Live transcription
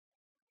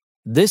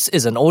This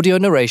is an audio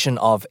narration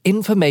of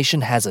Information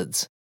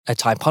Hazards, a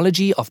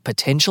typology of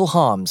potential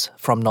harms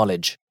from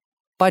knowledge,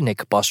 by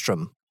Nick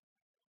Bostrom.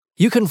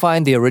 You can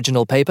find the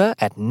original paper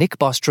at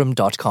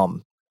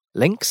nickbostrom.com.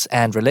 Links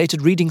and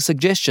related reading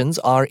suggestions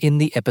are in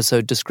the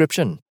episode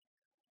description.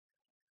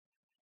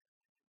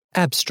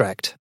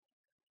 Abstract.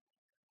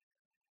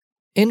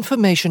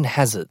 Information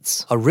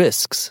hazards are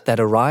risks that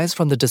arise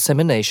from the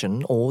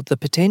dissemination or the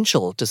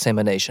potential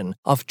dissemination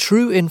of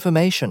true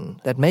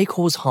information that may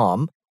cause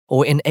harm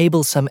or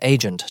enable some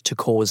agent to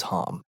cause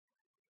harm.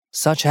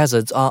 Such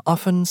hazards are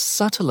often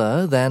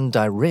subtler than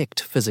direct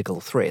physical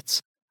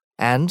threats,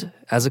 and,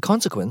 as a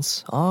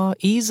consequence, are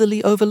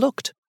easily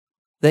overlooked.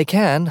 They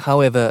can,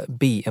 however,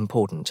 be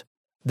important.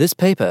 This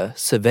paper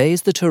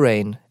surveys the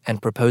terrain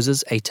and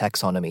proposes a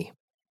taxonomy.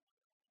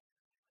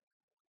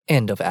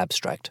 End of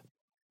abstract.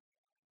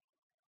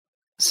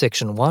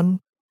 Section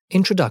 1.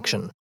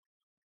 Introduction.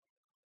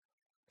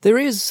 There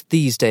is,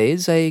 these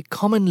days, a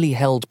commonly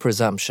held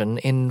presumption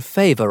in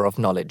favor of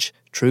knowledge,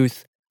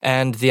 truth,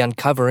 and the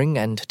uncovering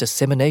and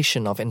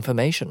dissemination of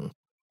information.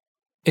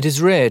 It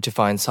is rare to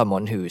find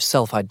someone who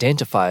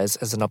self-identifies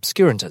as an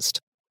obscurantist,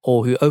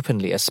 or who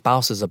openly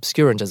espouses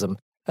obscurantism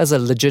as a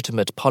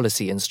legitimate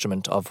policy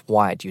instrument of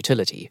wide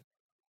utility.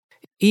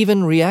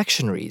 Even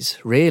reactionaries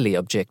rarely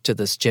object to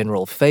this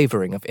general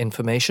favoring of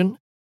information.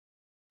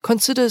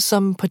 Consider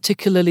some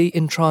particularly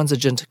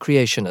intransigent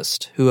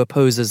creationist who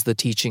opposes the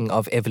teaching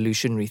of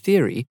evolutionary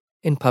theory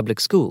in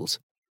public schools.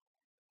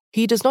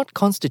 He does not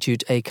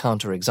constitute a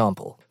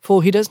counterexample,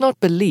 for he does not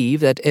believe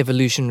that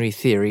evolutionary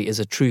theory is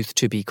a truth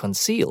to be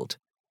concealed.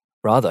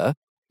 Rather,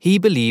 he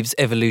believes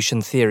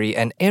evolution theory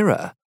an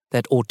error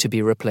that ought to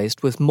be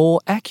replaced with more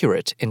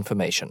accurate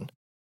information.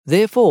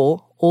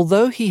 Therefore,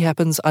 although he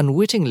happens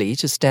unwittingly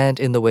to stand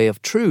in the way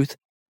of truth,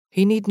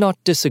 he need not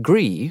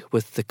disagree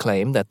with the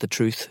claim that the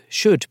truth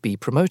should be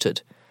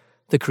promoted.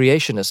 The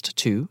creationist,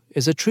 too,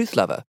 is a truth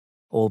lover,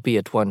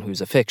 albeit one whose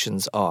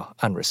affections are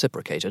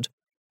unreciprocated.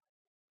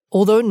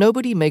 Although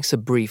nobody makes a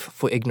brief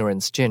for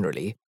ignorance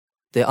generally,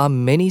 there are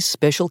many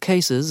special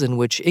cases in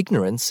which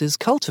ignorance is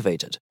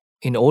cultivated,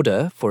 in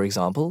order, for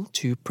example,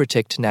 to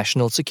protect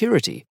national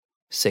security,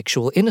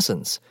 sexual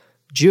innocence,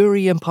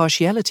 jury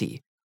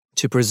impartiality,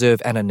 to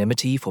preserve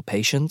anonymity for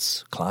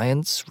patients,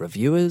 clients,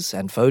 reviewers,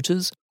 and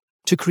voters,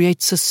 to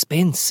create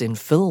suspense in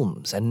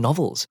films and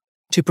novels,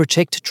 to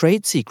protect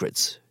trade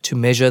secrets, to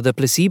measure the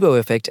placebo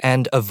effect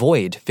and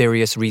avoid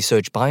various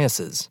research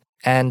biases,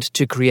 and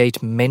to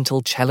create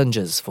mental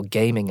challenges for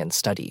gaming and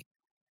study.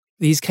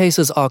 These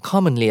cases are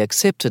commonly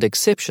accepted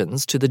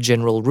exceptions to the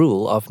general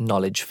rule of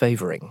knowledge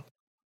favoring.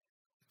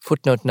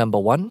 Footnote number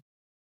 1.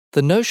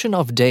 The notion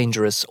of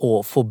dangerous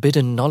or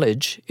forbidden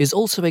knowledge is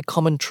also a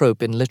common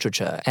trope in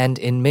literature and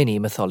in many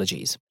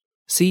mythologies.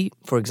 See,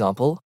 for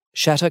example,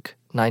 Shattuck,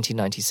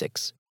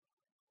 1996.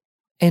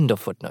 End of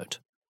footnote.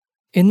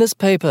 In this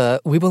paper,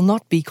 we will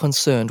not be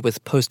concerned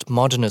with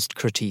postmodernist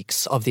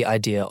critiques of the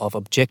idea of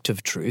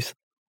objective truth,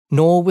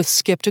 nor with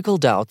skeptical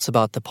doubts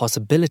about the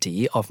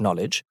possibility of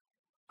knowledge.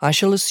 I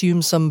shall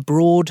assume some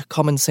broad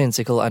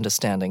commonsensical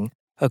understanding,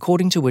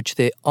 according to which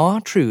there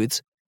are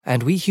truths,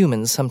 and we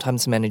humans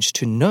sometimes manage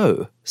to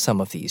know some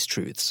of these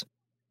truths.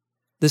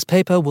 This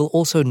paper will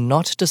also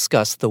not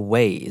discuss the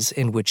ways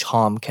in which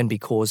harm can be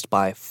caused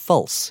by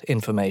false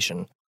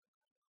information.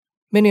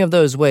 Many of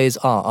those ways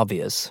are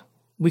obvious.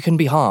 We can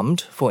be harmed,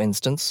 for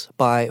instance,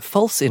 by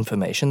false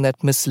information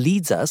that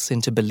misleads us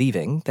into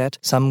believing that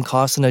some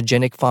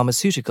carcinogenic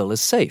pharmaceutical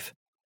is safe,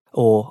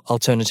 or,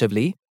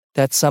 alternatively,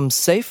 that some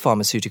safe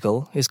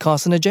pharmaceutical is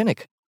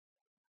carcinogenic.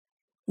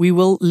 We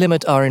will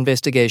limit our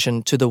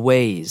investigation to the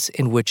ways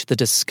in which the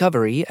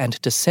discovery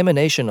and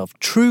dissemination of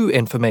true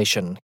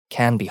information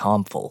can be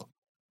harmful.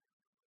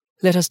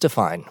 Let us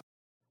define.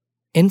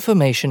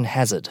 Information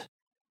hazard.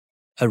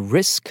 A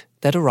risk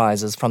that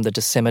arises from the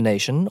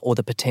dissemination or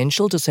the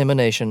potential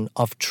dissemination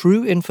of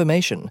true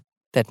information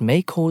that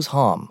may cause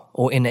harm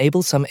or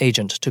enable some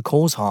agent to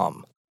cause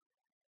harm.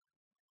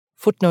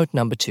 Footnote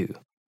number 2.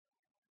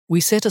 We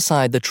set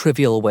aside the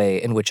trivial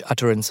way in which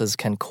utterances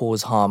can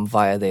cause harm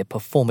via their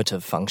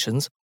performative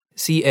functions,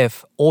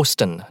 cf.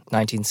 Austin,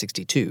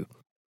 1962.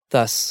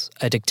 Thus,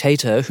 a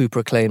dictator who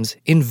proclaims,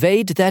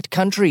 "Invade that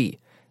country,"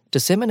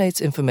 disseminates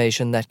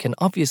information that can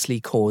obviously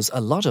cause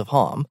a lot of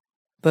harm,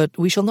 but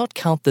we shall not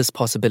count this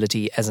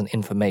possibility as an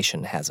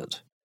information hazard.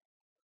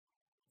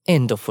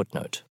 End of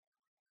footnote.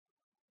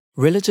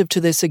 Relative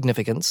to their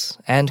significance,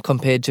 and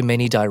compared to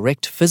many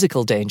direct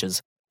physical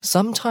dangers,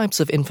 some types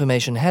of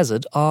information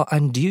hazard are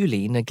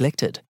unduly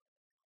neglected.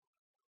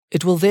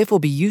 It will therefore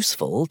be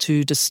useful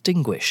to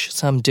distinguish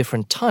some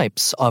different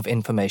types of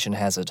information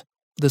hazard.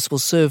 This will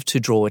serve to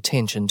draw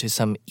attention to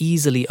some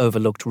easily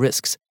overlooked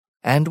risks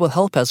and will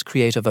help us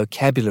create a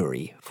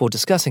vocabulary for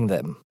discussing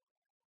them.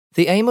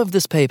 The aim of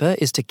this paper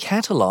is to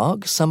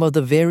catalogue some of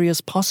the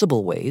various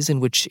possible ways in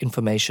which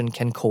information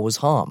can cause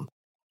harm.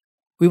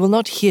 We will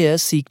not here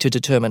seek to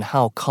determine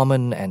how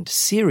common and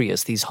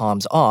serious these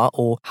harms are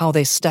or how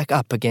they stack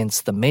up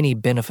against the many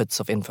benefits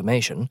of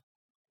information.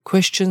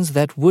 questions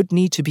that would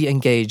need to be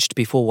engaged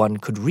before one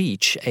could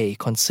reach a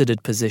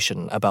considered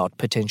position about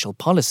potential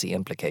policy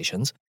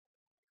implications.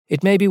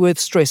 It may be worth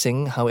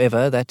stressing,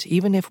 however, that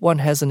even if one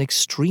has an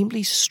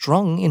extremely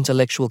strong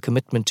intellectual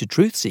commitment to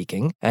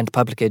truth-seeking and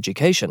public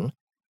education,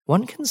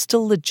 one can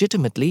still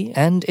legitimately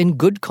and in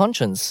good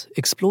conscience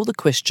explore the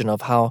question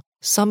of how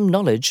some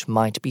knowledge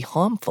might be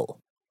harmful.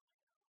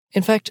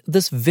 In fact,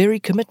 this very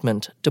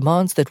commitment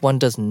demands that one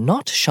does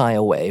not shy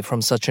away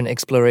from such an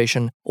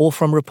exploration or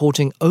from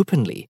reporting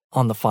openly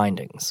on the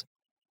findings.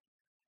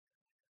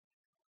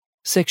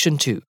 Section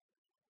 2.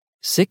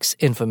 6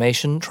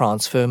 Information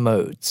Transfer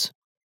Modes.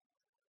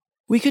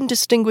 We can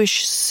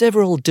distinguish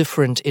several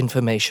different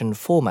information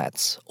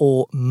formats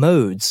or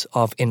modes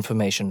of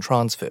information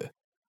transfer.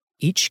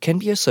 Each can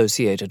be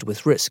associated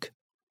with risk.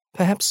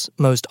 Perhaps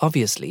most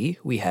obviously,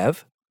 we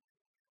have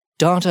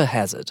data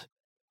hazard.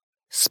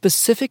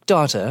 Specific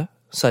data,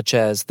 such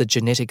as the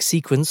genetic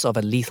sequence of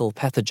a lethal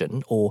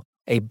pathogen or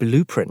a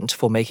blueprint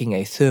for making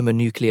a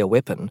thermonuclear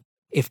weapon,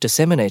 if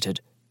disseminated,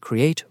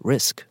 create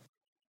risk.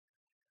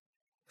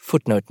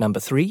 Footnote number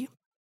 3.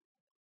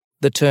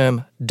 The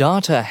term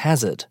data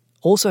hazard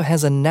also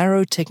has a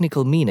narrow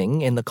technical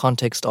meaning in the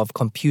context of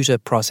computer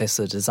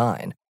processor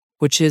design,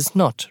 which is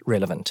not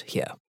relevant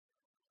here.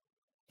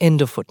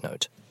 End of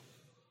footnote.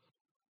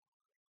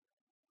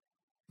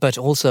 But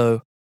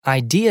also,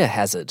 idea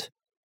hazard.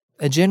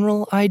 A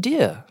general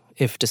idea,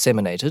 if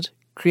disseminated,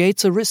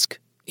 creates a risk,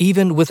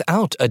 even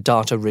without a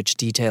data-rich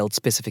detailed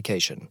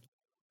specification.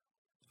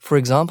 For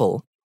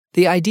example,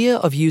 the idea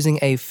of using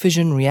a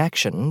fission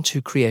reaction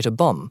to create a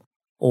bomb,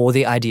 or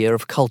the idea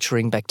of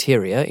culturing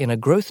bacteria in a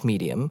growth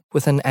medium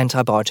with an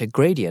antibiotic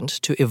gradient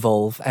to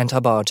evolve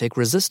antibiotic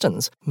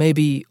resistance may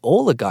be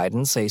all the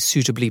guidance a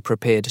suitably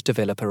prepared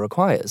developer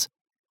requires.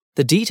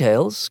 The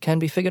details can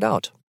be figured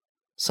out.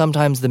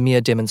 Sometimes the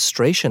mere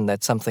demonstration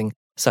that something,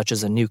 such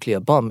as a nuclear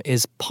bomb,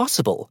 is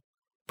possible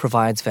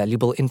provides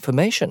valuable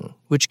information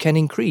which can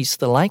increase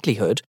the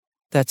likelihood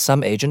that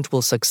some agent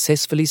will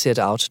successfully set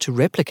out to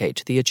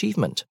replicate the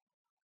achievement.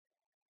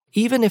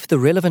 Even if the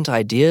relevant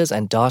ideas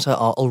and data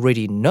are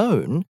already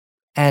known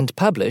and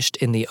published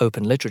in the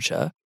open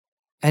literature,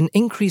 an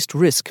increased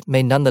risk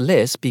may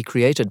nonetheless be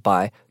created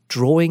by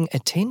drawing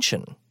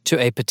attention to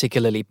a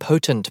particularly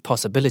potent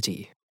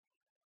possibility.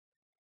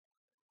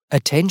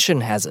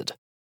 Attention hazard.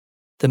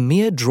 The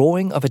mere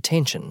drawing of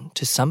attention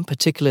to some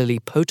particularly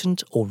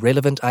potent or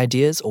relevant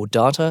ideas or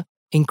data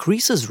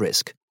increases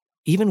risk,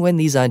 even when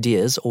these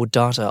ideas or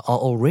data are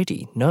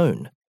already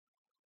known.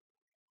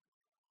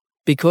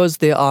 Because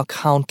there are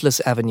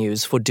countless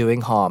avenues for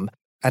doing harm,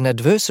 an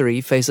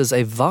adversary faces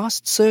a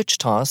vast search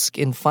task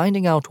in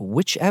finding out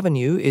which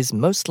avenue is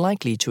most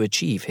likely to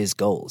achieve his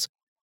goals.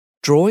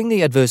 Drawing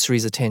the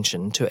adversary's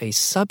attention to a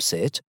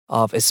subset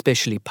of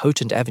especially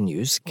potent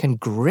avenues can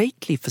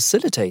greatly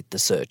facilitate the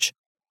search.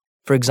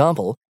 For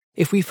example,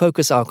 if we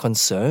focus our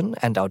concern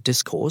and our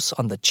discourse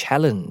on the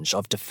challenge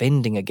of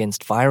defending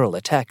against viral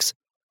attacks,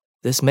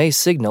 this may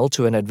signal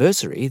to an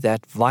adversary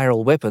that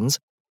viral weapons,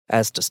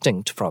 as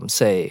distinct from,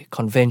 say,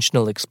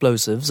 conventional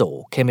explosives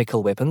or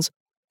chemical weapons,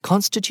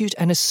 constitute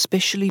an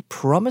especially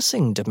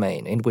promising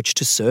domain in which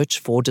to search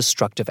for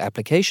destructive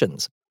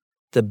applications.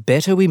 The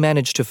better we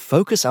manage to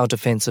focus our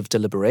defensive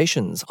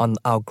deliberations on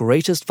our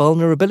greatest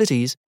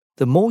vulnerabilities,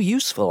 the more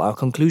useful our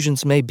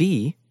conclusions may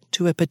be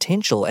to a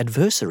potential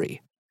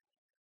adversary.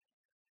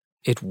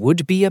 It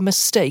would be a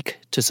mistake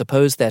to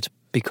suppose that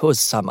because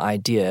some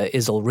idea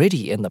is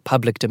already in the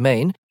public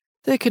domain,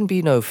 there can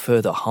be no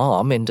further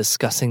harm in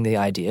discussing the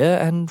idea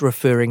and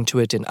referring to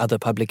it in other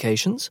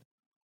publications.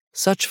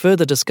 Such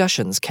further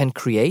discussions can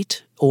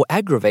create or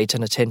aggravate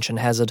an attention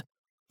hazard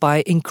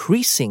by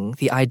increasing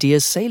the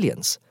idea's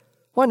salience.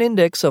 One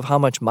index of how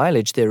much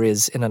mileage there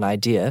is in an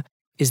idea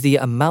is the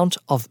amount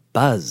of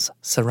buzz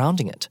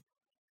surrounding it.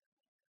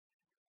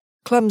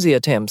 Clumsy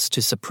attempts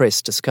to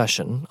suppress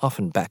discussion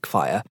often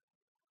backfire.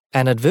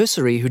 An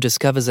adversary who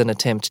discovers an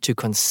attempt to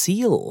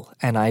conceal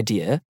an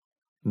idea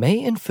may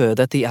infer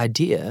that the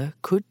idea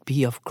could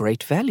be of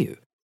great value.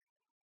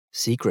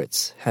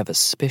 Secrets have a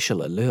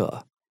special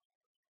allure.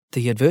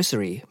 The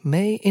adversary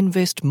may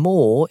invest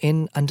more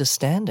in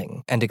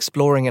understanding and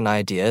exploring an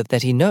idea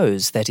that he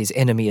knows that his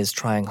enemy is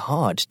trying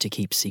hard to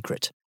keep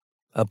secret.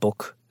 A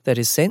book that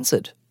is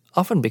censored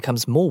often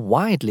becomes more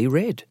widely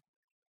read.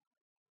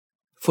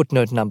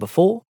 Footnote number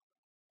 4.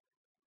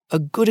 A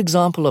good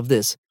example of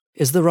this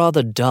is the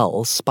rather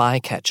dull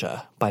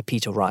Spycatcher by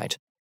Peter Wright,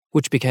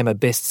 which became a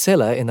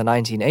bestseller in the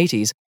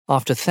 1980s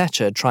after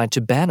Thatcher tried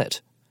to ban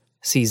it.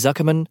 See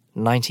Zuckerman,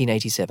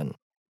 1987.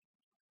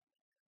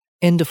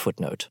 End of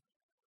footnote.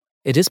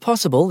 It is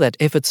possible that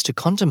efforts to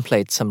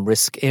contemplate some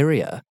risk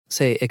area,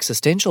 say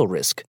existential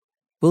risk,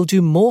 will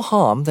do more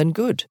harm than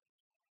good.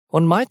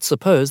 One might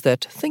suppose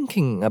that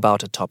thinking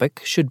about a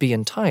topic should be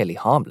entirely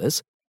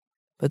harmless,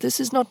 but this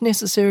is not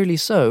necessarily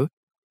so.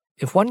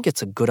 If one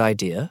gets a good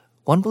idea,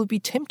 one will be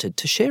tempted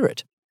to share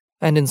it,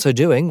 and in so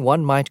doing,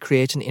 one might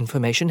create an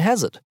information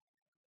hazard.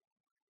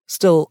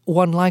 Still,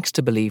 one likes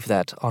to believe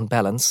that, on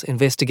balance,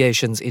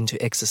 investigations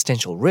into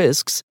existential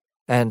risks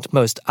and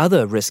most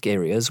other risk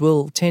areas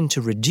will tend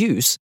to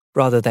reduce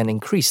rather than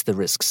increase the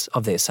risks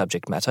of their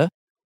subject matter.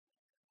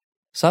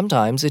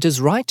 Sometimes it is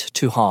right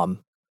to harm.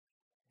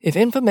 If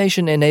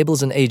information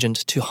enables an agent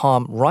to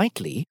harm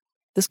rightly,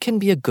 this can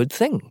be a good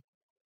thing,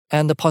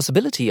 and the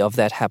possibility of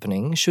that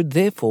happening should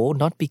therefore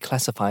not be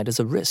classified as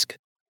a risk.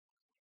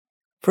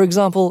 For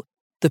example,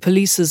 the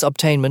police's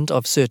obtainment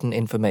of certain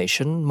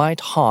information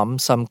might harm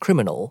some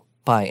criminal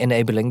by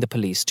enabling the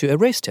police to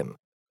arrest him,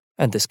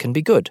 and this can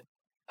be good.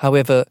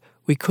 However,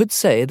 we could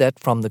say that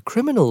from the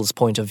criminal's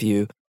point of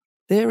view,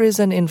 there is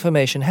an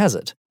information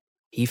hazard.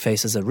 He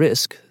faces a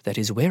risk that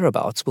his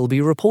whereabouts will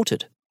be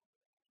reported.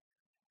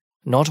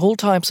 Not all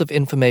types of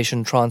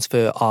information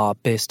transfer are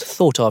best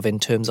thought of in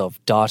terms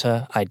of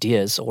data,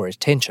 ideas, or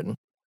attention.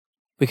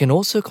 We can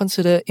also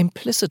consider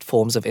implicit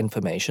forms of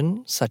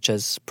information, such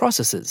as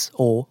processes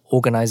or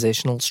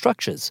organizational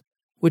structures,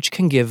 which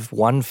can give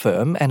one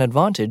firm an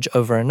advantage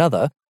over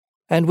another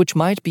and which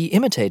might be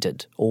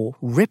imitated or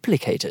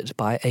replicated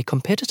by a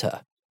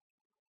competitor.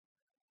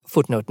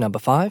 Footnote number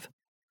 5.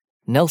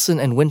 Nelson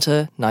and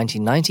Winter,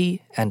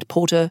 1990, and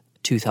Porter,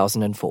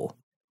 2004.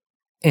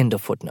 End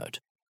of footnote.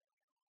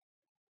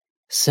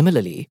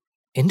 Similarly,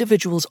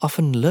 individuals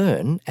often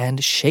learn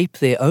and shape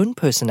their own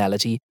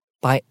personality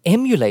by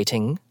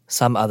emulating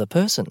some other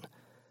person.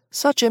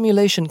 Such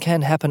emulation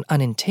can happen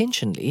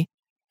unintentionally,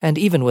 and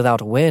even without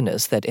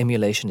awareness that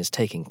emulation is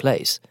taking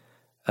place.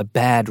 A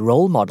bad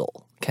role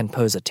model can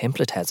pose a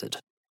template hazard.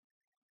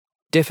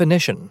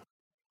 Definition: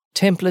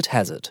 template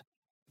hazard.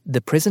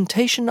 The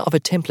presentation of a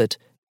template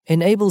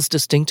enables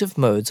distinctive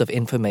modes of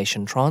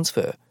information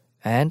transfer,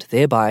 and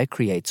thereby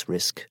creates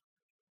risk.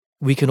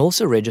 We can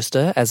also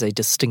register as a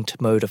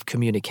distinct mode of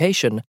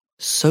communication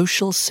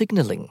social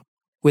signaling,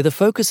 where the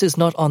focus is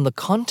not on the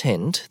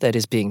content that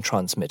is being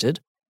transmitted,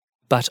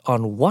 but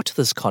on what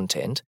this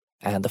content,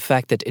 and the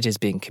fact that it is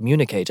being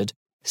communicated,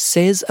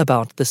 says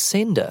about the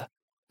sender.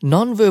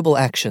 Nonverbal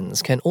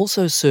actions can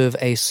also serve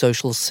a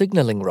social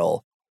signaling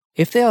role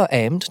if they are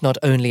aimed not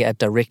only at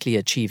directly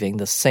achieving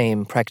the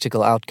same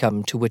practical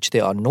outcome to which they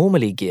are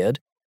normally geared,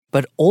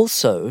 but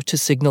also to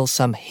signal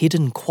some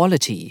hidden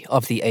quality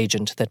of the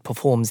agent that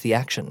performs the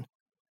action.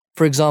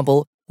 For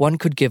example, one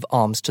could give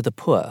alms to the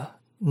poor,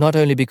 not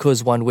only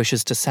because one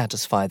wishes to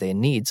satisfy their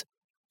needs,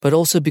 but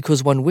also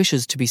because one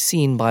wishes to be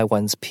seen by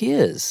one's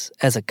peers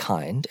as a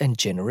kind and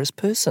generous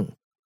person.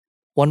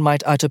 One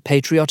might utter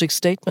patriotic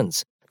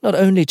statements, not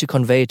only to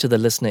convey to the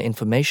listener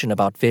information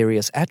about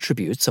various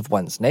attributes of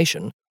one's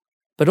nation,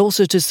 but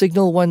also to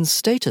signal one's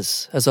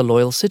status as a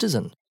loyal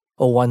citizen,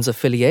 or one's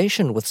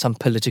affiliation with some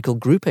political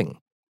grouping.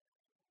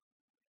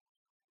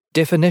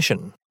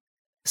 Definition: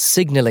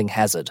 signaling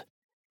hazard.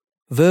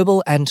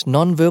 Verbal and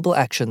non-verbal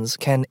actions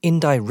can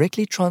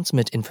indirectly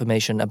transmit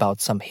information about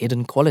some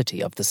hidden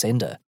quality of the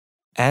sender,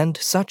 and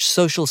such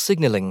social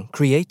signaling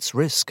creates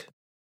risk.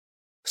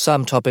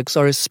 Some topics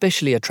are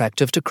especially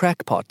attractive to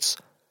crackpots.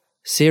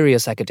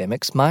 Serious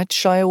academics might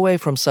shy away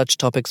from such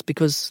topics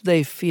because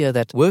they fear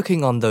that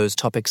working on those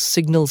topics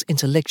signals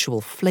intellectual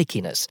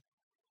flakiness.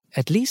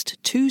 At least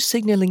two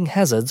signaling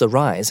hazards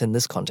arise in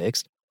this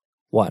context.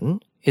 One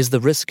is the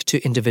risk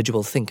to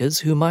individual thinkers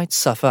who might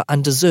suffer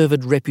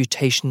undeserved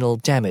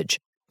reputational damage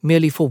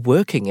merely for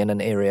working in an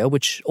area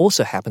which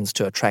also happens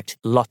to attract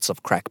lots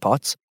of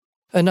crackpots.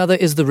 Another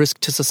is the risk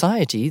to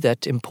society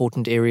that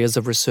important areas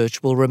of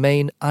research will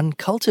remain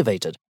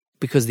uncultivated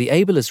because the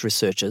ableist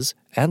researchers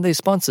and their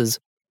sponsors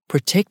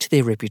protect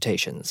their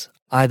reputations,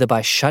 either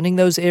by shunning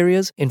those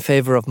areas in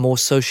favor of more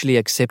socially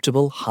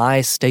acceptable,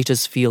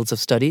 high-status fields of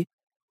study,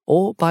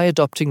 or by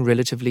adopting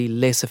relatively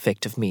less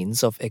effective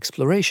means of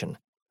exploration,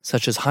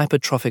 such as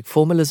hypertrophic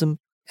formalism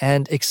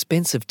and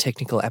expensive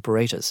technical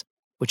apparatus,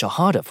 which are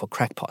harder for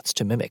crackpots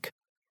to mimic.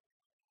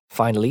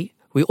 Finally,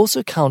 we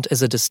also count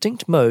as a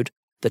distinct mode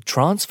the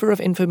transfer of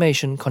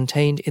information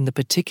contained in the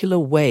particular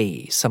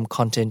way some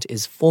content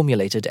is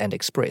formulated and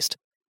expressed.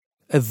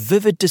 A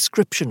vivid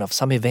description of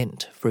some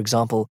event, for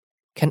example,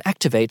 can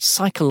activate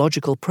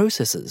psychological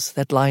processes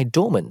that lie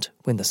dormant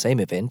when the same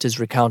event is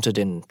recounted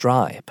in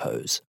dry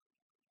prose.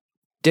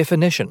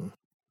 Definition: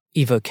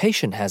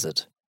 evocation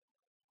hazard.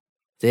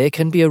 There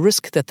can be a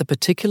risk that the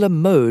particular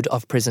mode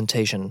of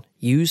presentation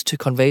used to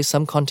convey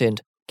some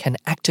content can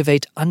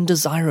activate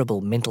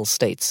undesirable mental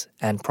states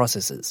and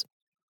processes.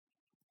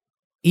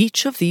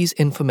 Each of these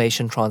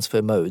information transfer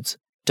modes,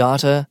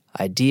 data,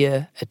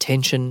 idea,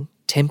 attention,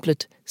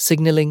 template,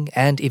 signaling,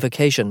 and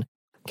evocation,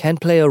 can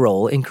play a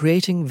role in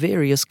creating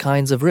various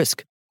kinds of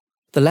risk.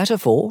 The latter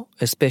four,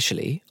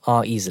 especially,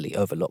 are easily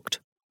overlooked.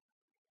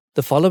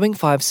 The following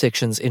 5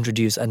 sections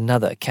introduce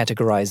another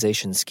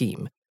categorization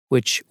scheme,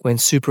 which, when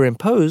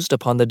superimposed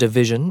upon the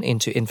division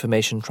into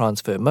information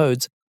transfer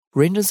modes,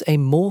 renders a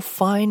more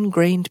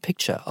fine-grained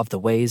picture of the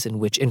ways in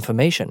which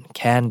information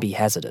can be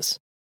hazardous.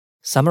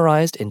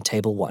 Summarized in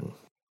Table 1.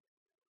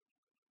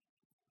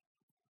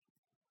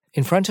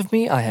 In front of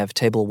me, I have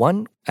Table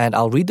 1, and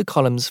I'll read the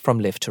columns from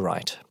left to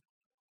right.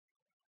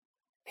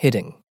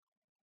 Heading: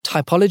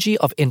 Typology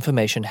of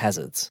Information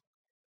Hazards.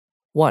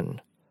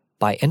 1.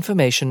 By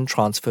information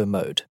transfer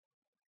mode.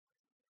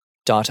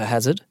 data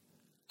hazard,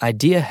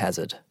 idea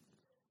hazard,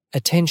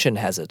 attention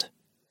hazard,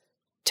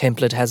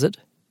 template hazard,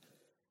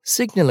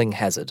 signaling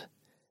hazard,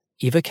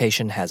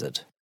 evocation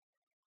hazard.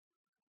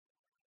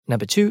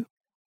 Number 2,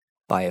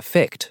 by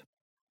effect.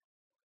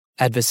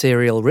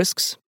 Adversarial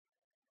risks.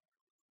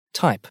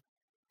 Type,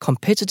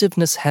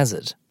 competitiveness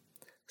hazard.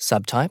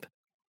 Subtype,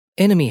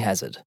 enemy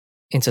hazard,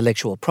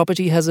 intellectual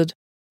property hazard,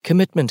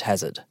 commitment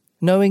hazard,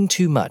 knowing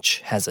too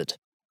much hazard.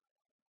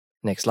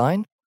 Next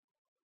line,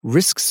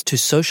 risks to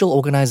social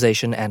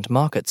organization and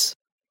markets.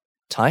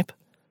 Type,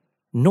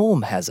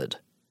 norm hazard.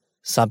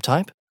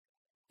 Subtype,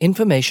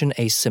 information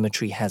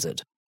asymmetry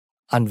hazard,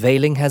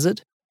 unveiling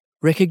hazard,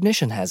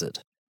 recognition hazard.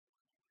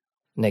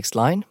 Next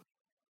line,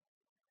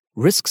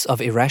 risks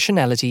of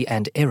irrationality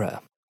and error.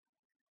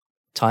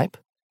 Type,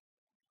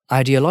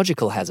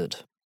 ideological hazard,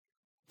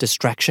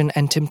 distraction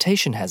and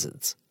temptation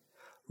hazards,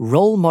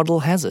 role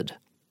model hazard,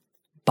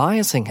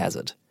 biasing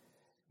hazard,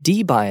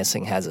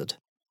 debiasing hazard,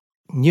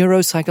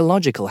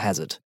 neuropsychological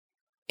hazard,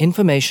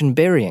 information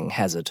burying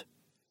hazard.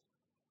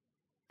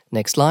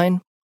 Next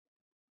line,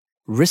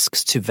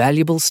 risks to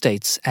valuable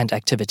states and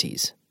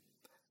activities.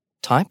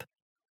 Type,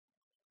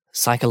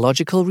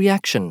 psychological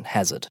reaction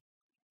hazard.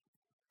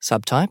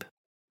 Subtype,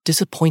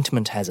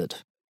 disappointment hazard,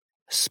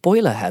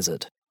 spoiler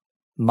hazard,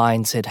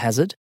 mindset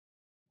hazard.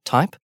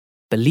 Type,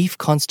 belief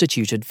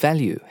constituted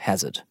value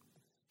hazard.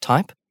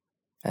 Type,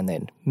 and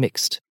then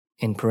mixed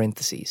in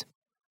parentheses.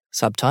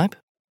 Subtype,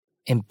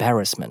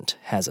 embarrassment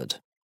hazard.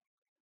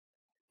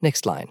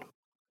 Next line,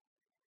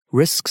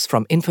 risks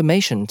from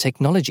information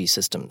technology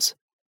systems.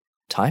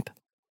 Type,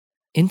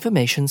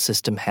 information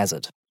system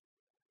hazard.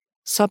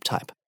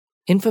 Subtype,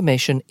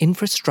 information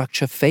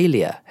infrastructure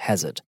failure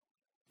hazard,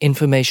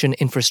 information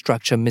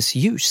infrastructure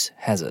misuse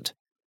hazard,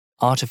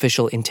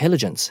 artificial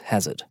intelligence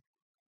hazard.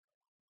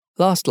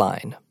 Last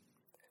line,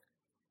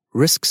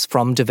 risks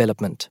from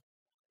development.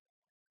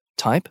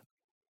 Type,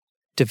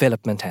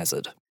 development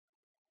hazard.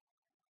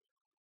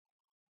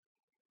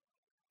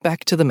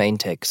 Back to the main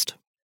text.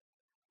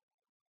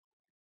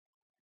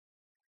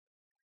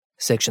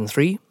 Section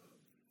 3,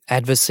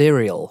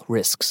 adversarial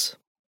risks.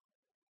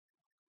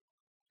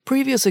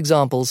 Previous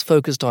examples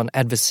focused on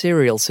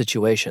adversarial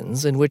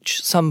situations in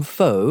which some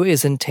foe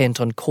is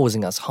intent on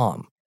causing us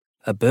harm.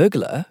 A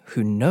burglar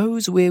who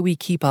knows where we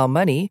keep our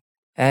money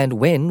and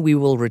when we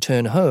will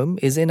return home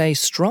is in a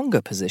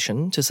stronger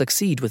position to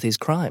succeed with his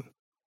crime.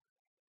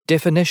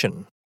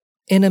 Definition: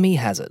 enemy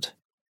hazard.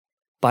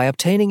 By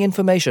obtaining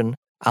information,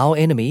 our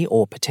enemy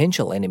or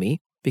potential enemy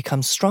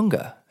becomes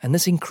stronger, and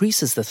this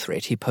increases the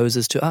threat he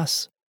poses to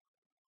us.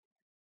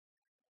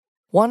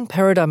 One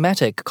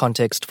paradigmatic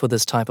context for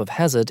this type of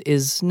hazard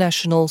is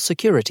national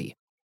security.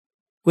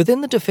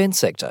 Within the defense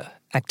sector,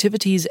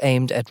 activities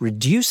aimed at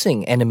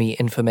reducing enemy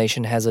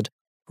information hazard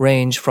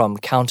range from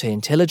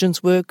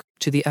counterintelligence work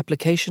to the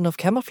application of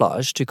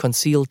camouflage to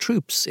conceal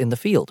troops in the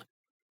field.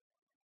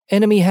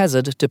 Enemy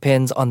hazard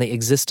depends on the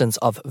existence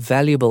of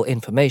valuable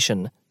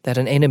information that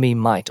an enemy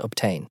might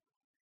obtain.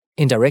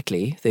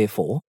 Indirectly,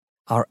 therefore,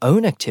 our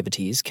own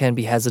activities can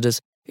be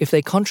hazardous if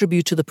they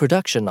contribute to the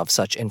production of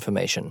such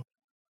information.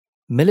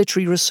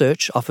 Military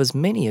research offers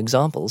many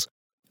examples.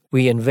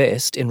 We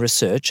invest in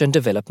research and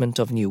development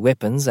of new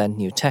weapons and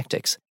new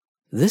tactics.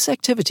 This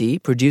activity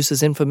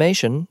produces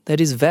information that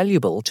is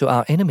valuable to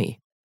our enemy.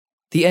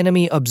 The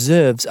enemy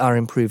observes our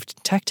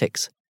improved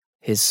tactics.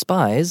 His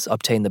spies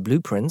obtain the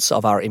blueprints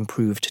of our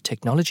improved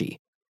technology.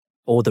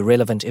 Or the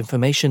relevant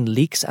information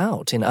leaks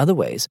out in other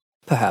ways,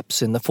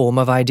 perhaps in the form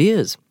of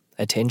ideas,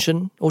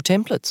 attention, or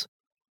templates.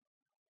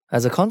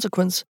 As a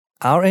consequence,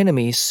 our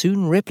enemy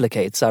soon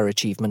replicates our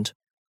achievement.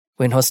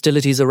 When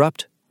hostilities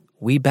erupt,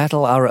 we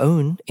battle our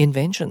own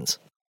inventions.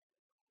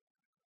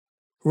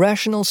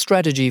 Rational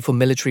strategy for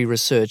military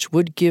research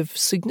would give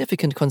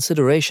significant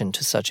consideration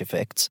to such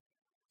effects.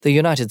 The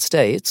United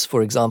States,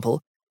 for example,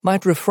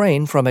 might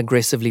refrain from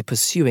aggressively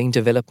pursuing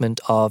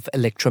development of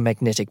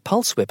electromagnetic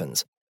pulse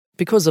weapons.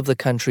 Because of the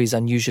country's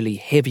unusually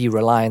heavy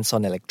reliance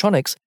on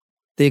electronics,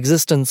 the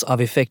existence of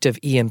effective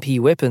EMP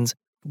weapons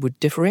would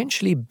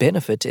differentially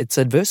benefit its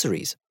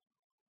adversaries.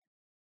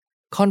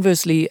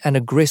 Conversely, an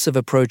aggressive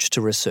approach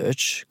to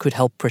research could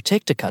help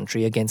protect a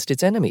country against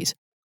its enemies.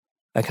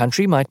 A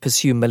country might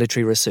pursue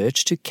military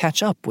research to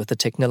catch up with a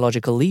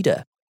technological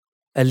leader.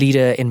 A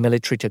leader in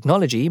military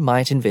technology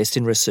might invest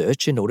in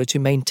research in order to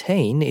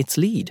maintain its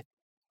lead.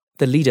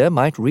 The leader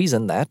might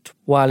reason that,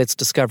 while its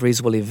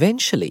discoveries will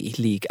eventually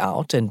leak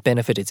out and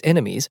benefit its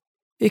enemies,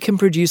 it can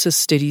produce a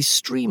steady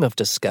stream of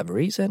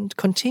discoveries and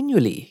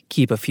continually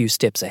keep a few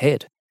steps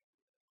ahead.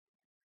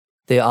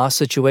 There are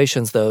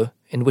situations, though,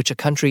 in which a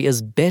country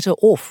is better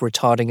off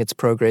retarding its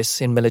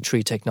progress in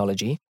military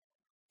technology,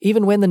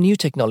 even when the new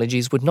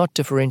technologies would not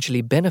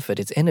differentially benefit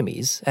its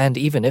enemies, and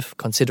even if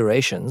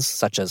considerations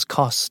such as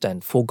cost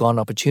and foregone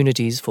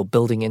opportunities for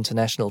building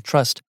international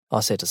trust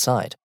are set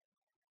aside.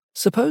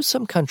 Suppose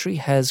some country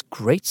has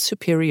great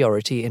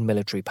superiority in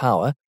military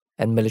power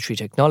and military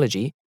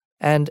technology,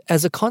 and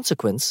as a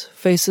consequence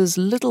faces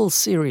little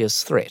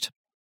serious threat.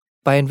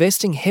 By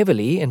investing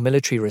heavily in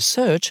military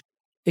research,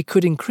 It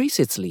could increase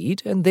its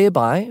lead and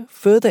thereby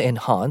further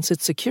enhance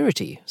its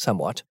security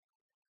somewhat.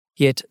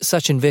 Yet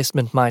such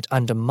investment might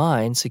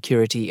undermine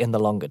security in the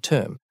longer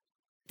term.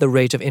 The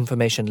rate of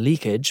information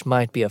leakage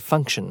might be a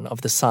function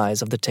of the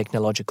size of the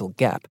technological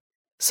gap,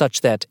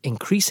 such that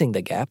increasing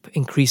the gap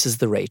increases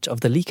the rate of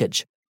the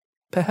leakage.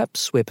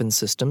 Perhaps weapon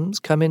systems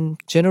come in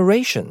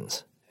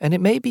generations, and it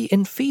may be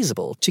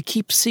infeasible to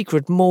keep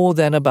secret more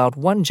than about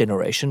one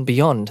generation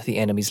beyond the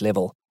enemy's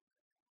level.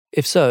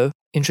 If so,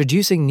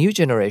 introducing new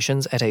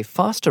generations at a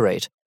faster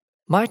rate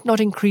might not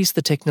increase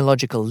the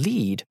technological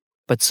lead,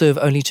 but serve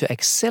only to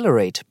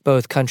accelerate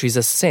both countries'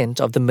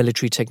 ascent of the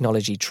military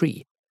technology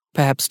tree,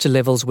 perhaps to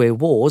levels where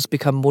wars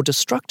become more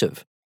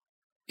destructive.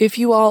 If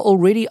you are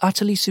already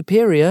utterly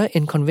superior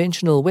in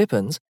conventional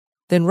weapons,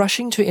 then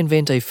rushing to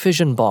invent a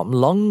fission bomb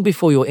long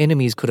before your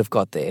enemies could have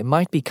got there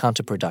might be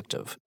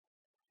counterproductive.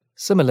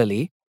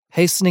 Similarly,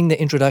 hastening the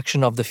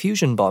introduction of the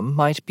fusion bomb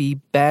might be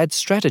bad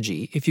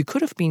strategy if you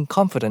could have been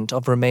confident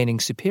of remaining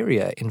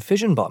superior in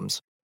fission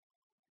bombs.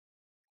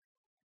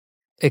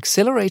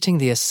 Accelerating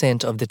the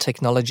ascent of the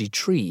technology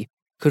tree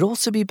could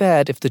also be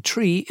bad if the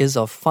tree is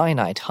of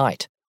finite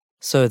height,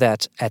 so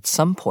that at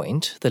some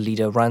point the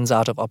leader runs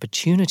out of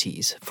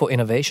opportunities for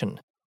innovation.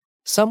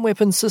 Some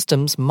weapon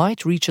systems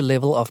might reach a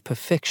level of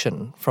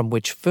perfection from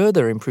which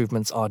further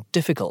improvements are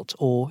difficult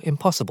or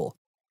impossible.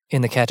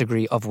 In the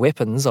category of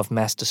weapons of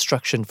mass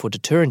destruction for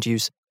deterrent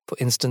use, for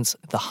instance,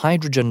 the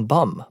hydrogen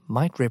bomb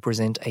might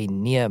represent a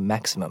near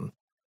maximum.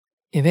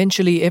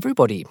 Eventually,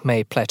 everybody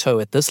may plateau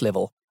at this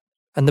level,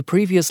 and the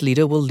previous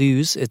leader will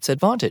lose its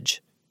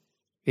advantage.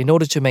 In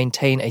order to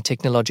maintain a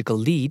technological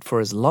lead for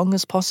as long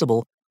as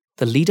possible,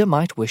 the leader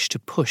might wish to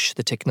push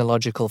the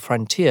technological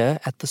frontier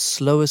at the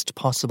slowest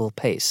possible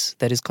pace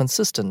that is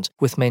consistent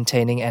with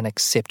maintaining an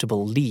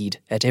acceptable lead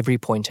at every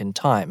point in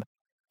time,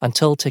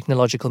 until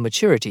technological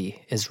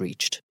maturity is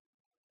reached.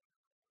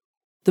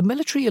 The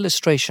military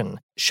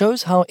illustration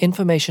shows how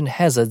information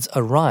hazards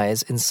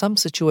arise in some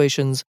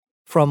situations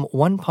from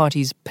one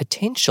party's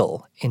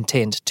potential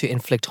intent to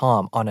inflict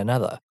harm on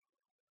another.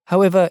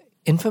 However,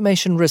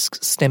 information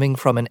risks stemming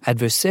from an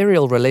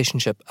adversarial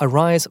relationship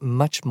arise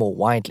much more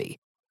widely.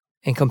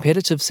 In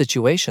competitive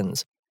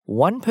situations,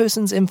 one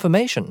person's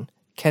information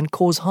can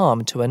cause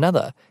harm to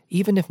another,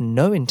 even if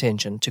no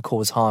intention to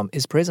cause harm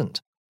is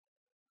present.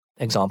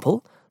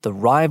 Example, the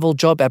rival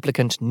job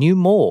applicant knew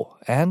more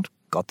and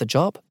got the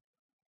job.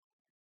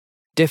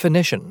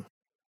 Definition: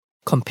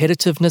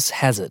 competitiveness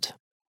hazard.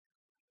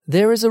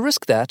 There is a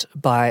risk that,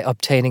 by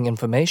obtaining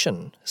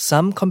information,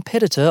 some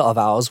competitor of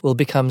ours will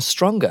become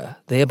stronger,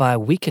 thereby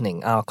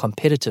weakening our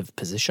competitive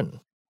position.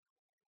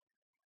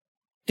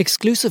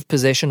 Exclusive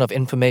possession of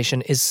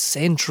information is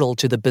central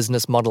to the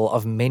business model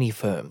of many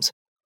firms.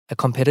 A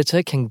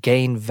competitor can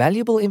gain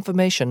valuable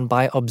information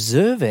by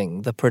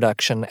observing the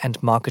production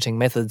and marketing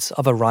methods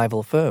of a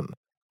rival firm,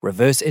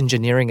 reverse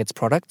engineering its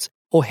products,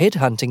 or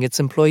headhunting its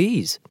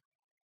employees.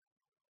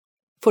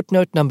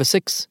 Footnote number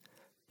 6,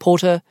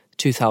 Porter,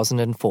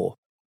 2004.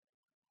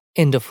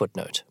 End of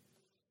footnote.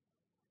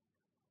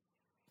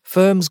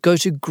 Firms go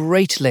to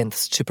great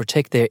lengths to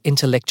protect their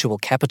intellectual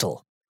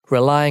capital,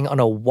 relying on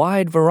a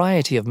wide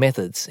variety of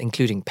methods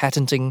including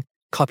patenting,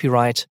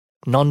 copyright,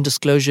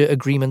 non-disclosure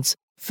agreements,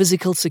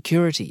 physical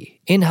security,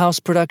 in-house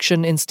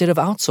production instead of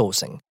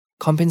outsourcing,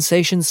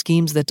 compensation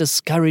schemes that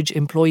discourage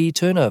employee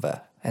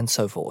turnover, and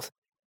so forth.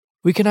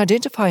 We can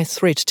identify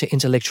threat to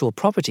intellectual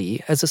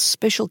property as a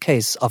special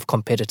case of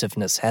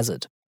competitiveness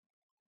hazard.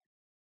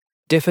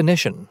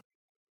 Definition: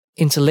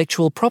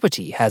 intellectual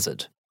property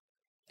hazard.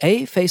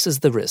 A faces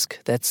the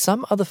risk that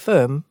some other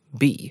firm,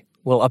 B,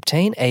 will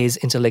obtain A's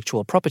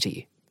intellectual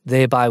property,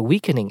 thereby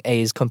weakening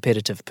A's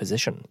competitive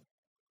position.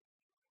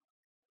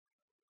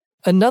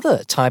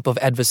 Another type of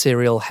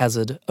adversarial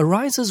hazard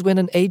arises when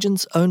an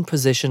agent's own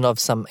possession of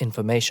some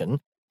information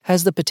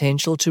has the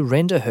potential to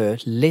render her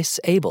less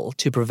able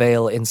to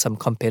prevail in some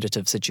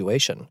competitive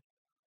situation.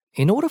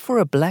 In order for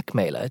a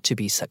blackmailer to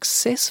be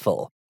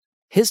successful,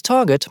 his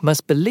target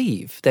must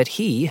believe that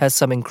he has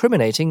some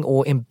incriminating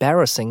or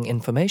embarrassing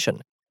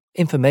information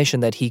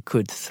that he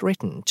could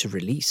threaten to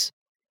release.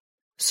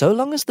 So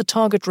long as the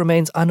target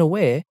remains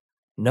unaware,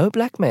 no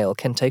blackmail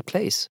can take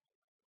place.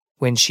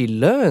 When she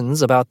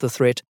learns about the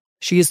threat,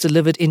 she is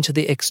delivered into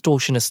the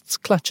extortionist's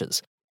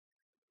clutches.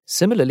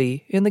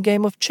 Similarly, in the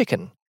game of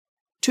chicken,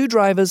 two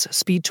drivers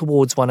speed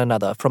towards one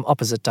another from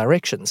opposite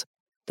directions.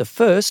 The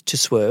first to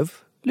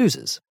swerve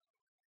loses.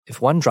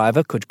 If one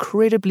driver could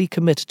credibly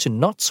commit to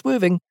not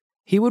swerving,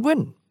 he would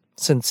win,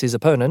 since his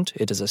opponent,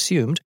 it is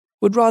assumed,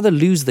 would rather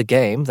lose the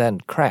game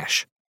than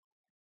crash.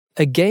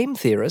 A game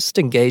theorist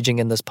engaging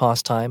in this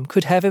pastime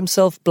could have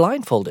himself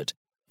blindfolded,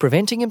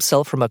 preventing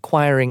himself from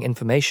acquiring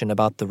information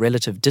about the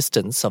relative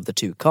distance of the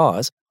two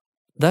cars,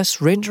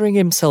 thus rendering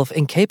himself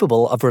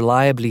incapable of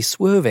reliably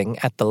swerving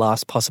at the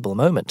last possible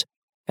moment,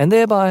 and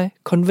thereby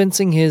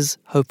convincing his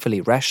hopefully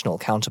rational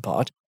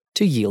counterpart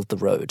to yield the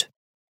road.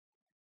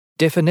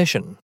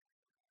 Definition: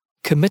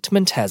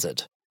 commitment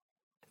hazard.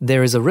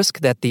 there is a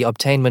risk that the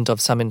obtainment of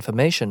some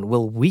information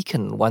will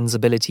weaken one's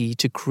ability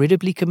to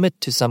credibly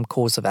commit to some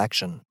course of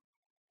action.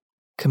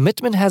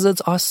 Commitment hazards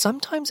are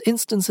sometimes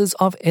instances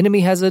of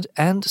enemy hazard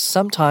and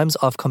sometimes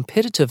of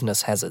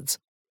competitiveness hazards.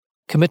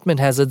 Commitment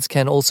hazards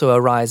can also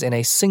arise in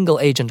a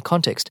single-agent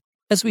context,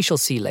 as we shall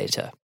see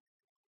later.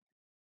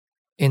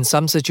 In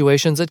some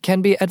situations, it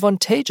can be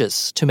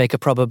advantageous to make a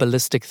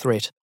probabilistic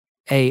threat,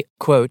 a,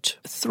 quote,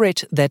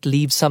 threat that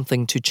leaves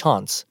something to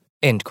chance,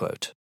 end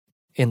quote,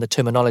 in the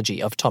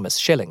terminology of Thomas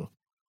Schelling.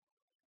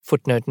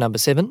 Footnote number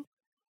 7,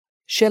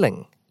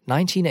 Schelling,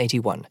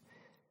 1981,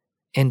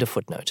 end of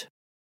footnote.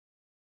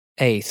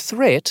 A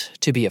threat,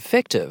 to be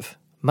effective,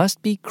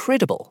 must be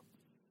credible.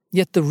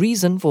 Yet the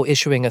reason for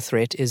issuing a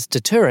threat is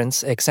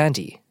deterrence ex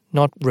ante,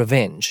 not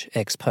revenge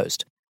ex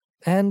post,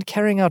 and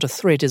carrying out a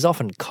threat is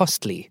often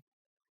costly.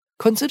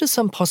 Consider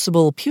some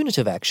possible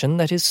punitive action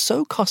that is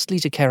so costly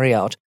to carry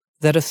out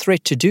that a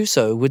threat to do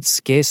so would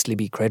scarcely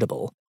be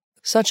credible,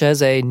 such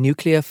as a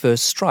nuclear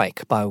first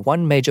strike by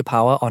one major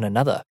power on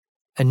another.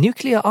 A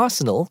nuclear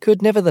arsenal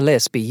could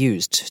nevertheless be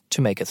used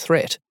to make a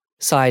threat.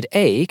 Side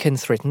A can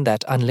threaten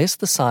that unless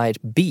the side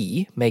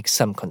B makes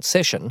some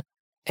concession,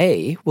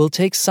 A will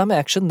take some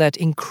action that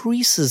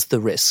increases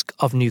the risk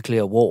of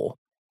nuclear war.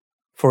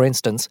 For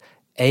instance,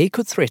 A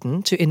could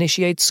threaten to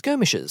initiate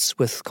skirmishes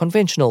with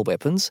conventional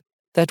weapons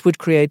that would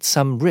create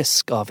some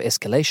risk of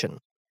escalation.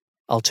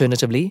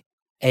 Alternatively,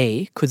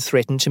 A could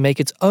threaten to make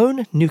its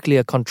own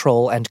nuclear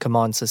control and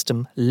command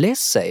system less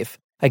safe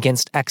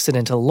against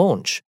accidental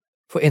launch,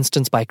 for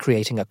instance by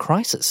creating a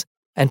crisis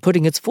and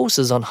putting its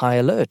forces on high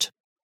alert.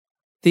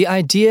 The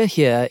idea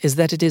here is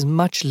that it is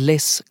much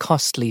less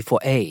costly for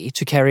A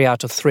to carry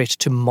out a threat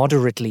to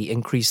moderately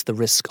increase the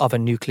risk of a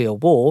nuclear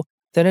war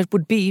than it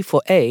would be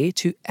for A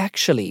to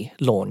actually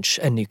launch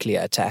a nuclear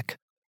attack.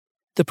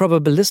 The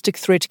probabilistic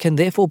threat can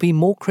therefore be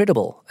more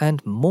credible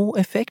and more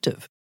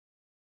effective.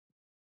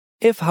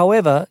 If,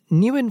 however,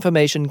 new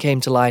information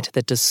came to light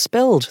that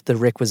dispelled the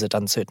requisite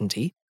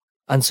uncertainty,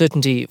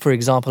 for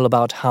example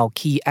about how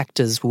key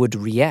actors would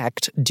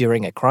react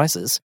during a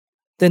crisis,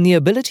 then the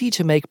ability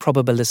to make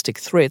probabilistic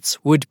threats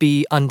would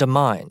be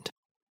undermined.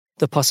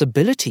 The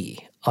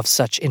possibility of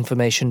such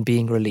information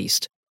being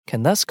released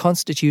can thus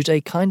constitute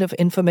a kind of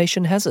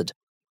information hazard.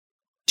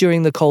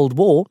 During the Cold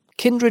War,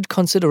 kindred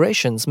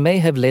considerations may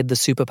have led the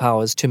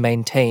superpowers to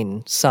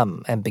maintain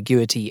some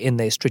ambiguity in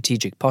their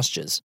strategic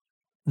postures.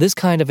 This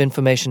kind of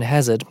information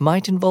hazard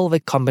might involve a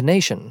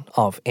combination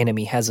of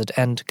enemy hazard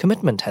and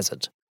commitment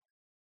hazard.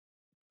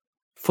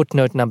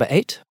 Footnote number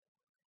 8.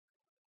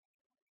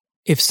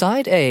 If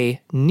side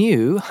A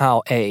knew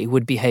how A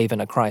would behave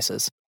in a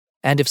crisis,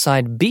 and if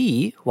side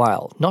B,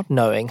 while not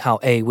knowing how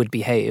A would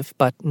behave,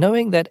 but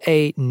knowing that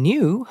A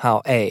knew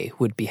how A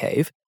would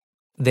behave,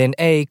 then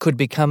A could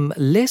become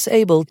less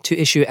able to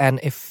issue an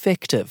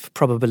effective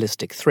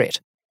probabilistic threat.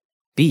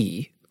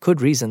 B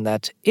could reason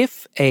that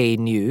if A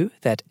knew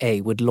that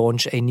A would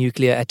launch a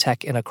nuclear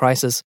attack in a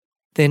crisis,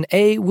 then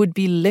A would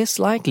be less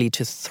likely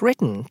to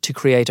threaten to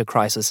create a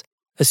crisis,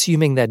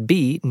 assuming that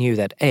B knew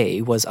that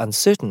A was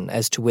uncertain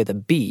as to whether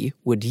B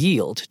would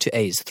yield to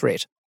A's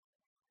threat.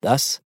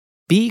 Thus,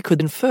 B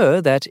could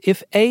infer that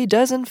if A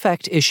does in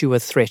fact issue a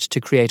threat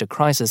to create a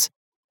crisis,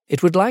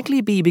 it would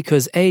likely be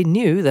because A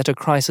knew that a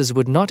crisis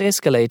would not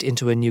escalate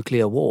into a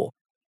nuclear war.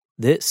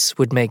 This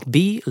would make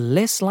B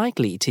less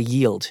likely to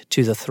yield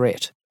to the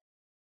threat.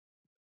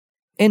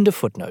 End of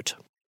footnote.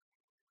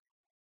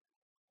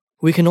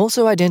 We can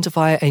also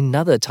identify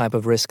another type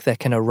of risk that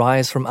can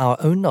arise from our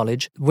own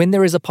knowledge when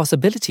there is a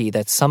possibility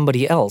that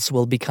somebody else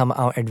will become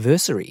our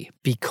adversary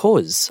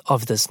because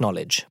of this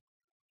knowledge.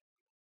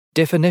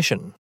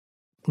 Definition: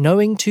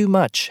 knowing too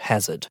much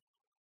hazard.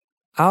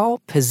 Our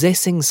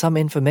possessing some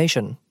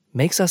information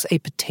makes us a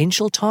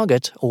potential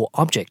target or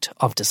object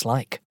of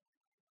dislike.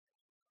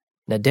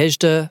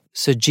 Nadezhda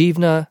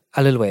Sergeyevna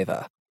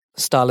Alliluyeva,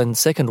 Stalin's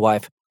second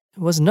wife,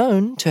 was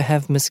known to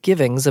have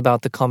misgivings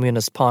about the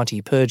Communist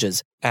Party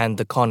purges and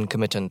the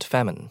concomitant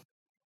famine.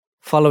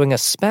 Following a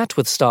spat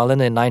with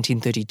Stalin in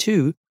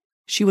 1932,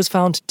 she was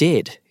found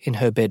dead in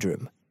her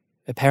bedroom,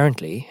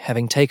 apparently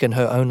having taken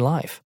her own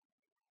life.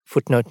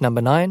 Footnote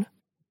number 9.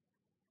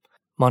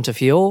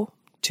 Montefiore,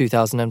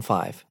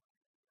 2005.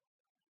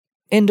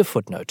 End of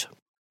footnote.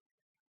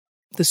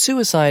 The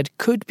suicide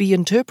could be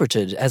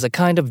interpreted as a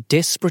kind of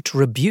desperate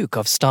rebuke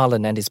of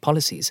Stalin and his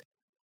policies,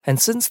 and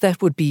since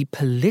that would be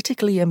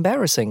politically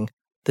embarrassing,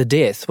 the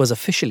death was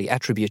officially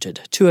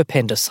attributed to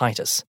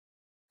appendicitis.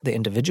 The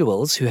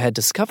individuals who had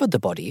discovered the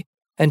body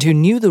and who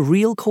knew the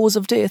real cause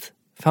of death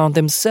found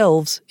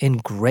themselves in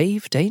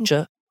grave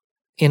danger.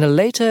 In a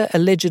later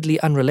allegedly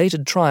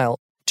unrelated trial,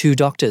 2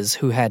 doctors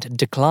who had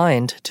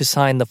declined to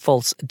sign the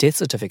false death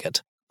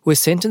certificate were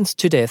sentenced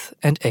to death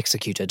and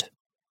executed.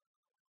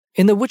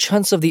 In the witch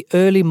hunts of the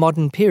early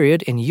modern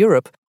period in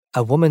Europe,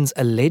 a woman's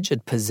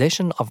alleged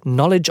possession of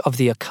knowledge of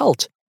the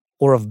occult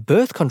or of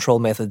birth control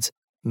methods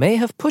may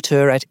have put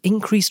her at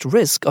increased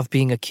risk of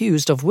being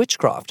accused of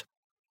witchcraft.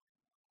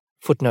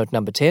 Footnote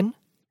number 10.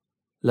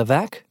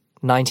 Levac,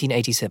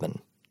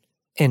 1987.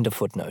 End of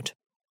footnote.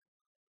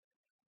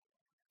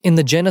 In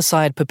the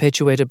genocide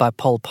perpetuated by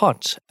Pol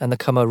Pot and the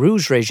Khmer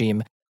Rouge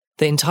regime,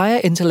 the entire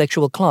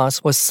intellectual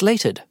class was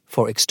slated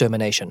for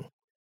extermination.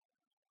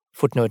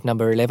 Footnote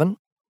number 11.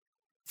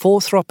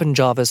 Forthrop and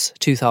Jarvis,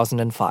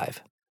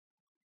 2005.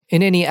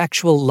 In any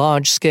actual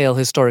large-scale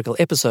historical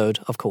episode,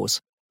 of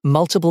course,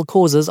 multiple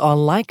causes are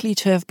likely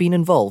to have been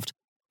involved,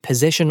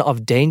 possession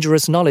of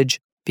dangerous knowledge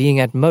being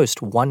at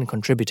most one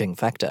contributing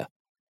factor.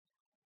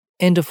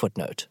 End of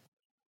footnote.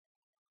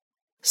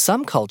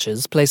 Some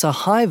cultures place a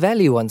high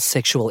value on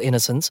sexual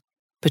innocence,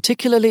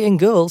 particularly in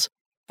girls,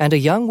 and a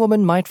young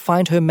woman might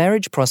find her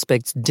marriage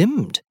prospects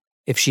dimmed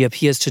if she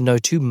appears to know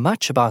too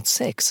much about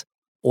sex,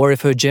 or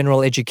if her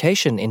general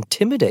education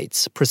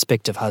intimidates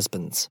prospective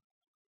husbands.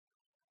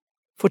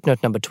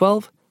 Footnote number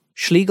 12,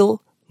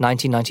 Schlegel,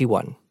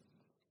 1991.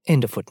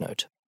 End of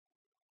footnote.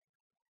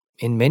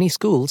 In many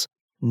schools,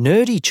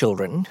 nerdy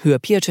children who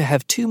appear to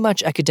have too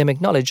much academic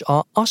knowledge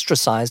are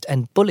ostracized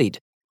and bullied.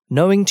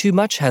 Knowing too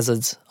much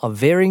hazards of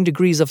varying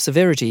degrees of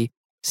severity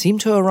seem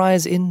to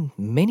arise in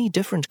many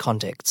different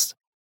contexts.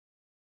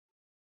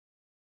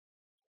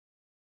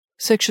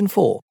 Section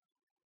 4.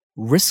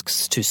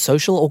 Risks to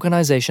social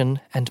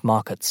organization and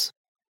markets.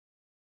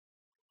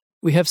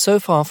 We have so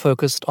far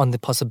focused on the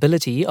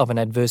possibility of an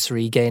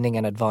adversary gaining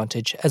an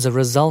advantage as a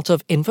result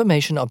of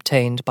information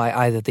obtained by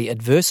either the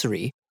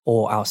adversary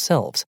or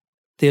ourselves.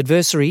 The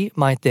adversary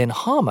might then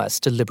harm us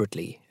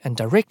deliberately and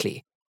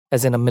directly,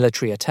 as in a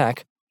military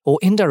attack, or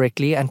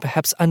indirectly and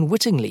perhaps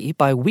unwittingly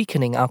by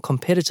weakening our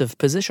competitive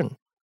position.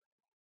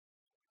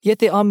 Yet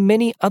there are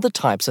many other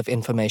types of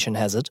information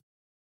hazard.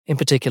 In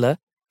particular,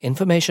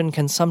 information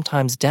can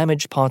sometimes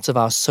damage parts of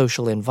our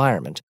social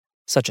environment,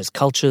 such as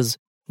cultures,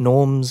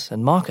 norms,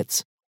 and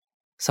markets.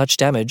 Such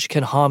damage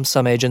can harm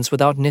some agents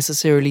without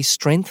necessarily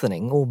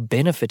strengthening or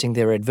benefiting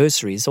their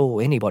adversaries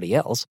or anybody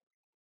else.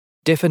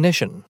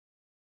 Definition.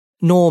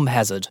 Norm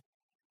hazard.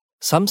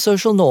 Some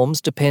social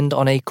norms depend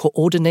on a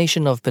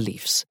coordination of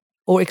beliefs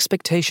or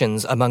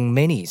expectations among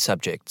many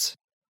subjects,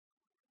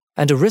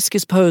 and a risk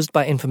is posed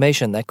by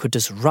information that could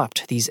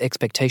disrupt these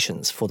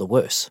expectations for the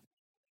worse.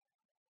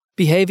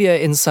 Behavior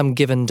in some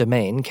given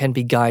domain can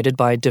be guided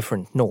by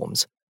different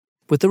norms,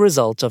 with the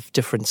result of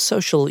different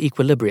social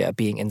equilibria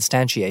being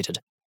instantiated.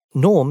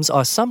 Norms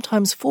are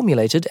sometimes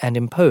formulated and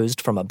imposed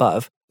from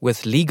above,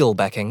 with legal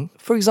backing,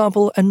 for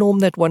example, a norm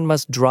that one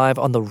must drive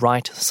on the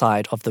right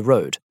side of the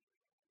road.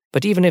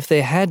 But even if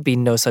there had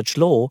been no such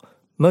law,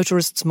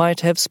 motorists might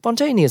have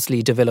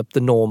spontaneously developed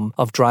the norm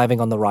of driving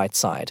on the right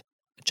side,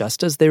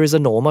 just as there is a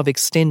norm of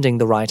extending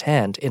the right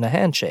hand in a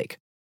handshake.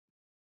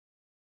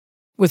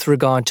 With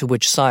regard to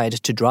which side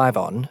to drive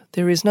on,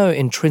 there is no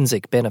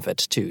intrinsic benefit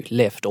to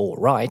left or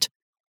right,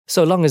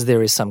 so long as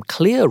there is some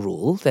clear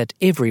rule that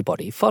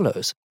everybody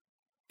follows.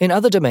 In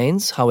other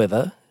domains,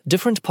 however,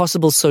 different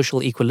possible social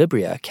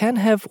equilibria can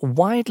have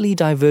widely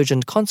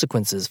divergent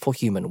consequences for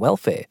human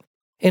welfare.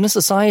 In a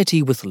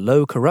society with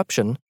low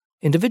corruption,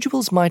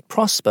 individuals might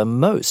prosper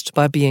most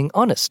by being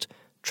honest,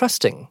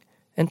 trusting,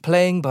 and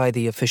playing by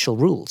the official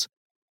rules,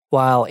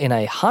 while in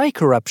a high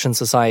corruption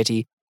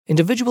society,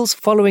 individuals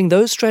following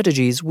those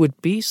strategies would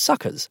be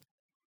suckers.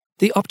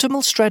 The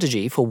optimal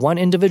strategy for one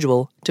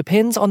individual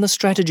depends on the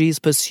strategies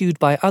pursued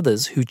by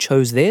others who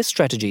chose their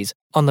strategies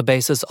on the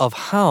basis of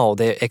how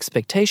their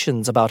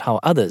expectations about how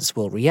others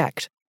will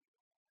react.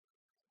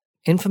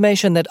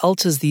 Information that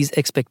alters these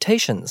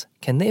expectations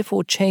can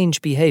therefore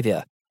change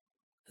behavior.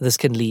 This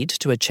can lead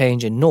to a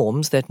change in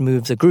norms that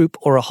moves a group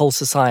or a whole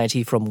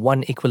society from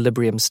one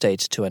equilibrium state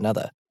to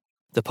another.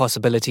 The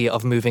possibility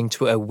of moving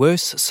to a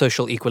worse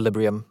social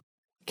equilibrium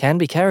can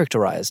be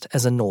characterized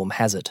as a norm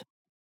hazard.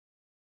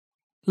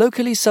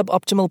 Locally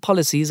suboptimal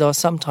policies are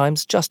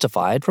sometimes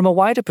justified from a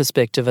wider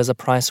perspective as a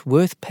price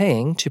worth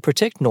paying to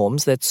protect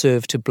norms that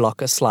serve to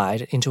block a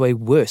slide into a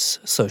worse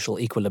social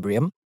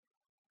equilibrium.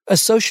 A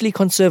socially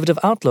conservative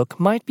outlook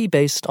might be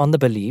based on the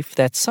belief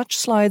that such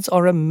slides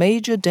are a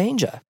major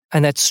danger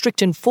and that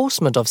strict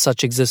enforcement of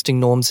such existing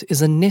norms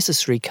is a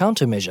necessary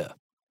countermeasure.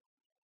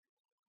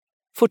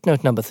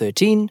 Footnote number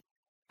 13,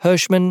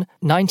 Hirschman,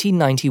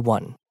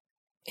 1991.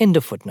 End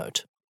of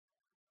footnote.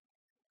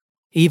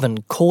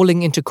 Even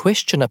calling into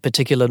question a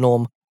particular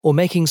norm or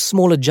making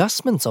small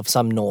adjustments of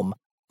some norm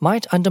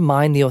might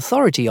undermine the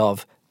authority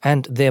of,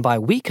 and thereby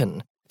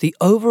weaken, the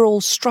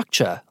overall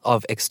structure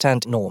of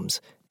extant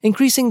norms,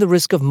 increasing the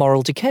risk of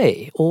moral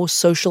decay or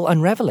social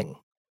unraveling.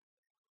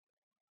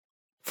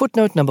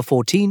 Footnote number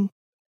 14,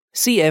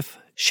 cf.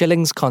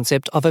 Schelling's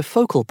concept of a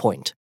focal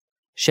point.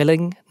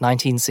 Schelling,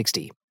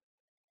 1960.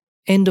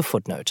 End of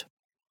footnote.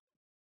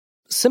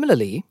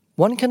 Similarly,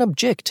 one can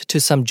object to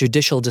some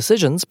judicial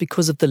decisions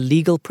because of the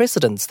legal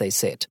precedents they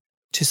set,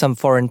 to some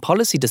foreign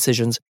policy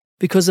decisions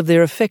because of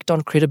their effect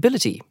on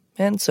credibility,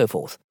 and so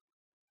forth.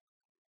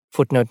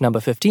 Footnote number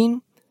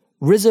 15,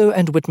 Rizzo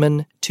and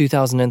Whitman,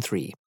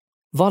 2003.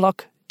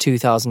 Volok,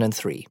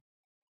 2003.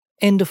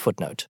 End of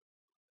footnote.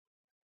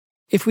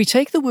 If we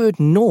take the word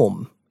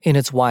norm in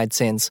its wide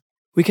sense,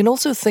 we can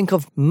also think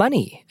of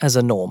money as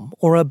a norm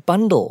or a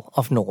bundle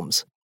of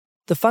norms.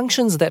 The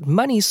functions that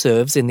money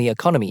serves in the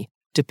economy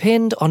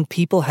depend on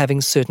people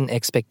having certain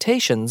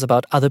expectations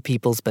about other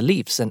people's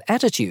beliefs and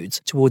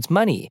attitudes towards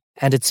money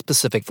and its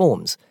specific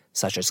forms,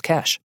 such as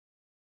cash.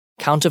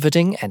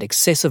 Counterfeiting and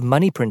excessive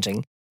money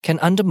printing can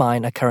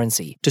undermine a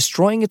currency,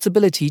 destroying its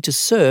ability to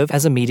serve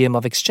as a medium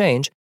of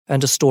exchange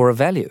and a store of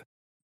value.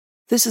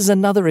 This is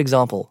another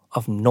example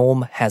of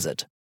norm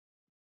hazard.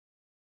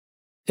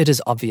 It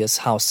is obvious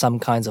how some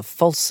kinds of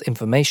false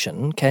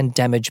information can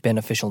damage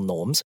beneficial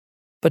norms,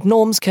 but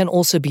norms can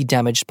also be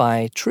damaged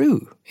by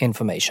true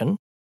information.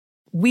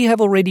 We have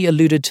already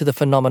alluded to the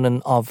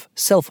phenomenon of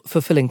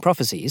self-fulfilling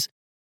prophecies,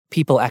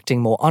 people acting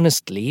more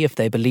honestly if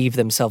they believe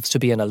themselves to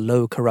be in a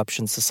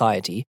low-corruption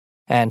society,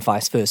 and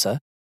vice versa,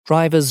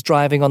 drivers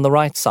driving on the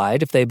right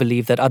side if they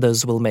believe that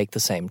others will make the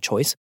same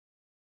choice.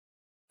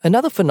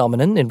 Another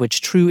phenomenon in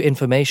which true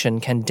information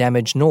can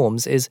damage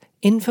norms is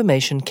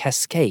information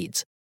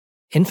cascades.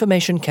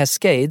 Information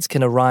cascades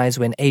can arise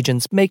when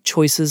agents make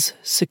choices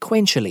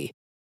sequentially,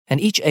 and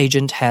each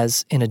agent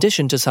has, in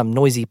addition to some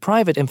noisy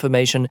private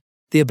information,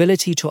 the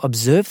ability to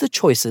observe the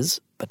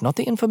choices, but not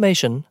the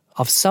information,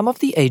 of some of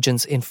the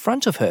agents in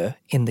front of her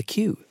in the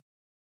queue.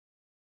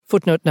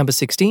 Footnote number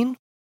 16.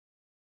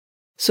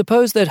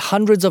 Suppose that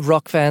hundreds of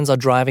rock fans are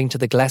driving to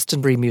the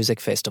Glastonbury Music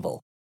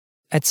Festival.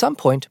 At some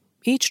point,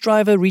 each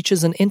driver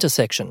reaches an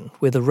intersection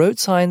where the road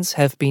signs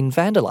have been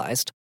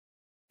vandalized.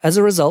 As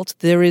a result,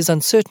 there is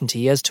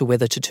uncertainty as to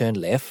whether to turn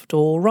left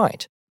or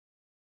right.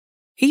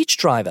 Each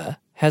driver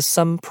has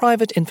some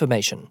private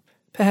information,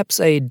 perhaps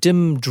a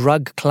dim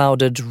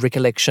drug-clouded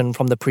recollection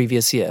from the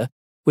previous year,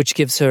 which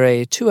gives her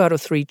a 2 out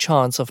of 3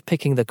 chance of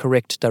picking the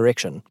correct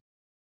direction.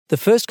 The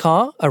first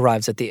car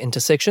arrives at the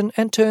intersection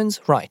and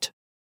turns right.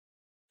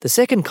 The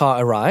second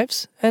car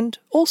arrives and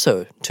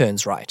also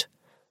turns right.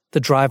 The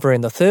driver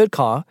in the third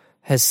car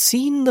has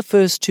seen the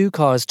first 2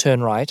 cars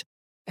turn right,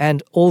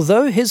 and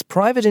although his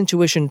private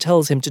intuition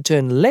tells him to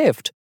turn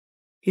left,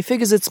 he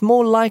figures it's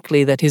more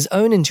likely that his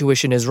own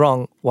intuition is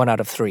wrong 1 out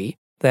of 3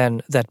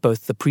 than that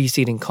both the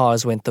preceding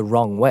cars went the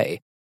wrong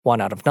way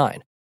 1 out of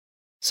 9.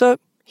 So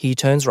he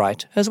turns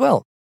right as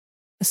well.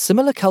 A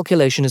similar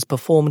calculation is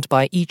performed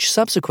by each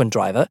subsequent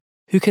driver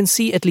who can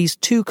see at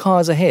least 2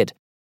 cars ahead.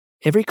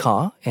 Every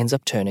car ends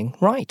up turning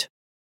right.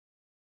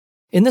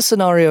 In this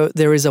scenario,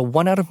 there is a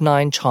 1 out of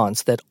 9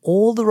 chance that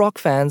all the rock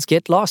fans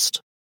get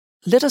lost.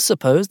 Let us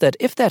suppose that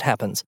if that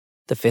happens,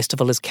 the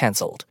festival is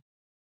cancelled.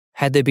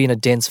 Had there been a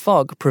dense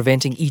fog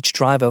preventing each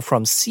driver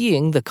from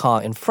seeing the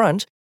car in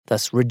front,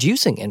 thus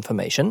reducing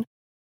information,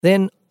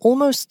 then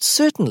almost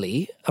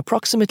certainly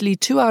approximately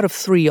 2 out of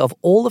 3 of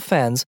all the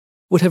fans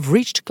would have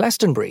reached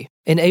Glastonbury,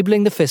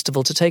 enabling the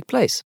festival to take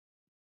place.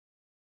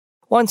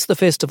 Once the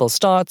festival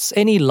starts,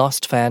 any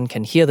lost fan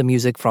can hear the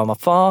music from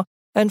afar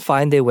and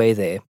find their way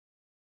there.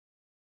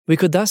 We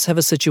could thus have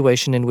a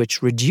situation in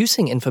which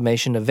reducing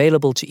information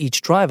available to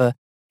each driver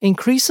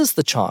increases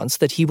the chance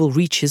that he will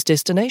reach his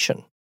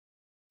destination.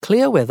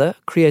 Clear weather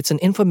creates an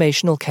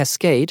informational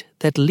cascade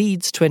that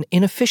leads to an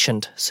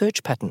inefficient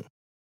search pattern.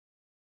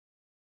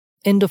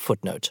 End of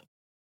footnote.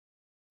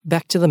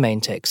 Back to the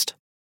main text.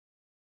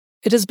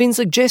 It has been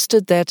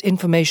suggested that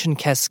information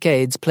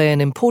cascades play an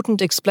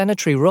important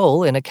explanatory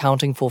role in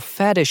accounting for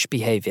faddish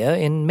behavior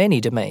in many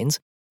domains,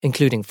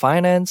 including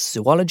finance,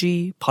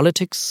 zoology,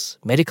 politics,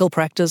 medical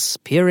practice,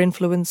 peer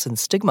influence, and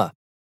stigma.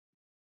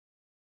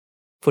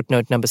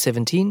 Footnote number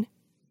 17.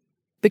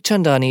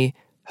 Bikhchandani,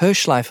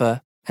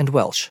 Hirschleifer, and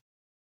Welsh.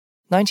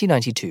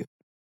 1992.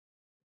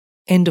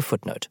 End of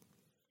footnote.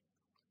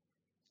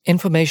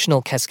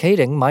 Informational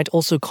cascading might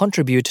also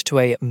contribute to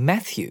a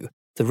Matthew,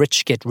 the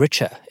rich get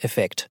richer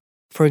effect.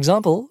 For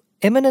example,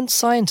 eminent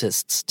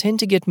scientists tend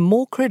to get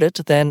more credit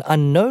than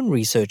unknown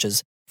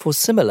researchers for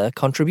similar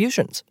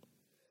contributions.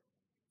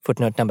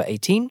 Footnote number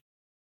 18.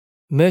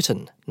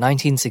 Merton,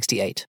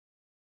 1968.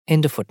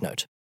 End of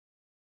footnote.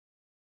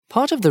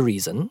 Part of the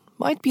reason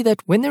might be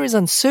that when there is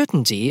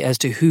uncertainty as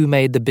to who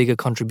made the bigger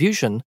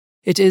contribution,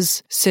 it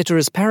is,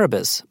 ceteris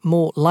paribus,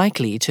 more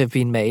likely to have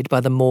been made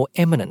by the more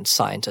eminent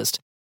scientist,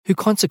 who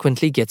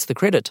consequently gets the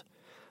credit.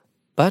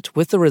 But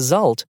with the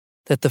result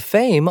that the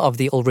fame of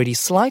the already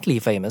slightly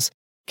famous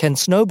can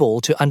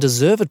snowball to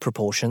undeserved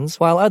proportions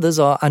while others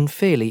are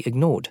unfairly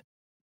ignored.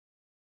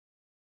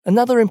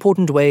 Another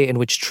important way in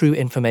which true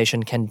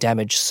information can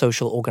damage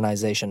social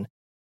organization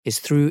is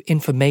through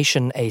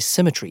information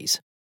asymmetries.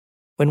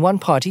 When one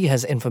party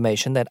has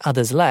information that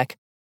others lack,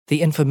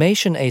 the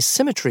information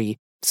asymmetry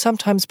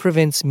sometimes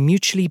prevents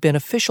mutually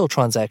beneficial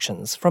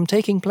transactions from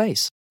taking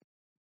place.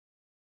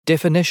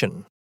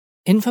 Definition: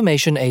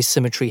 information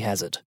asymmetry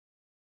hazard.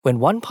 When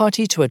one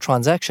party to a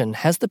transaction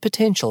has the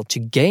potential to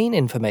gain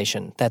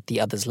information that the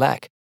others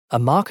lack, a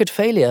market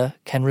failure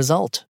can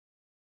result.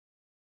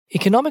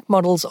 Economic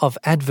models of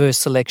adverse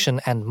selection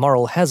and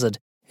moral hazard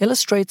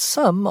illustrate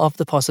some of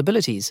the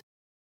possibilities.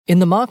 In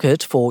the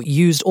market for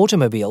used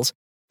automobiles,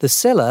 the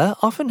seller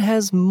often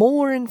has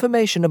more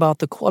information about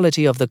the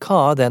quality of the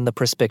car than the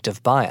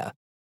prospective buyer.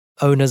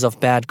 Owners of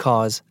bad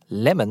cars,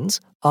 lemons,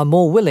 are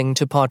more willing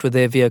to part with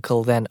their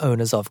vehicle than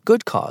owners of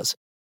good cars.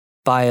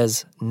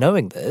 Buyers,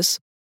 knowing this,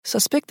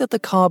 suspect that the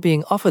car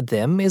being offered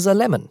them is a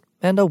lemon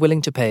and are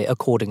willing to pay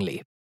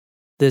accordingly.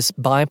 This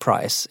buy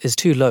price is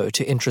too low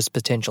to interest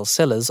potential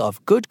sellers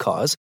of good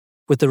cars,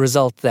 with the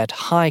result that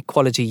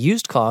high-quality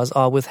used cars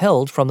are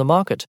withheld from the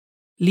market,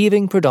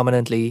 leaving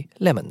predominantly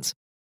lemons.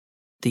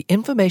 The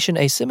information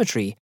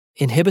asymmetry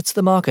inhibits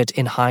the market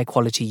in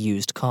high-quality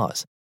used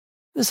cars.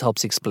 This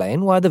helps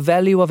explain why the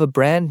value of a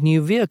brand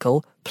new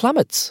vehicle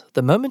plummets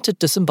the moment it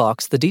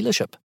disembarks the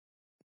dealership.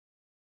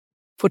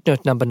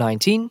 Footnote number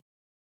 19.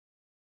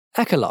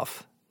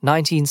 Akerlof,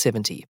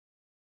 1970.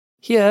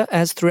 Here,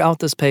 as throughout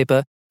this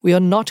paper, we are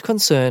not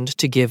concerned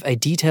to give a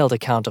detailed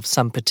account of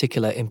some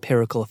particular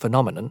empirical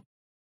phenomenon.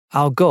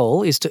 Our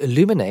goal is to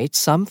illuminate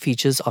some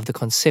features of the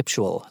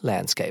conceptual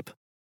landscape.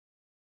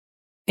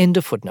 End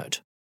of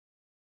footnote.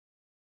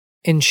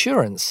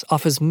 Insurance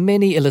offers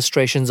many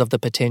illustrations of the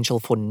potential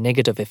for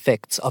negative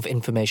effects of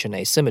information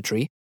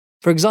asymmetry.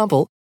 For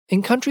example,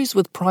 in countries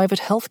with private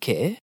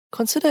healthcare,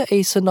 consider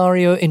a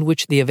scenario in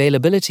which the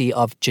availability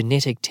of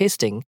genetic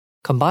testing,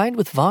 combined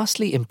with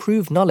vastly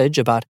improved knowledge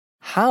about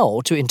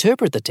how to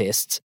interpret the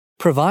tests,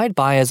 provide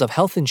buyers of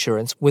health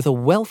insurance with a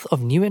wealth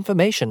of new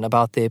information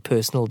about their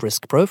personal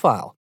risk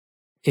profile.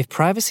 If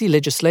privacy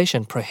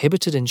legislation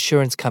prohibited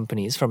insurance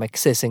companies from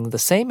accessing the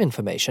same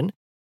information,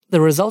 the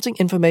resulting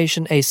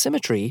information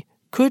asymmetry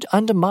could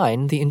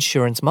undermine the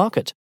insurance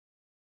market.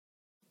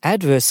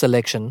 Adverse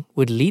selection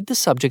would lead the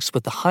subjects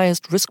with the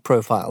highest risk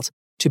profiles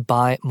to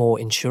buy more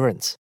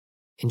insurance.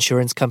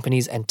 Insurance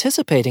companies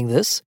anticipating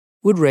this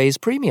would raise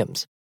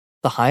premiums.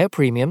 The higher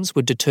premiums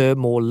would deter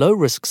more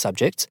low-risk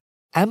subjects,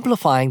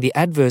 amplifying the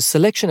adverse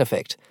selection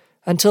effect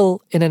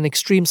until, in an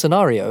extreme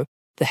scenario,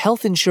 the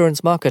health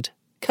insurance market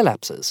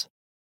collapses.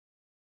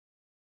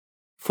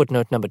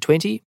 Footnote number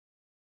 20.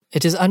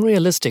 It is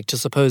unrealistic to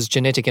suppose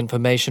genetic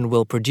information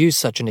will produce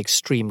such an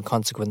extreme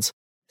consequence,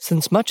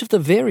 since much of the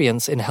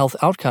variance in health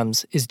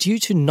outcomes is due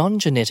to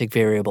non-genetic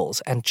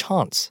variables and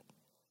chance.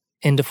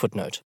 End of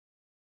footnote.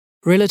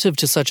 Relative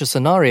to such a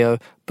scenario,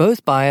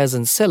 both buyers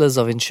and sellers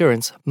of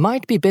insurance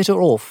might be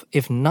better off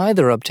if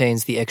neither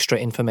obtains the extra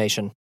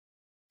information.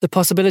 The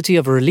possibility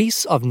of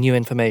release of new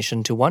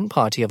information to one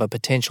party of a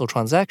potential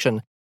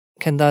transaction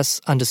can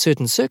thus, under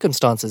certain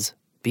circumstances,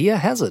 be a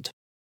hazard.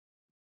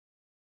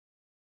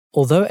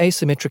 Although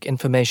asymmetric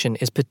information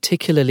is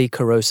particularly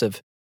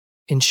corrosive,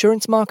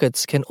 insurance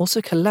markets can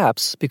also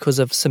collapse because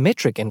of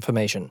symmetric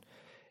information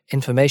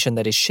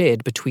that is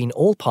shared between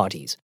all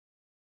parties.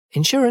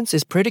 Insurance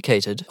is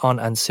predicated on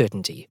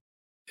uncertainty.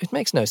 It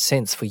makes no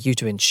sense for you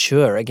to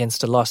insure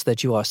against a loss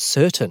that you are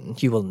certain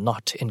you will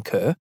not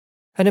incur,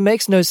 and it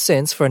makes no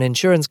sense for an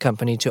insurance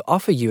company to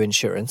offer you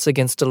insurance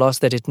against a loss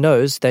that it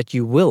knows that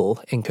you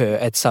will incur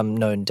at some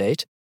known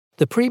date.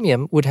 The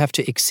premium would have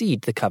to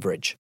exceed the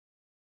coverage.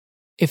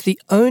 If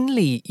the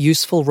only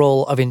useful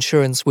role of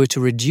insurance were to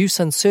reduce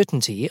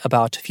uncertainty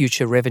about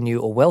future revenue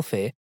or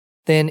welfare,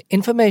 then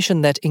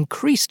information that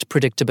increased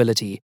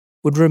predictability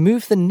would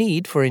remove the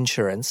need for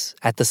insurance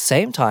at the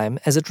same time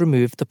as it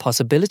removed the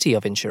possibility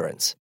of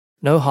insurance.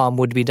 No harm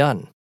would be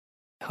done.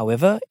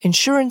 However,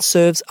 insurance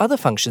serves other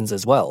functions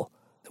as well.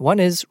 One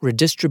is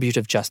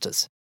redistributive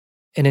justice.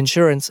 In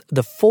insurance,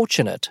 the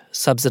fortunate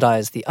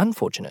subsidize the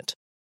unfortunate.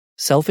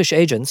 Selfish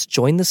agents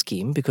join the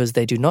scheme because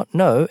they do not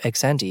know,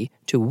 ex ante,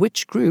 to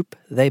which group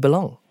they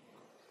belong.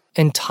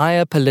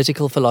 Entire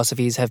political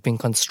philosophies have been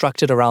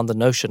constructed around the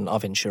notion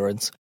of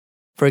insurance.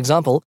 For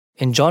example,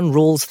 in John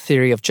Rawls'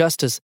 theory of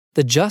justice,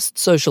 the just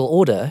social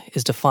order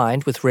is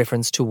defined with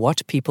reference to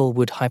what people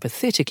would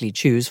hypothetically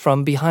choose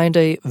from behind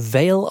a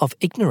veil of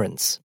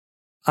ignorance,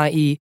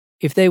 i.e.,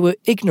 if they were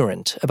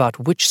ignorant about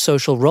which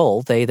social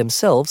role they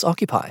themselves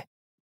occupy.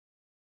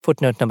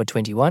 Footnote number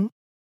 21,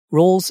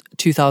 Rawls,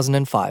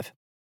 2005.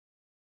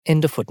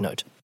 End of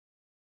footnote.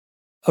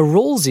 A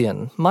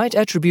Rawlsian might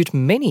attribute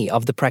many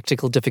of the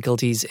practical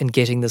difficulties in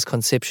getting this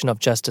conception of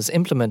justice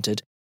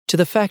implemented to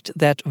the fact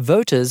that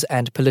voters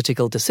and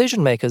political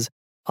decision-makers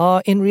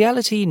are in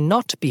reality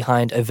not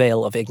behind a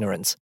veil of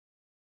ignorance.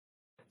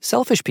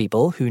 Selfish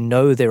people who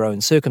know their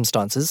own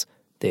circumstances,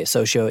 their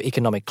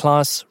socio-economic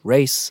class,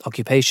 race,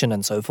 occupation,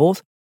 and so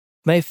forth,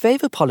 may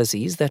favor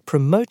policies that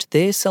promote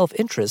their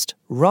self-interest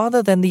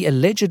rather than the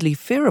allegedly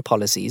fairer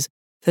policies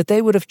that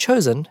they would have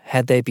chosen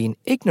had they been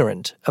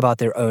ignorant about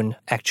their own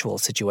actual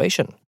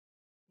situation.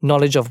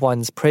 Knowledge of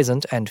one's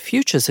present and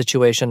future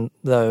situation,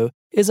 though,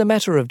 is a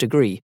matter of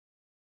degree.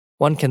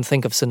 One can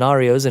think of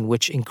scenarios in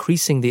which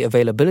increasing the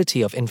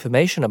availability of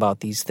information about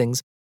these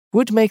things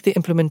would make the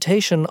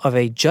implementation of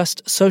a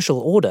just social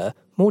order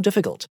more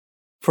difficult.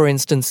 For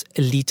instance,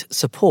 elite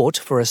support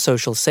for a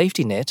social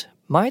safety net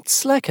might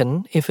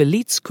slacken if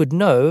elites could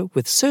know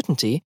with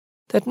certainty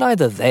that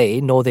neither they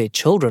nor their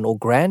children or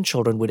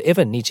grandchildren would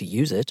ever need to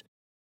use it.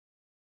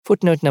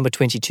 Footnote number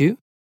 22.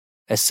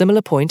 A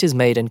similar point is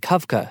made in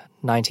Kafka,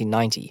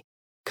 1990.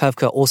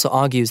 Kafka also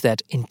argues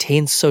that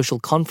intense social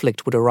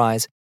conflict would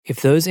arise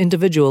if those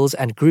individuals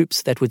and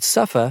groups that would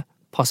suffer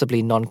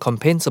possibly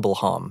non-compensable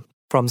harm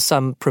from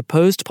some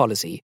proposed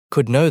policy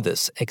could know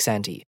this ex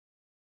ante.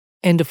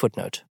 End of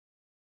footnote.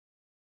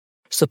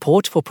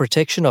 Support for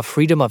protection of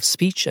freedom of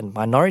speech and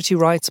minority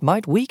rights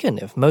might weaken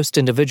if most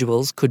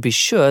individuals could be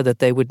sure that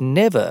they would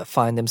never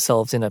find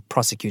themselves in a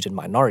prosecuted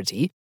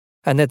minority,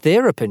 and that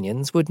their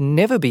opinions would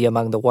never be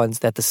among the ones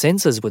that the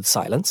censors would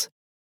silence.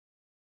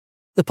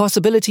 The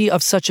possibility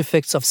of such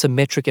effects of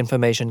symmetric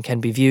information can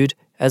be viewed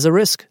as a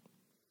risk.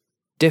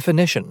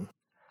 Definition: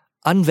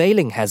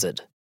 unveiling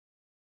hazard.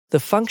 The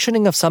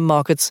functioning of some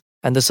markets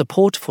and the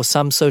support for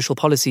some social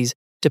policies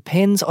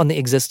depends on the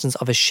existence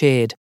of a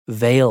shared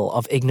veil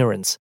of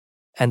ignorance,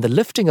 and the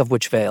lifting of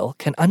which veil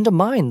can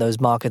undermine those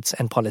markets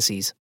and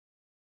policies.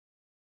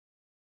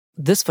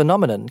 This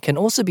phenomenon can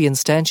also be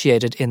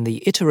instantiated in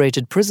the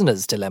iterated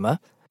prisoner's dilemma,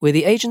 where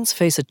the agents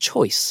face a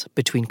choice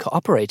between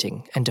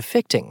cooperating and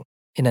defecting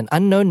in an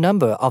unknown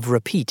number of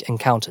repeat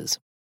encounters.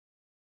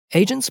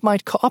 Agents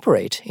might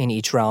cooperate in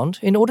each round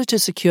in order to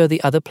secure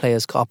the other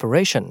player's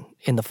cooperation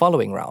in the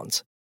following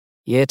rounds.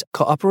 Yet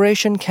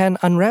cooperation can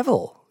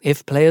unravel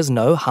if players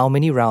know how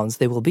many rounds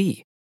there will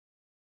be.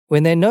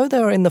 When they know they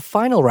are in the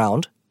final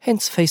round,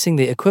 hence facing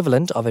the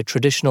equivalent of a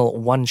traditional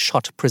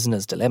one-shot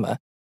prisoner's dilemma,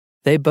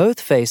 they both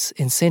face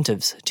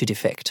incentives to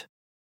defect.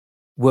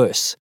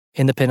 Worse,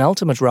 in the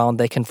penultimate round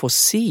they can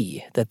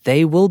foresee that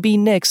they will be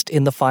next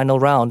in the final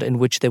round in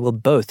which they will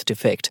both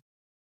defect.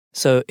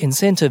 So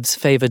incentives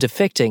favor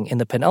defecting in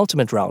the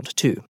penultimate round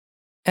too,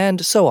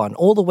 and so on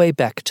all the way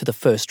back to the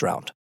first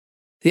round.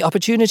 The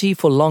opportunity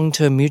for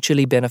long-term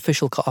mutually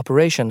beneficial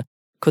cooperation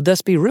could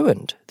thus be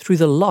ruined through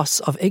the loss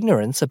of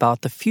ignorance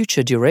about the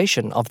future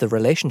duration of the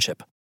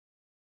relationship.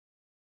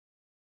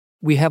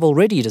 We have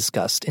already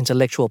discussed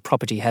intellectual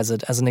property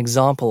hazard as an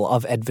example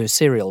of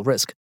adversarial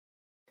risk.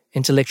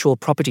 Intellectual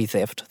property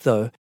theft,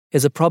 though,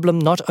 is a problem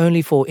not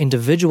only for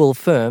individual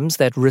firms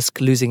that risk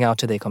losing out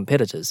to their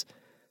competitors.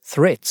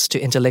 Threats to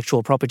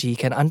intellectual property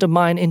can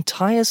undermine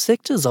entire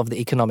sectors of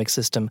the economic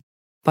system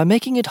by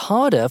making it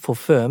harder for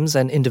firms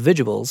and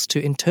individuals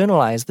to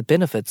internalize the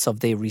benefits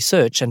of their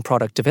research and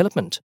product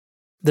development.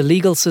 The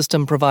legal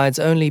system provides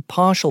only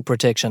partial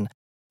protection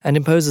and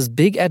imposes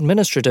big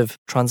administrative,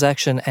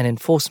 transaction, and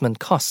enforcement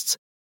costs,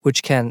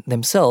 which can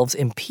themselves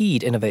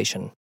impede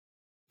innovation.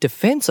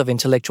 Defense of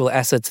intellectual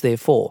assets,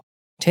 therefore,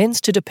 tends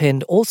to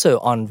depend also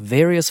on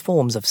various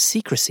forms of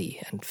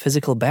secrecy and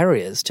physical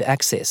barriers to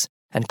access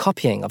and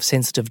copying of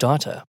sensitive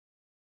data.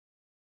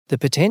 The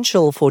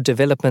potential for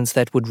developments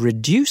that would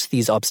reduce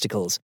these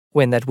obstacles,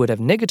 when that would have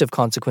negative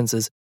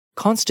consequences,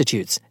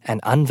 constitutes an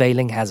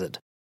unveiling hazard.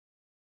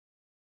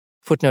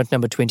 Footnote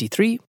number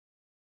 23.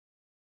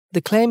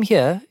 The claim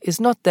here is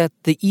not that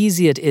the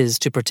easier it is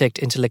to protect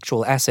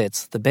intellectual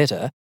assets, the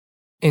better.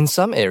 In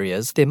some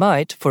areas, there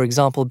might, for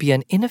example, be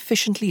an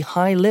inefficiently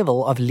high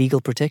level of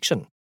legal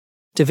protection.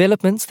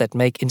 Developments that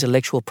make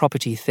intellectual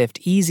property theft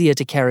easier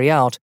to carry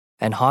out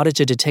and harder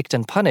to detect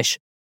and punish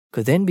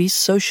could then be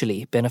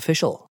socially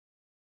beneficial.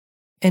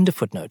 End of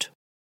footnote.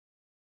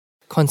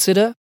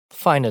 Consider,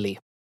 finally,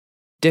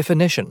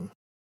 definition: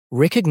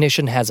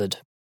 recognition hazard.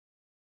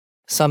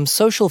 Some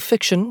social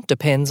fiction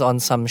depends on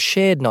some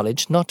shared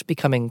knowledge not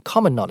becoming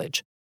common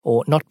knowledge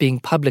or not being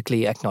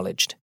publicly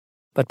acknowledged,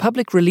 but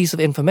public release of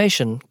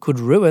information could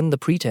ruin the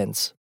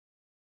pretense.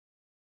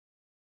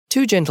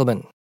 Two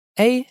gentlemen,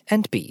 A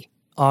and B,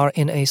 are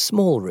in a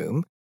small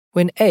room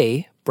when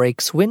A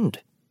breaks wind.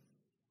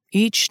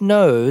 Each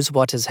knows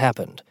what has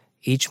happened.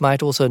 Each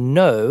might also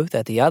know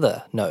that the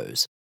other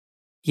knows.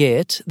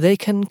 Yet they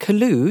can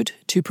collude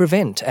to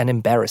prevent an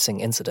embarrassing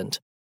incident.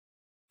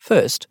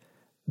 First,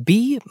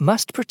 B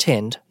must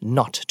pretend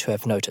not to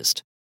have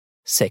noticed.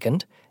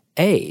 Second,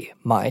 A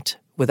might,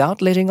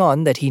 without letting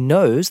on that he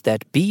knows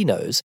that B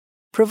knows,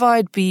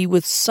 provide B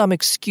with some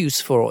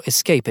excuse for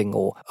escaping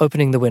or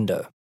opening the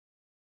window.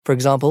 For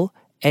example,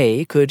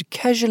 A could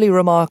casually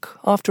remark,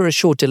 after a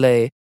short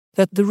delay,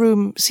 that the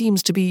room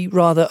seems to be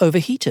rather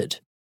overheated.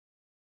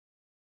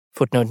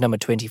 Footnote number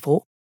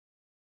 24.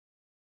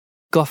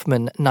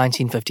 Goffman,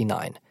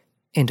 1959.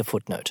 End of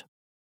footnote.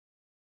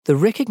 The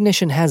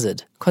recognition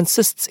hazard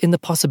consists in the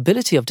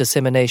possibility of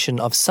dissemination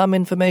of some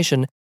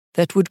information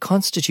that would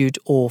constitute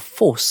or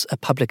force a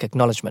public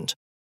acknowledgement.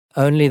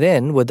 Only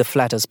then would the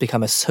flatters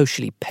become a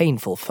socially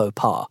painful faux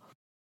pas.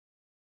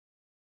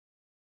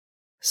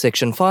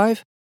 Section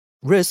 5.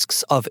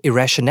 Risks of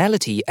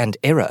irrationality and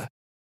error.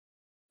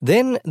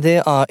 Then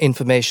there are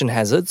information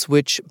hazards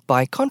which,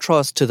 by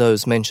contrast to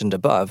those mentioned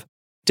above,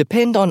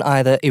 depend on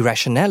either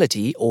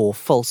irrationality or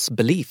false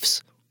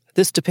beliefs.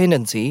 This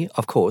dependency,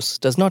 of course,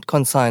 does not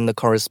consign the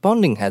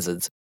corresponding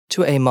hazards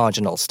to a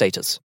marginal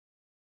status.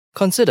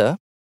 Consider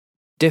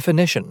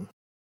definition: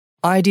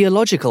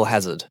 ideological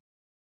hazard.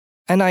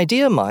 An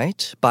idea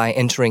might, by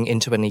entering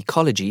into an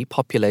ecology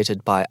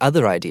populated by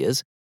other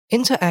ideas,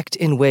 interact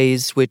in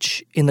ways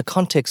which, in the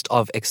context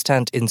of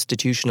extant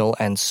institutional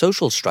and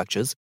social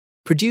structures,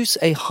 produce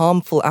a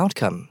harmful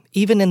outcome,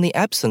 even in the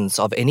absence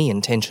of any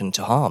intention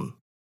to harm.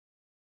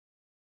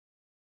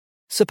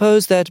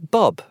 Suppose that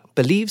Bob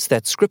believes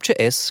that Scripture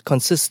S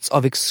consists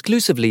of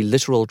exclusively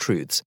literal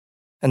truths,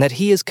 and that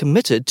he is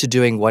committed to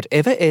doing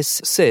whatever S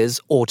says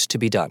ought to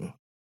be done.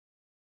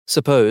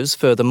 Suppose,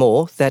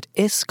 furthermore, that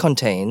S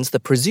contains the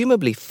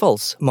presumably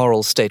false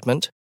moral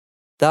statement,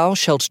 "Thou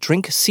shalt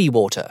drink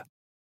seawater,"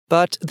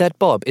 but that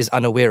Bob is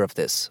unaware of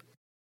this.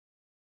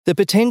 The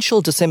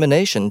potential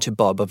dissemination to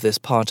Bob of this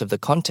part of the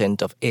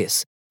content of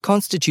S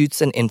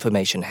constitutes an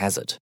information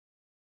hazard.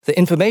 The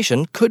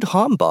information could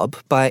harm Bob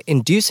by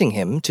inducing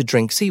him to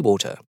drink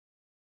seawater.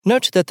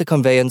 Note that the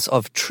conveyance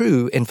of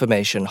true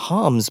information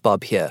harms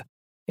Bob here.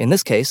 In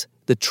this case,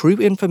 the true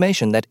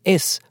information that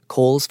S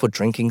calls for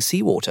drinking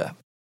seawater.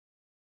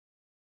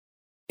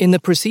 In the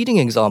preceding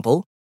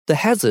example, the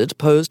hazard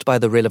posed by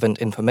the relevant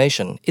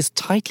information is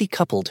tightly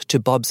coupled to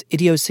Bob's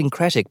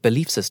idiosyncratic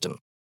belief system.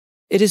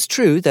 It is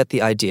true that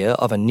the idea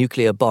of a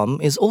nuclear bomb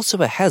is also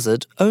a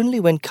hazard only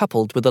when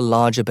coupled with a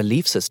larger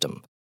belief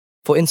system.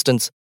 For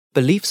instance,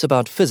 beliefs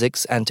about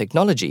physics and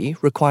technology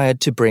required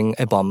to bring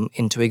a bomb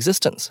into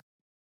existence.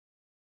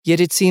 Yet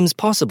it seems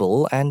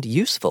possible and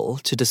useful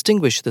to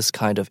distinguish this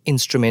kind of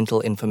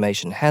instrumental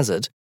information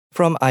hazard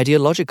from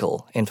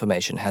ideological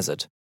information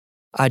hazard.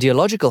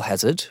 Ideological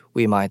hazard,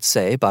 we might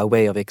say by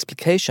way of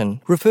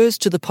explication, refers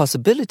to the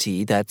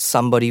possibility that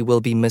somebody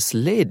will be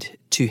misled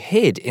to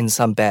head in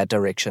some bad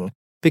direction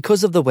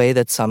because of the way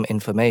that some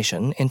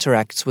information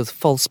interacts with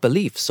false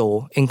beliefs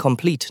or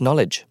incomplete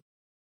knowledge.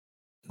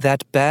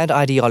 That bad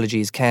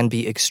ideologies can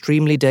be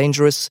extremely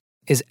dangerous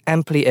is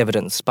amply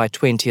evidenced by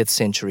 20th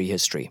century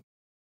history.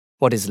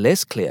 What is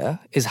less clear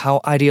is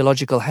how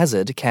ideological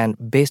hazard can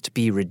best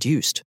be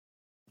reduced.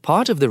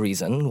 Part of the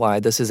reason why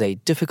this is a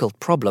difficult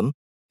problem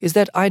is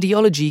that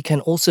ideology can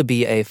also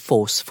be a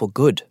force for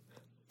good.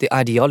 The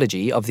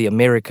ideology of the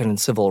American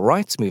civil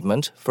rights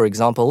movement, for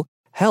example,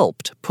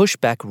 helped push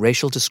back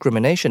racial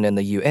discrimination in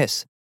the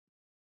US.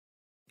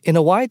 In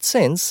a wide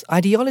sense,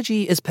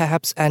 ideology is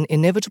perhaps an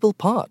inevitable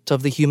part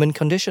of the human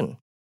condition.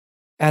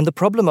 And the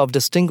problem of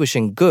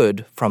distinguishing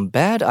good from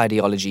bad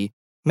ideology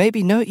may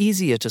be no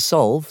easier to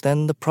solve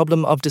than the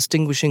problem of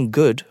distinguishing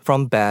good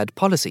from bad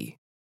policy.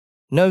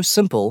 No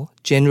simple,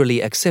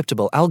 generally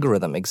acceptable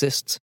algorithm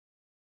exists.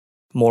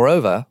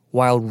 Moreover,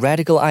 while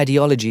radical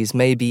ideologies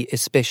may be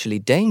especially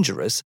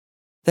dangerous,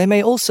 they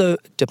may also,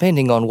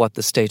 depending on what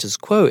the status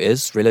quo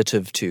is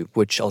relative to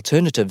which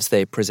alternatives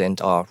they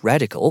present are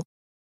radical,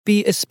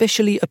 be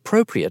especially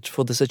appropriate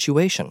for the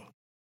situation.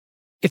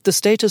 If the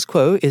status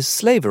quo is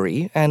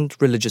slavery and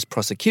religious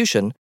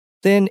prosecution,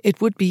 then it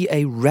would be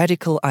a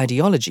radical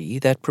ideology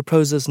that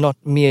proposes not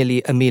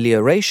merely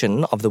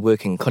amelioration of the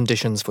working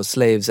conditions for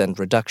slaves and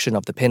reduction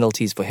of the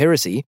penalties for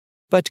heresy,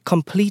 but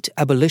complete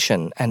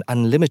abolition and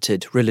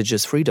unlimited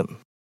religious freedom.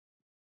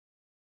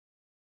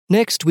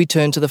 Next, we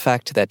turn to the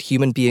fact that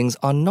human beings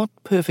are not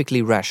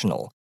perfectly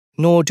rational,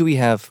 nor do we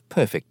have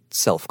perfect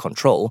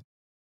self-control.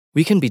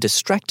 We can be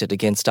distracted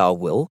against our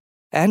will,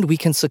 and we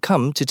can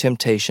succumb to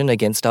temptation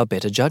against our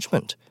better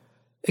judgment.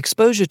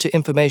 Exposure to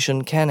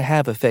information can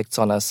have effects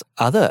on us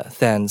other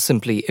than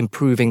simply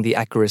improving the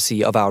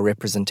accuracy of our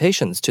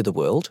representations to the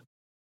world.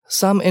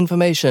 Some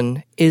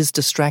information is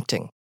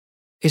distracting.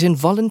 It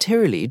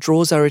involuntarily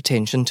draws our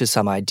attention to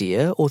some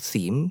idea or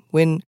theme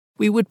when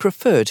we would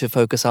prefer to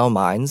focus our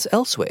minds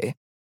elsewhere.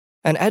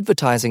 An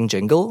advertising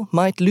jingle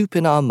might loop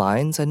in our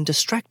minds and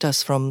distract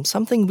us from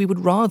something we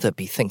would rather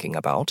be thinking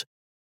about.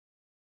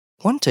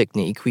 One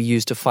technique we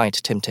use to fight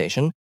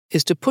temptation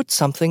is to put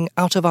something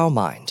out of our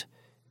mind.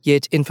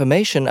 Yet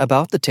information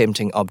about the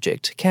tempting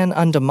object can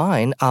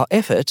undermine our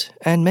effort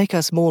and make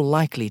us more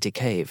likely to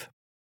cave.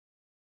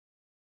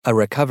 A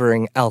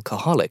recovering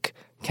alcoholic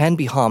can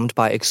be harmed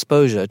by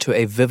exposure to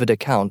a vivid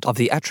account of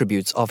the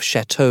attributes of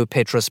Chateau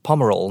Petrus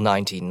Pomerol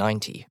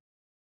 1990.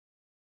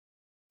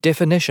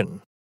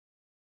 Definition: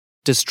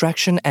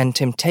 distraction and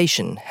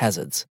temptation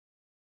hazards.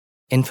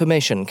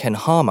 Information can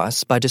harm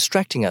us by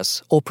distracting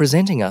us or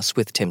presenting us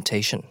with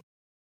temptation.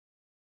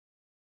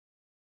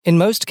 In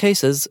most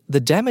cases, the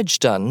damage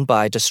done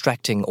by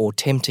distracting or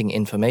tempting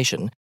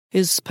information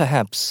is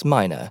perhaps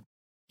minor,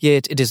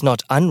 yet it is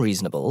not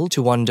unreasonable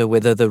to wonder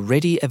whether the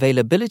ready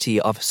availability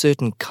of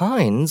certain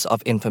kinds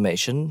of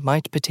information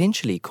might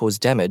potentially cause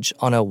damage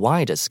on a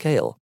wider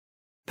scale.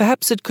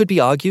 Perhaps it could be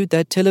argued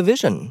that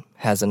television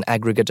has an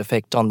aggregate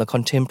effect on the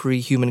contemporary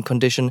human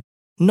condition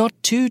not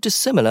too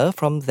dissimilar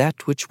from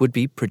that which would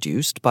be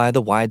produced by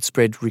the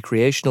widespread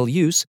recreational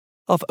use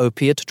of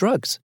opiate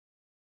drugs.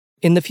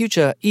 In the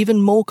future,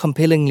 even more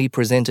compellingly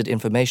presented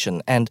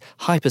information and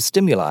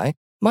hyperstimuli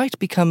might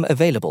become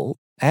available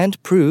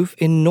and prove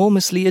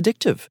enormously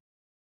addictive.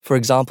 For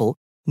example,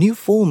 new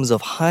forms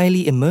of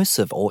highly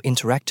immersive or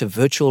interactive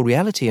virtual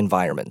reality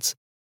environments.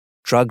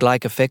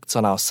 Drug-like effects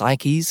on our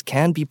psyches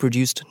can be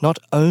produced not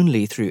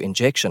only through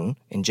injection,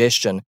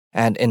 ingestion,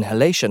 and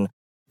inhalation,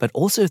 but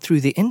also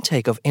through the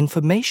intake of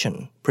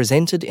information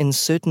presented in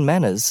certain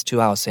manners to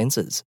our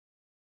senses.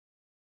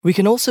 We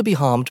can also be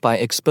harmed by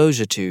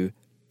exposure to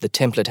the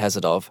template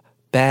hazard of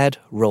bad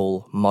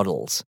role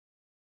models.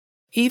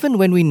 Even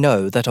when we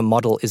know that a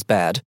model is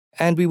bad,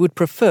 and we would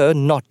prefer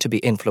not to be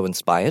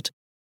influenced by it,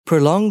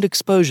 prolonged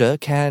exposure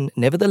can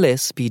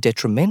nevertheless be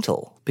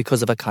detrimental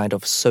because of a kind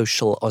of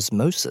social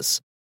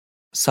osmosis.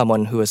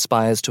 Someone who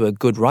aspires to a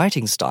good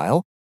writing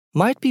style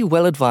might be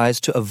well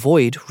advised to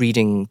avoid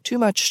reading too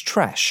much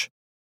trash.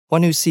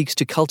 One who seeks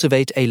to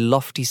cultivate a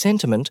lofty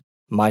sentiment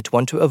might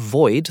want to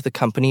avoid the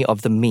company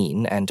of the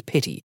mean and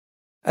petty,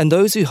 and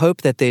those who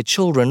hope that their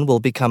children will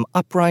become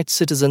upright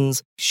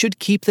citizens should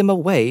keep them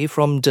away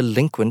from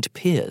delinquent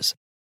peers.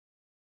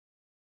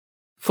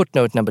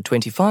 Footnote number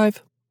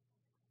 25.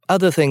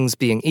 Other things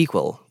being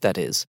equal, that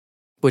is,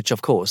 which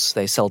of course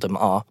they seldom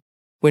are,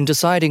 when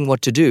deciding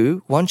what to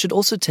do, one should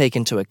also take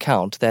into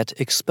account that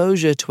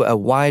exposure to a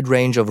wide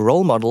range of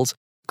role models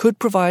could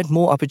provide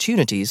more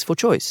opportunities for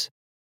choice,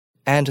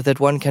 and that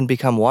one can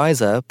become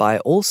wiser by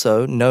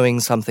also knowing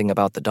something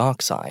about the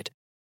dark side.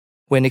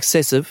 When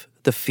excessive,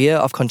 the fear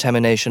of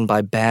contamination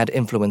by bad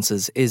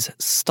influences is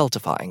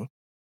stultifying.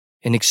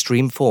 In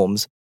extreme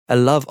forms, a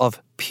love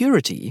of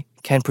purity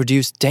can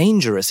produce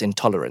dangerous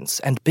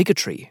intolerance and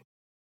bigotry.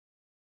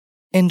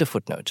 End of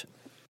footnote.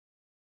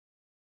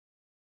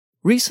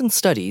 Recent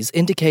studies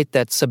indicate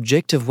that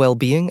subjective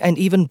well-being and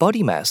even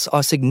body mass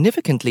are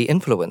significantly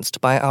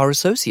influenced by our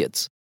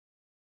associates.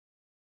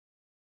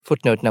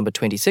 Footnote number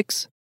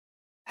 26.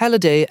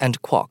 Halliday and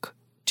Kwok,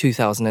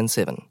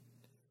 2007.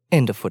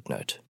 End of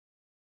footnote.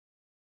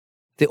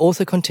 The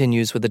author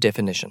continues with the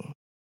definition.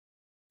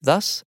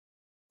 Thus,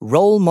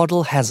 role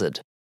model hazard.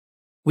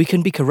 We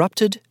can be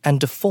corrupted and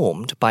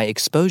deformed by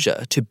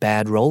exposure to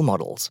bad role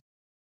models.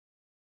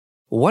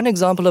 One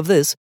example of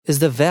this is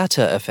the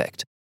Werther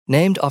effect,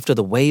 named after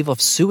the wave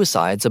of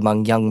suicides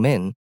among young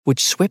men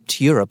which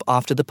swept Europe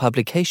after the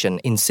publication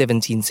in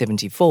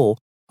 1774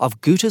 of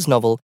Goethe's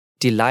novel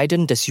Die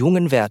Leiden des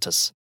jungen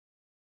Werthers.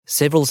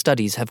 Several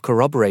studies have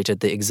corroborated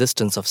the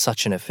existence of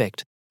such an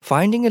effect,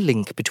 finding a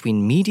link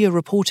between media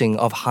reporting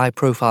of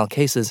high-profile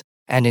cases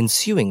and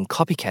ensuing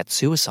copycat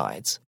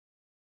suicides.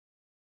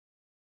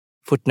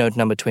 Footnote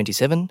number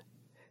 27.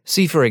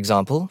 See, for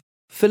example,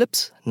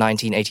 Phillips,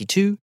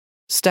 1982,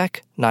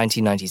 Stack,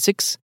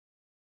 1996,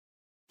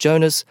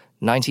 Jonas,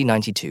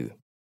 1992.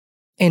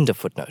 End of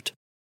footnote.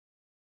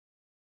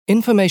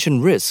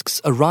 Information risks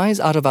arise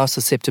out of our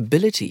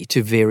susceptibility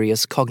to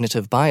various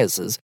cognitive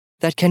biases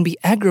that can be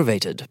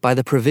aggravated by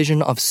the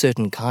provision of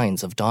certain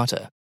kinds of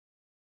data.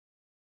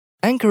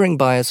 Anchoring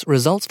bias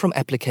results from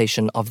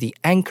application of the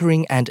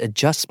anchoring and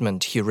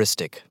adjustment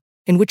heuristic,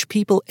 in which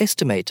people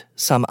estimate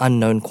some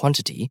unknown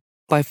quantity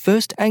by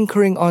first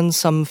anchoring on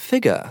some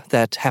figure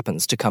that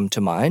happens to come to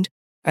mind,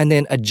 and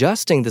then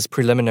adjusting this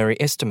preliminary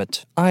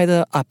estimate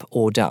either up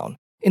or down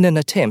in an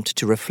attempt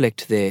to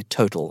reflect their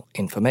total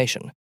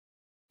information.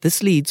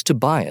 This leads to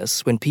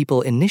bias when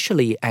people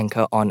initially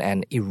anchor on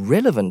an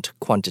irrelevant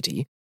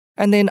quantity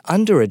and then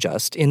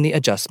underadjust in the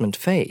adjustment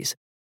phase.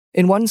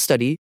 In one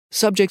study,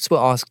 subjects were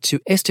asked to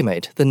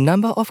estimate the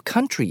number of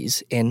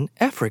countries in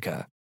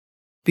Africa.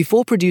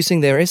 Before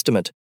producing their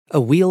estimate, a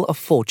wheel of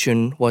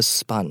fortune was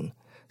spun.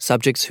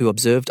 Subjects who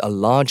observed a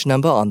large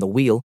number on the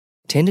wheel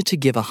tended to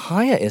give a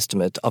higher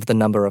estimate of the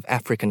number of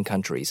African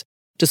countries,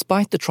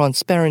 despite the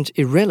transparent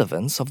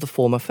irrelevance of the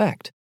former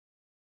fact.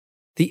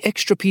 The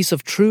extra piece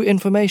of true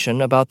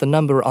information about the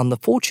number on the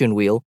fortune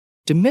wheel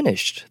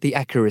diminished the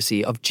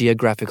accuracy of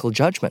geographical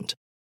judgment.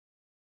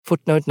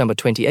 Footnote number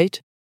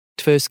 28,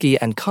 Tversky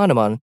and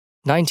Kahneman,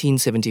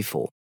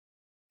 1974.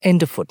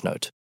 End of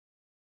footnote.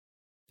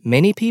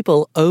 Many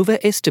people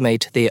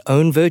overestimate their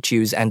own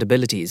virtues and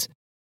abilities.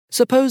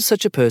 Suppose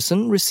such a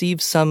person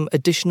receives some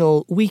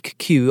additional weak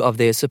cue of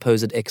their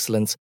supposed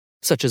excellence,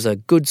 such as a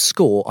good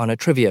score on a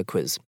trivia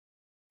quiz.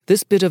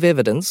 This bit of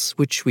evidence,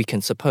 which we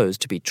can suppose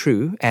to be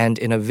true and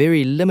in a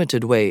very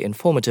limited way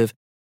informative,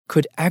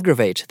 could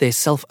aggravate their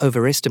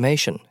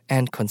self-overestimation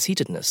and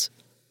conceitedness.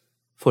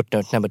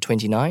 Footnote number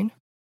 29.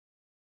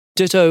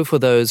 Ditto for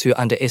those who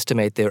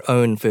underestimate their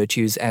own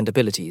virtues and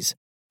abilities.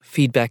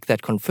 Feedback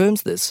that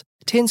confirms this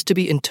tends to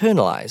be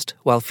internalized,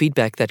 while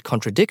feedback that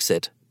contradicts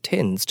it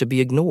tends to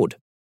be ignored.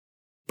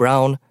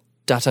 Brown,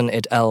 Dutton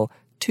et al.,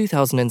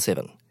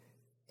 2007.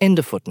 End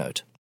of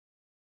footnote.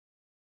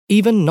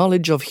 Even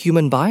knowledge of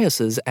human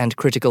biases and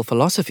critical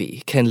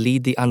philosophy can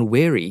lead the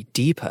unwary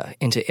deeper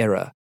into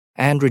error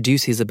and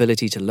reduce his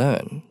ability to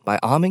learn by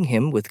arming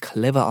him with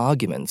clever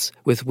arguments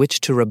with which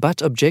to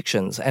rebut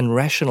objections and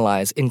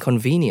rationalize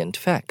inconvenient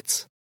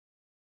facts.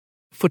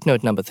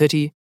 Footnote number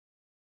 30.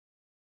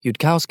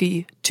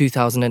 Yudkowsky,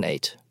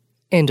 2008.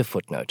 End of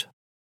footnote.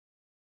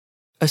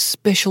 A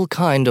special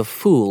kind of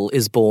fool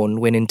is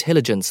born when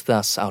intelligence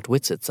thus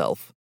outwits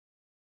itself.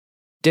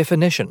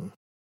 Definition.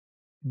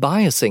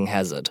 Biasing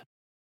hazard.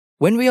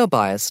 When we are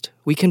biased,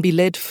 we can be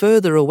led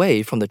further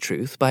away from the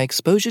truth by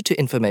exposure to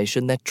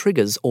information that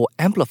triggers or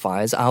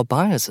amplifies our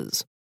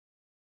biases.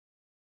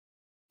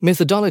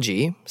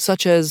 Methodology,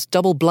 such as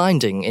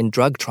double-blinding in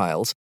drug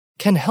trials,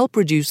 can help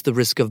reduce the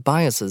risk of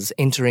biases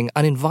entering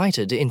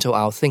uninvited into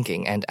our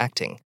thinking and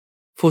acting.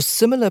 For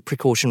similar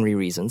precautionary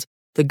reasons,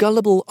 the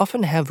gullible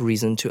often have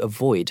reason to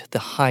avoid the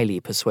highly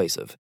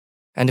persuasive.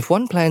 And if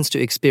one plans to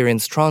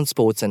experience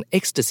transports and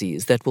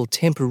ecstasies that will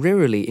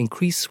temporarily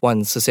increase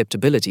one's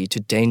susceptibility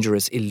to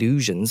dangerous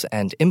illusions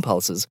and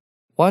impulses,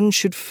 one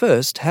should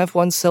first have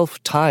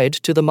oneself tied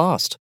to the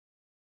mast.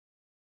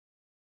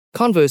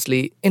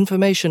 Conversely,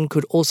 information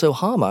could also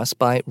harm us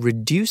by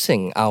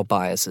reducing our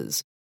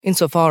biases,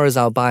 insofar as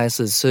our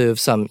biases serve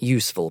some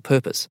useful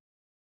purpose.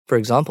 For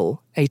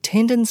example, a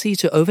tendency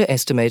to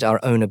overestimate our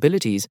own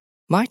abilities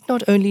might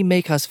not only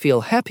make us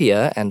feel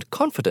happier and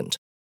confident,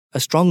 a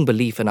strong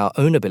belief in our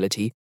own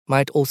ability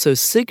might also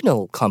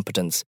signal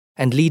competence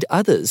and lead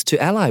others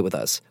to ally with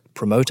us,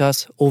 promote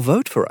us, or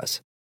vote for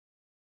us.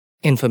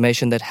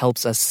 Information that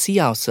helps us see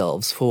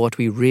ourselves for what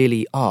we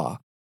really are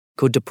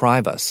could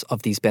deprive us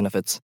of these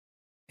benefits.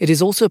 It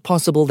is also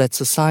possible that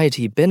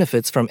society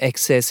benefits from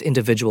excess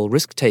individual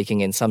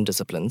risk-taking in some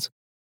disciplines.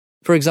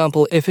 For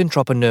example, if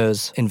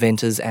entrepreneurs,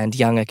 inventors, and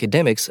young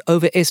academics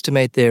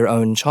overestimate their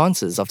own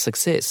chances of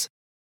success.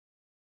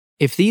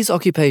 If these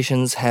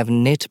occupations have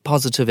net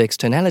positive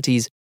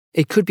externalities,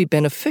 it could be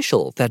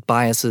beneficial that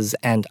biases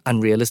and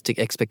unrealistic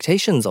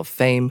expectations of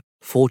fame,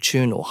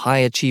 fortune, or high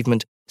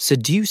achievement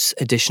seduce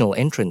additional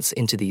entrants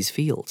into these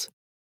fields.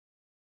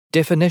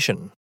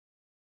 Definition: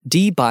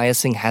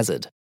 de-biasing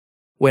hazard.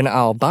 When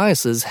our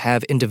biases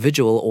have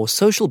individual or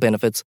social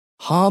benefits,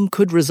 harm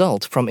could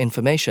result from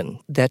information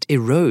that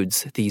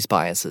erodes these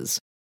biases.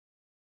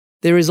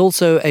 There is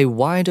also a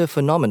wider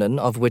phenomenon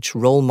of which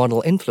role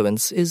model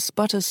influence is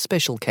but a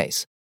special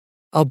case.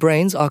 Our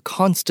brains are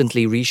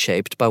constantly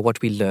reshaped by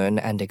what we learn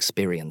and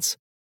experience.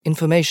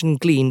 Information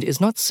gleaned is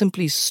not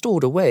simply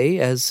stored away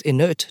as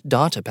inert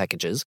data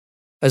packages,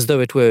 as though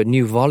it were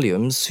new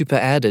volumes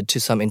superadded to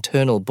some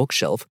internal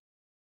bookshelf.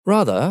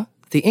 Rather,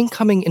 the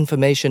incoming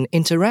information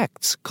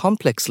interacts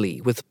complexly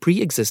with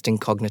pre-existing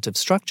cognitive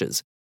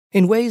structures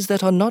in ways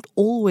that are not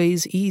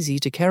always easy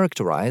to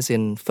characterize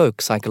in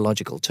folk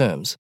psychological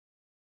terms.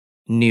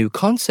 New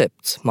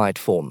concepts might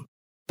form,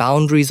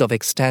 boundaries of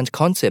extant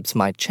concepts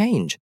might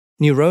change,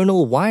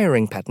 neuronal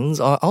wiring patterns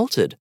are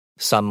altered,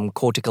 some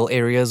cortical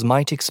areas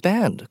might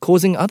expand,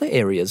 causing other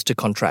areas to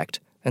contract,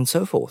 and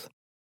so forth.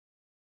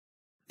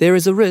 There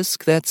is a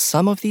risk that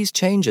some of these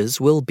changes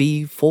will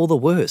be for the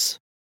worse.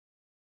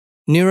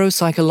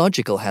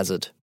 Neuropsychological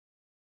hazard.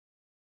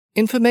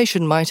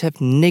 Information might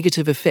have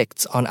negative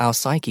effects on our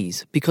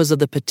psyches because of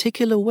the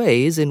particular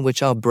ways in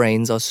which our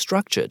brains are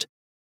structured,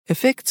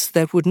 effects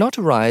that would not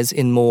arise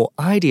in more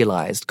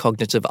idealized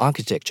cognitive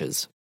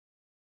architectures.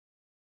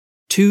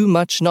 Too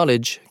much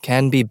knowledge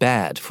can be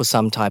bad for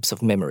some types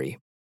of memory.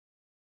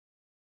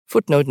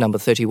 Footnote number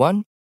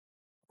 31.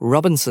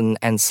 Robinson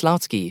and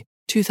Slutsky,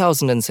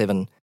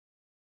 2007.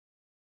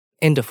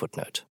 End of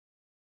footnote.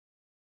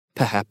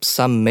 Perhaps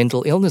some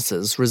mental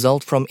illnesses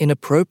result from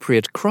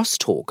inappropriate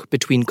crosstalk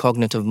between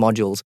cognitive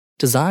modules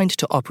designed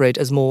to operate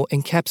as more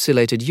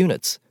encapsulated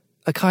units,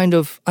 a kind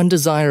of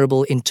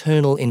undesirable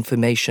internal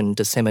information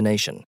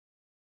dissemination.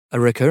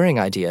 A recurring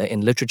idea in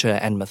literature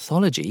and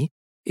mythology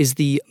is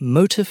the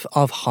motive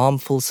of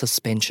harmful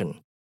suspension,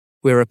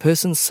 where a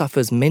person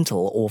suffers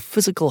mental or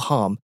physical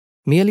harm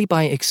merely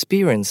by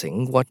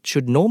experiencing what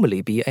should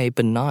normally be a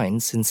benign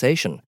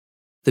sensation.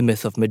 The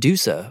myth of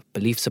Medusa,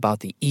 beliefs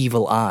about the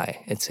evil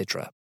eye,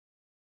 etc.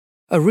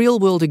 A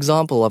real-world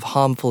example of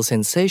harmful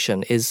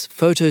sensation is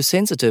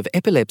photosensitive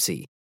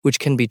epilepsy, which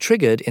can be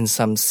triggered in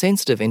some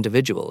sensitive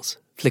individuals,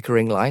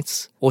 flickering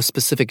lights, or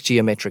specific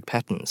geometric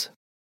patterns.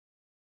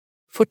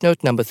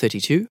 Footnote number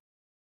 32.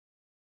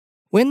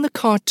 When the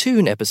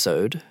cartoon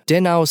episode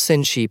Denao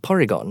Senshi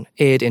Porygon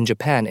aired in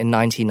Japan in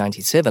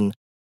 1997,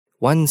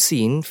 one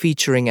scene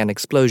featuring an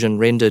explosion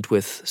rendered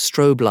with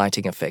strobe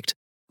lighting effect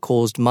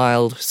caused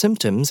mild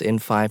symptoms in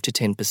 5 to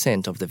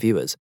 10% of the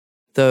viewers,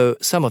 though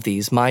some of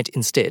these might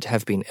instead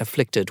have been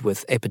afflicted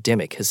with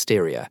epidemic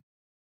hysteria,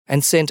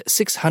 and sent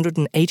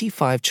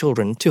 685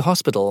 children to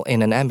hospital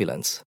in an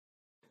ambulance.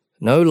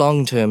 No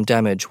long-term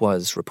damage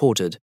was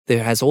reported.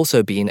 There has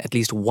also been at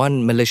least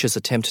one malicious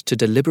attempt to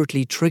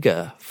deliberately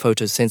trigger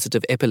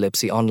photosensitive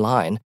epilepsy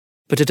online,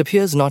 but it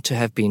appears not to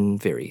have been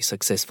very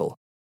successful.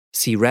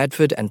 See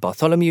Radford and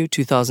Bartholomew,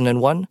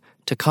 2001,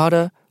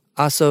 Takada,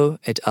 Aso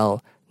et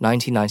al.,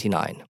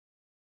 1999.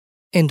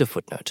 End of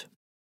footnote.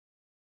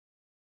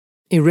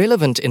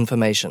 Irrelevant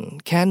information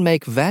can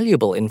make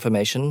valuable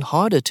information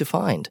harder to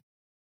find.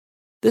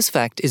 This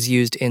fact is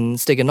used in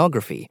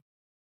steganography,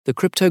 the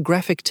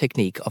cryptographic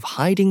technique of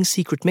hiding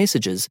secret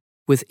messages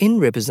within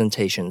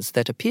representations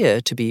that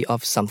appear to be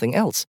of something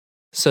else,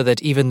 so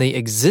that even the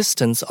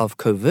existence of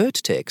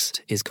covert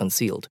text is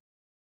concealed.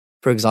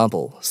 For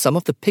example, some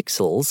of the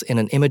pixels in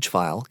an image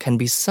file can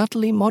be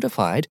subtly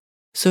modified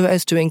so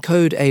as to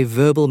encode a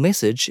verbal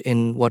message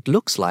in what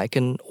looks like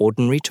an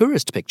ordinary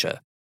tourist picture.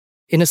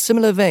 In a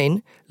similar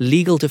vein,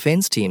 legal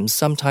defense teams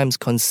sometimes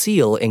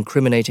conceal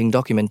incriminating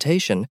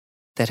documentation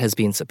that has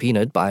been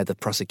subpoenaed by the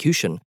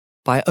prosecution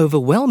by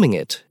overwhelming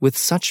it with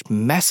such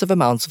massive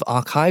amounts of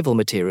archival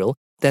material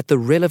that the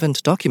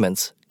relevant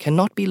documents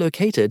cannot be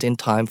located in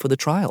time for the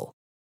trial.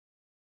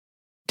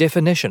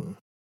 Definition: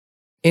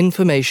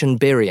 information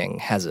burying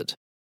hazard.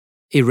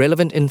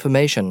 Irrelevant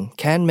information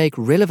can make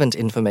relevant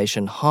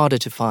information harder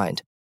to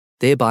find,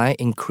 thereby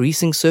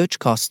increasing search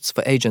costs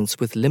for agents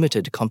with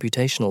limited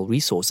computational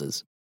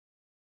resources.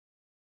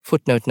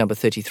 Footnote number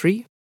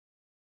 33.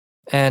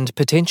 and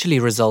potentially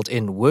result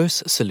in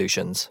worse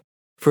solutions.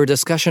 For a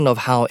discussion of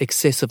how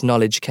excessive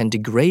knowledge can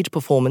degrade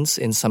performance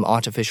in some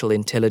artificial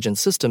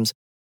intelligence systems,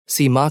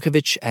 see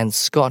Markovich and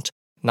Scott,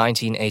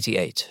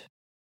 1988.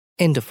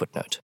 End of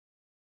footnote.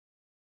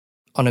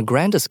 On a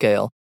grander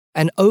scale,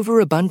 an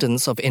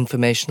overabundance of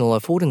informational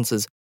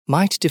affordances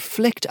might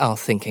deflect our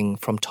thinking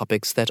from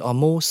topics that are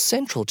more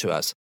central to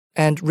us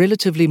and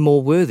relatively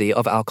more worthy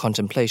of our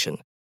contemplation,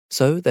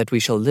 so that we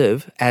shall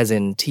live, as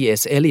in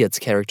T.S. Eliot's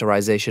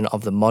characterization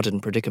of the modern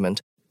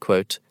predicament,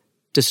 quote,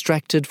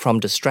 distracted from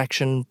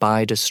distraction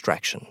by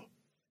distraction.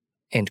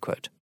 End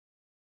quote.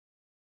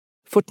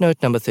 Footnote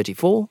number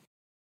 34.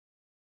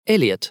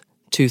 Eliot,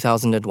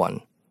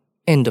 2001.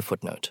 End of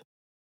footnote.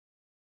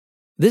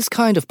 This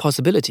kind of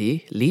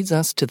possibility leads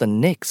us to the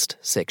next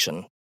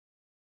section.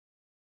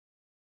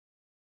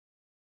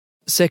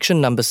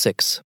 Section number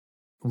 6.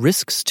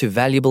 Risks to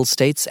valuable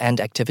states and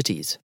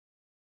activities.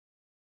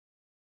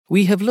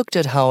 We have looked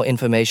at how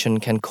information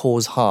can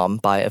cause harm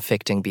by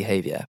affecting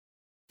behavior.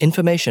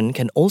 Information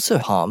can also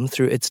harm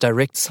through its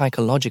direct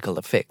psychological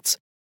effects,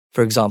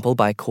 for example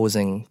by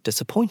causing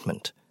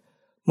disappointment.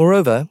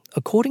 Moreover,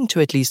 according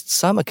to at least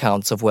some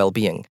accounts of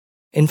well-being,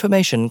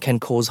 information can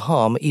cause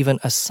harm even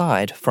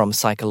aside from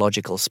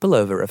psychological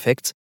spillover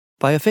effects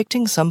by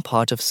affecting some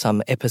part of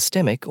some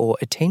epistemic or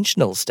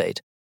attentional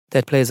state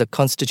that plays a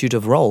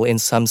constitutive role in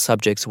some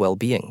subject's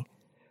well-being.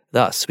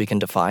 Thus, we can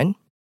define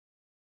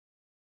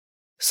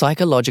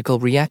psychological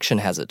reaction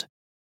hazard.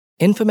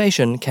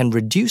 Information can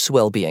reduce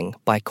well-being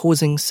by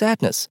causing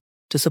sadness,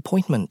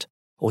 disappointment,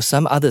 or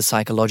some other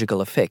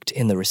psychological effect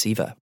in the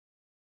receiver.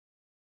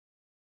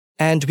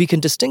 And we can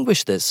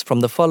distinguish this from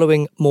the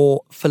following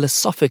more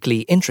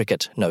philosophically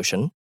intricate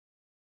notion.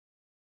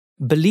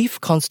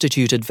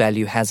 Belief-constituted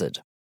value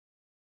hazard.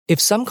 If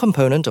some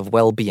component of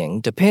well-being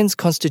depends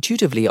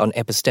constitutively on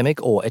epistemic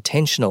or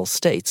attentional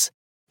states,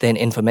 then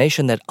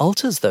information that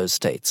alters those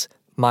states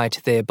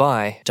might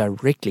thereby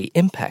directly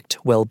impact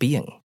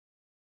well-being.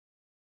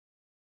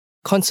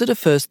 Consider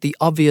first the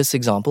obvious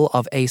example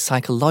of a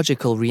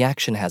psychological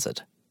reaction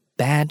hazard,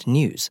 bad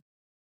news,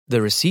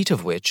 the receipt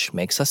of which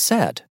makes us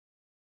sad.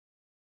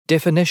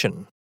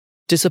 Definition: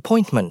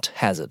 disappointment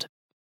hazard.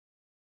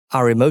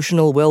 Our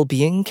emotional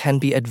well-being can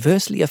be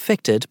adversely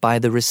affected by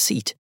the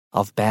receipt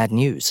of bad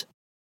news.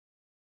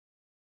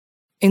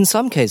 In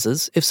some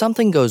cases, if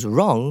something goes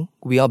wrong,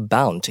 we are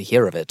bound to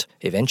hear of it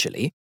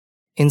eventually.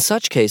 In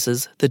such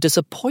cases, the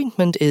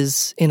disappointment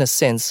is, in a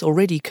sense,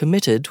 already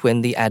committed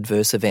when the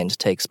adverse event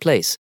takes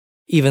place,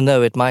 even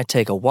though it might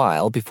take a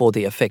while before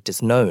the effect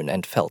is known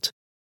and felt.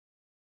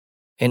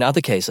 In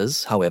other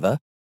cases, however,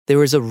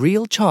 there is a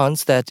real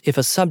chance that if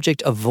a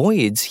subject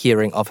avoids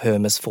hearing of her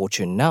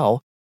misfortune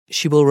now,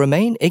 she will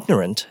remain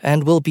ignorant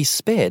and will be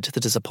spared the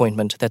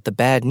disappointment that the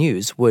bad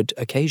news would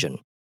occasion.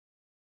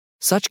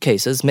 Such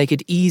cases make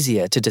it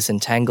easier to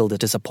disentangle the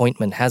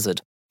disappointment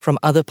hazard from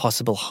other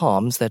possible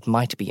harms that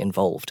might be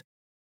involved.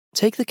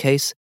 Take the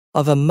case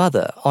of a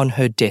mother on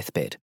her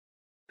deathbed,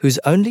 whose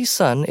only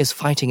son is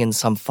fighting in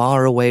some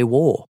faraway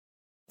war.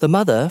 The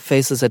mother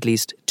faces at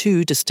least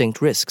two distinct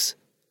risks.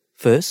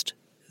 First,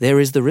 there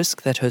is the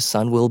risk that her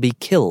son will be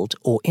killed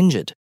or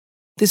injured.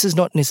 This is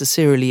not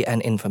necessarily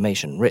an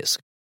information risk.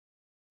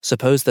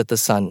 Suppose that the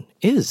son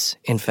is,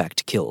 in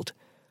fact, killed.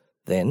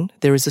 Then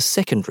there is a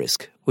second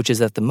risk, which is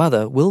that the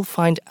mother will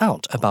find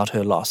out about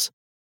her loss.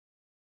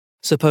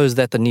 Suppose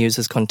that the news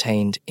is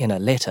contained in a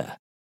letter,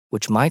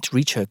 which might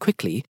reach her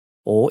quickly,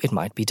 or it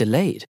might be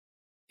delayed.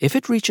 If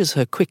it reaches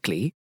her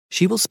quickly,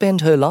 she will spend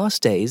her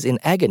last days in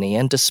agony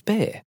and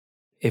despair.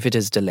 If it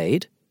is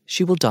delayed,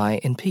 she will die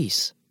in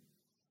peace.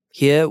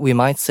 Here we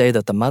might say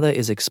that the mother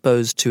is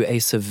exposed to a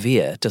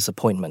severe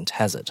disappointment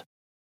hazard.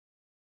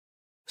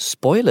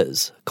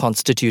 Spoilers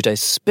constitute a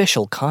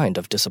special kind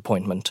of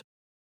disappointment.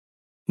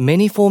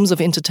 Many forms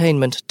of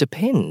entertainment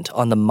depend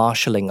on the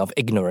marshalling of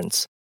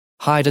ignorance.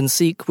 Hide and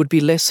seek would be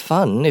less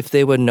fun if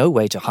there were no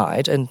way to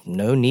hide and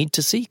no need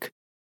to seek.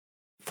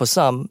 For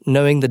some,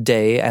 knowing the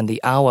day and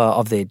the hour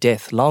of their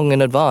death long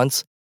in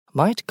advance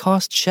might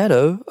cast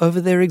shadow over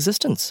their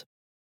existence.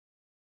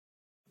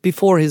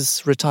 Before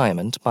his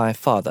retirement, my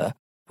father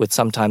would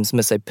sometimes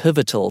miss a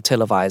pivotal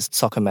televised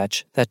soccer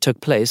match that took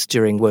place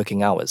during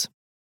working hours.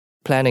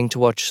 Planning to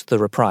watch the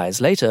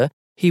reprise later,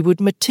 he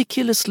would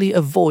meticulously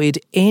avoid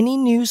any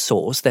news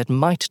source that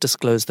might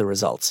disclose the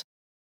results.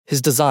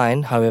 His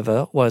design,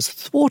 however, was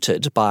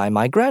thwarted by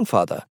my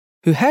grandfather,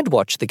 who had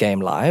watched the game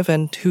live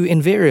and who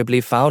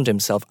invariably found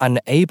himself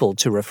unable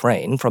to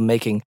refrain from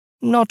making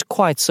not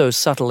quite so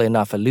subtle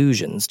enough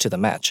allusions to the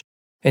match,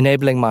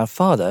 enabling my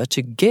father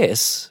to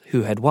guess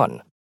who had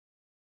won.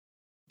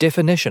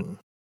 Definition: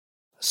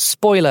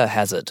 spoiler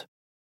hazard.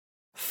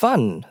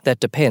 Fun that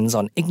depends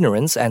on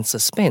ignorance and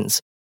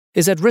suspense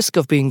is at risk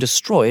of being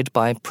destroyed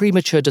by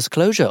premature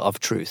disclosure of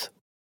truth.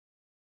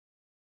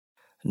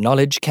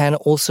 Knowledge can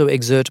also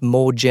exert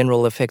more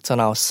general effects on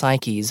our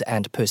psyches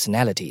and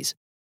personalities.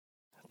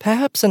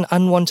 Perhaps an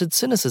unwanted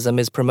cynicism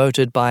is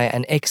promoted by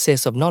an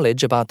excess of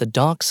knowledge about the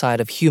dark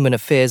side of human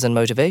affairs and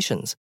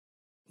motivations.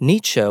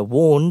 Nietzsche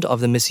warned of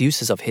the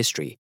misuses of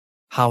history,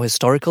 how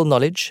historical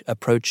knowledge,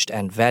 approached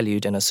and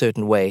valued in a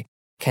certain way,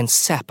 can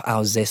sap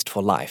our zest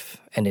for life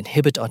and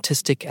inhibit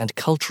artistic and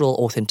cultural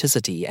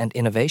authenticity and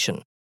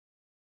innovation.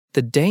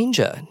 The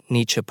danger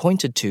Nietzsche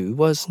pointed to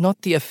was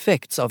not the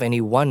effects of any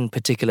one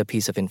particular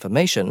piece of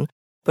information,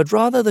 but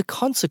rather the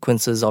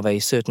consequences of a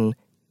certain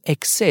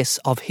excess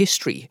of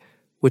history,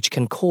 which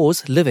can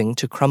cause living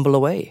to crumble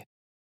away.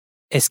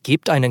 Es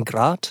gibt einen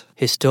Grad,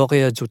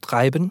 Historie zu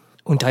treiben,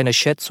 und eine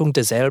Schätzung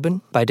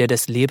derselben, bei der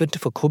das Leben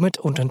verkümmert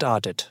und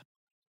entartet.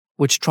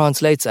 Which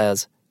translates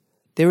as,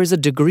 there is a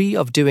degree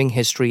of doing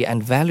history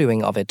and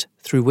valuing of it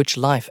through which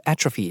life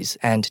atrophies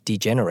and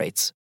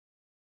degenerates.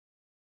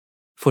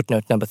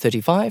 Footnote number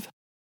 35.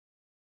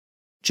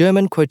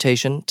 German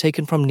quotation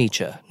taken from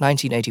Nietzsche,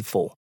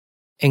 1984.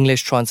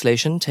 English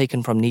translation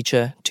taken from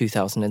Nietzsche,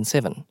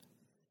 2007.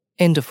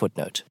 End of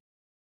footnote.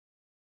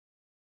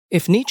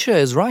 If Nietzsche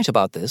is right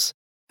about this,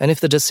 and if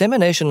the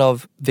dissemination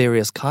of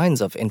various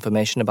kinds of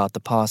information about the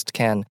past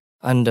can,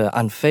 under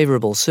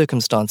unfavorable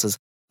circumstances,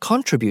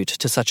 contribute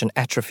to such an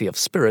atrophy of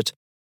spirit,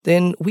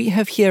 then we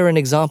have here an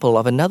example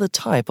of another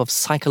type of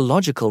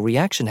psychological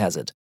reaction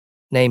hazard,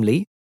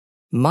 namely,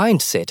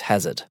 mindset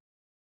hazard.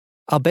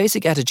 Our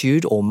basic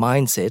attitude or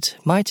mindset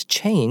might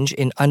change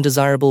in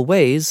undesirable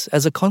ways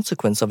as a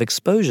consequence of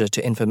exposure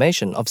to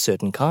information of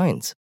certain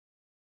kinds.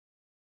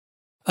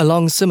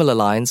 Along similar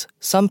lines,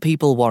 some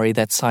people worry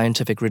that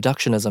scientific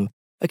reductionism,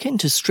 akin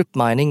to strip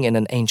mining in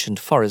an ancient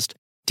forest,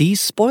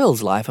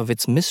 despoils life of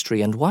its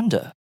mystery and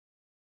wonder.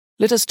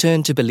 Let us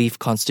turn to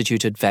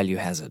belief-constituted value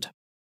hazard.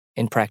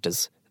 In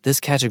practice, this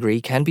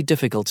category can be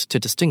difficult to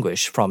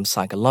distinguish from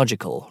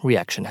psychological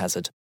reaction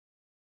hazard.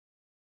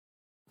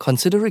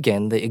 Consider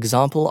again the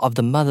example of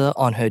the mother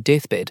on her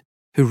deathbed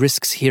who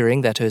risks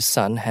hearing that her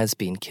son has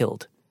been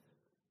killed.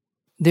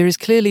 There is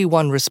clearly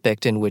one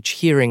respect in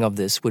which hearing of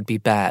this would be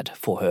bad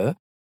for her.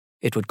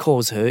 It would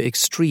cause her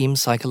extreme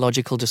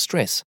psychological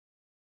distress.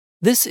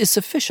 This is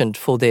sufficient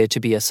for there to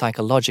be a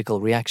psychological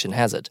reaction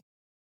hazard.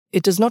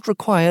 It does not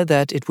require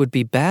that it would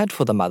be bad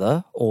for the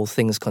mother, all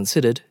things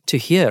considered, to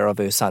hear of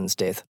her son's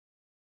death.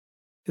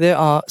 There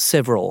are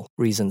several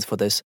reasons for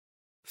this.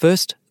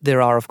 First,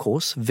 there are, of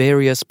course,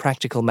 various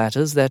practical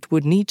matters that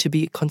would need to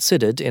be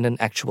considered in an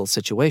actual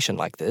situation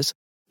like this.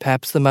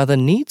 Perhaps the mother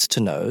needs to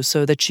know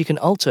so that she can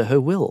alter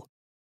her will.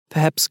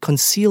 Perhaps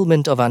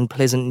concealment of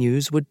unpleasant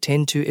news would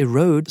tend to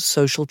erode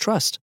social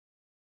trust.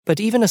 But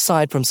even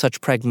aside from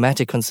such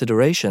pragmatic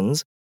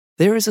considerations,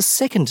 there is a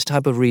second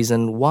type of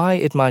reason why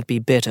it might be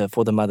better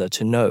for the mother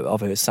to know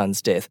of her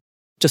son's death,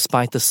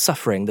 despite the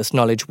suffering this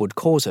knowledge would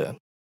cause her.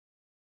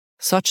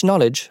 Such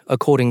knowledge,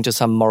 according to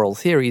some moral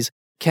theories,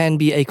 can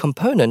be a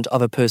component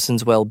of a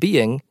person's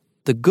well-being,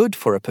 the good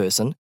for a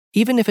person,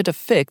 even if it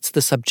affects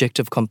the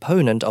subjective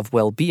component of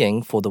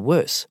well-being for the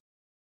worse.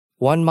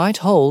 One might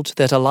hold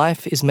that a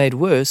life is made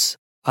worse,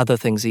 other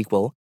things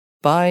equal,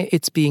 by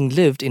its being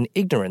lived in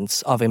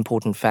ignorance of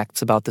important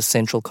facts about the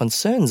central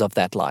concerns of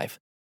that life.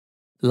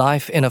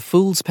 Life in a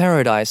fool's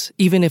paradise,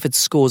 even if it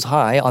scores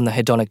high on the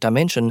hedonic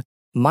dimension,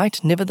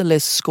 might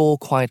nevertheless score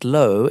quite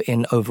low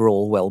in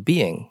overall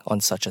well-being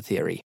on such a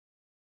theory.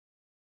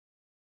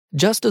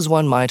 Just as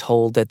one might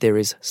hold that there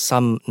is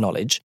some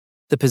knowledge,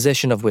 the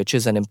possession of which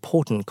is an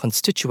important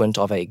constituent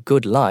of a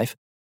good life,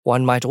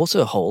 one might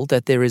also hold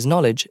that there is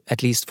knowledge,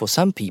 at least for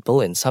some people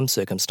in some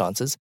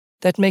circumstances,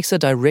 that makes a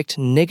direct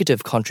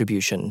negative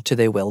contribution to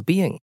their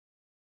well-being.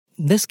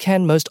 This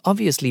can most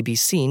obviously be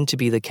seen to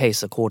be the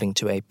case according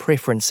to a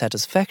preference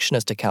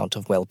satisfactionist account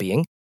of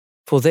well-being,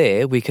 for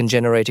there we can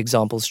generate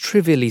examples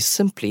trivially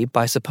simply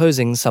by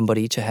supposing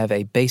somebody to have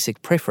a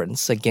basic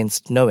preference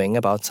against knowing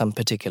about some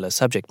particular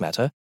subject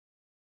matter.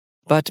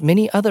 But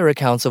many other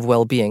accounts of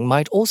well-being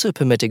might also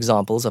permit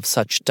examples of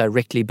such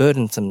directly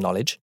burdensome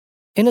knowledge.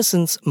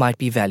 Innocence might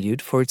be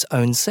valued for its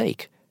own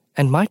sake,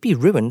 and might be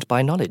ruined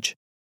by knowledge.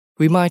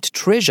 We might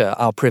treasure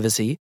our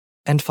privacy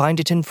and find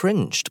it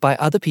infringed by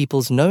other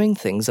people's knowing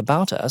things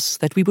about us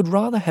that we would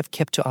rather have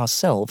kept to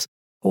ourselves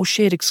or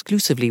shared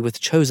exclusively with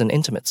chosen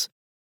intimates.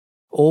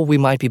 Or we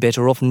might be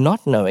better off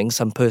not knowing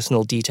some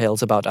personal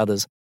details about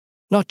others,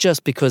 not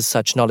just because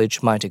such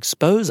knowledge might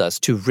expose us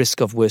to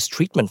risk of worse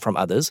treatment from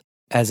others,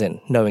 as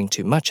in knowing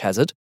too much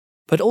hazard,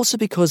 but also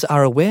because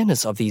our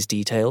awareness of these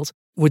details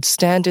would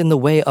stand in the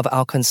way of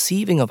our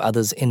conceiving of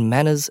others in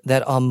manners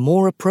that are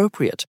more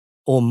appropriate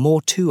or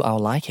more to our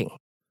liking.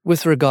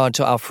 With regard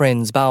to our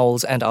friends'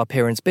 bowels and our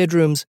parents'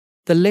 bedrooms,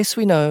 the less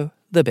we know,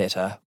 the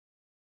better.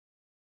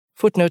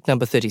 Footnote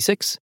number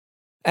 36.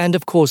 And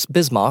of course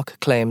Bismarck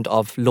claimed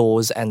of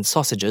laws and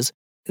sausages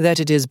that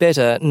it is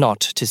better not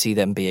to see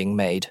them being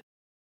made.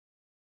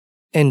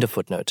 End of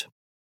footnote.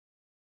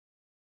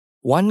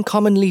 One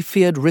commonly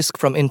feared risk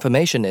from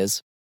information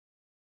is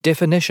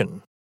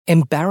definition,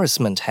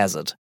 embarrassment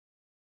hazard.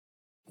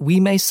 We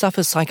may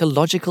suffer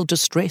psychological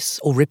distress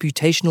or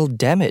reputational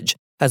damage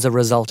as a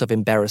result of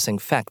embarrassing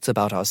facts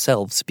about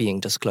ourselves being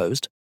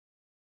disclosed.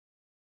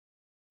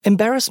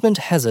 Embarrassment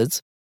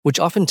hazards, which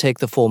often take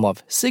the form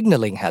of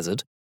signaling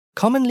hazard,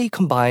 commonly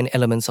combine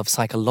elements of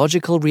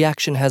psychological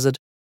reaction hazard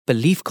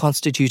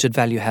belief-constituted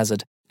value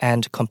hazard,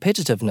 and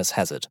competitiveness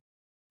hazard.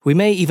 We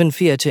may even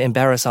fear to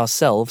embarrass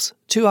ourselves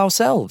to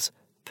ourselves,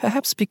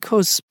 perhaps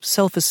because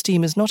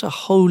self-esteem is not a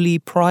wholly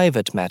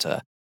private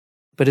matter,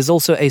 but is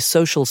also a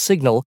social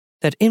signal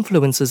that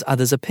influences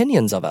others'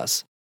 opinions of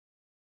us.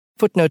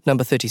 Footnote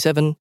number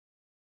 37,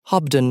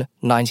 Hobden,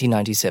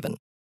 1997.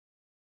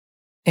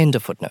 End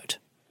of footnote.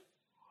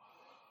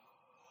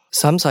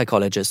 Some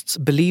psychologists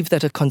believe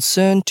that a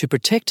concern to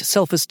protect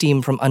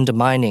self-esteem from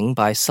undermining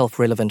by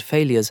self-relevant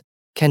failures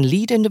can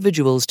lead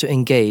individuals to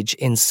engage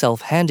in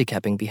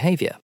self-handicapping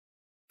behavior.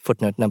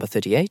 Footnote number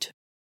 38.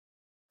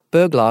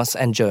 Berglas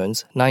and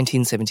Jones,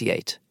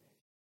 1978.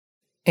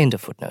 End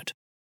of footnote.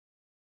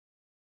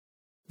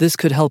 This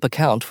could help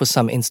account for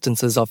some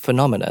instances of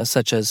phenomena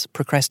such as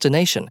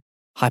procrastination,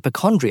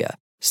 hypochondria,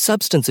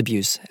 substance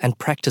abuse, and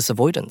practice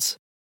avoidance.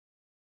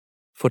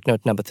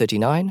 Footnote number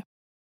 39.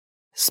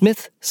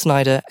 Smith,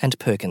 Snyder, and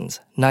Perkins,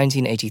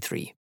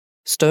 1983.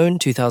 Stone,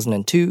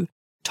 2002.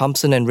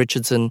 Thompson and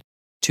Richardson,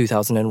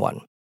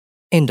 2001.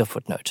 End of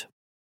footnote.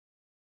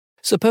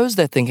 Suppose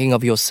that thinking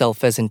of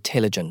yourself as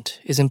intelligent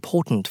is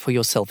important for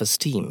your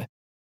self-esteem,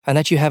 and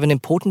that you have an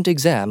important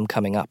exam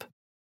coming up.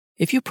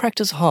 If you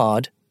practice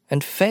hard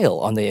and fail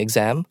on the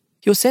exam,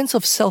 your sense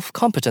of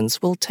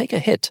self-competence will take a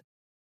hit.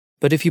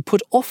 But if you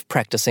put off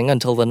practicing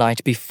until the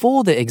night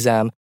before the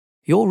exam,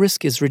 your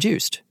risk is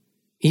reduced.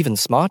 Even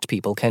smart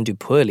people can do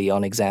poorly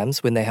on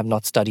exams when they have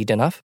not studied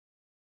enough.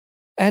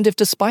 And if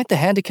despite the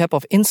handicap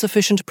of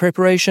insufficient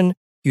preparation,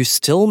 you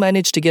still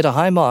manage to get a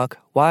high mark,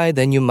 why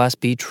then you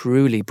must be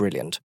truly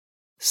brilliant.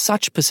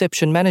 Such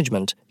perception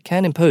management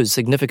can impose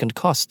significant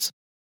costs.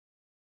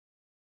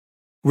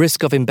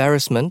 Risk of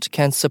embarrassment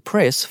can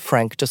suppress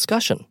frank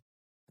discussion.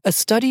 A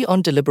study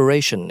on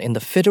deliberation in the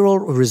Federal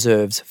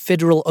Reserve's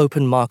Federal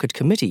Open Market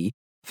Committee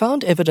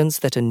found evidence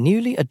that a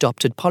newly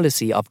adopted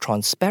policy of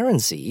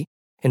transparency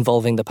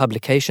involving the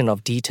publication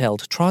of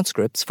detailed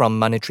transcripts from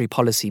monetary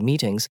policy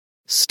meetings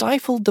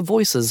stifled the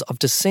voices of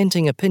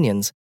dissenting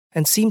opinions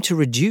and seemed to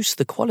reduce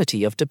the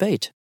quality of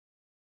debate.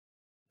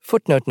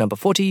 Footnote number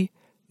 40,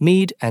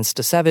 Mead and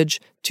Stasavage,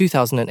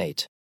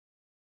 2008.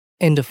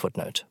 End of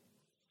footnote.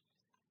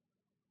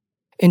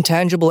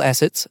 Intangible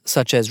assets,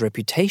 such as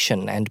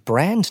reputation and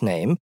brand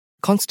name,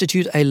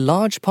 constitute a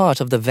large part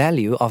of the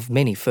value of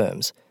many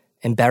firms.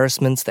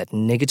 Embarrassments that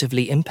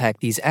negatively impact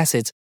these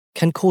assets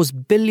can cause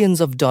billions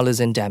of dollars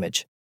in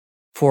damage.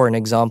 For an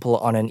example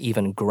on an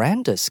even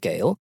grander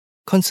scale,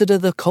 consider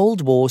the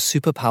Cold War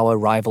superpower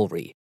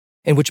rivalry,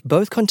 in which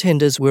both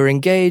contenders were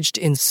engaged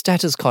in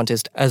status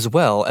contest as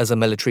well as a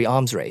military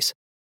arms race.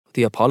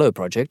 The Apollo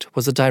project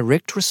was a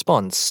direct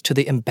response to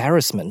the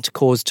embarrassment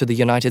caused to the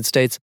United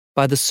States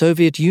by the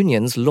Soviet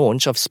Union's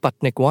launch of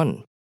Sputnik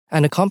 1,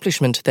 an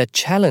accomplishment that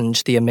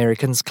challenged the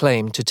Americans'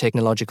 claim to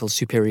technological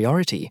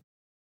superiority.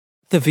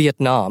 The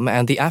Vietnam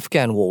and the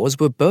Afghan wars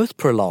were both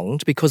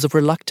prolonged because of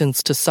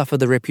reluctance to suffer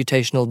the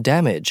reputational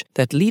damage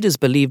that leaders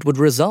believed would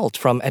result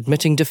from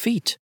admitting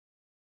defeat.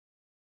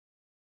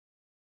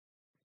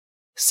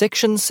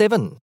 Section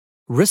 7.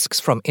 Risks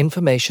from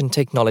Information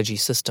Technology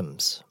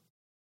Systems.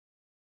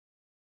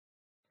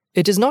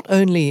 It is not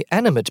only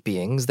animate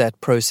beings that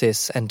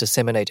process and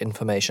disseminate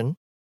information.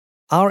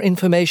 Our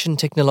information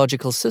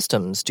technological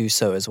systems do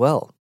so as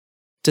well.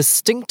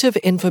 Distinctive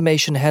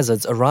information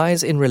hazards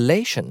arise in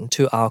relation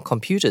to our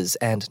computers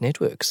and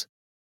networks.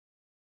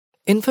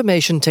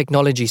 Information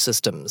technology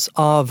systems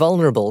are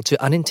vulnerable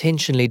to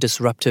unintentionally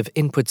disruptive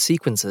input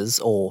sequences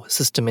or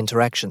system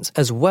interactions,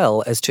 as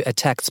well as to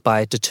attacks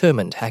by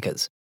determined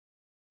hackers.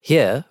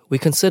 Here, we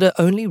consider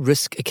only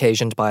risk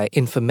occasioned by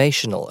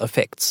informational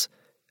effects,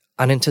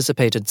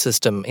 unanticipated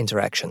system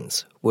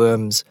interactions,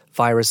 worms,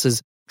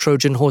 viruses,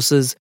 Trojan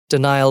horses,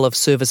 denial of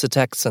service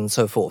attacks, and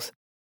so forth.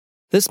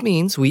 This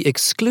means we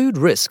exclude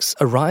risks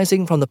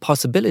arising from the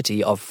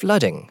possibility of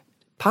flooding,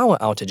 power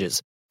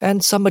outages,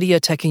 and somebody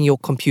attacking your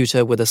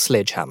computer with a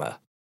sledgehammer.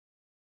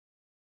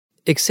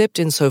 Except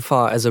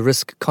insofar as a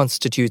risk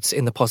constitutes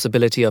in the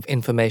possibility of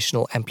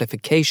informational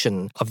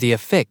amplification of the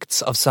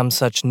effects of some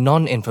such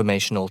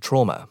non-informational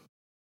trauma.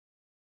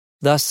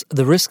 Thus,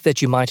 the risk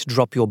that you might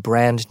drop your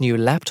brand new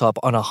laptop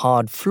on a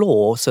hard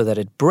floor so that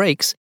it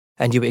breaks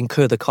and you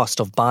incur the cost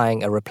of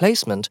buying a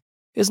replacement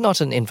is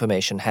not an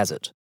information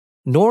hazard.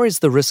 Nor is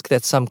the risk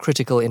that some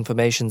critical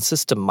information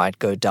system might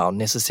go down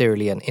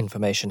necessarily an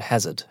information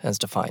hazard, as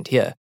defined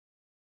here.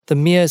 The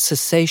mere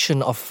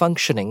cessation of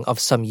functioning of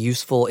some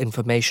useful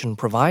information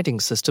providing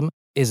system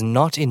is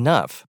not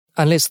enough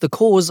unless the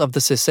cause of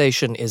the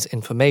cessation is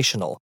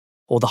informational,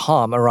 or the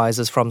harm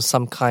arises from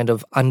some kind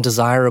of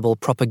undesirable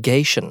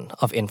propagation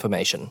of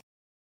information.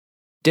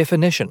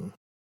 Definition: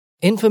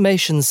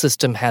 Information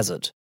system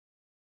hazard.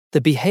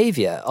 The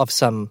behavior of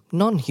some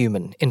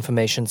non-human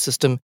information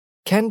system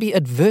can be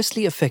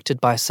adversely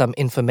affected by some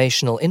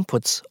informational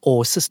inputs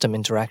or system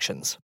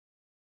interactions.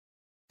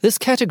 This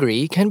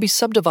category can be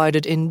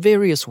subdivided in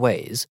various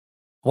ways.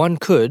 One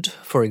could,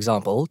 for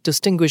example,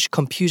 distinguish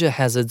computer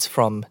hazards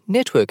from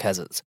network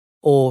hazards,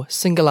 or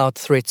single out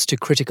threats to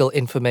critical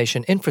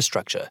information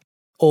infrastructure,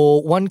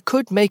 Or one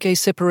could make a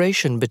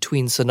separation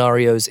between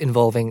scenarios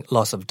involving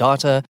loss of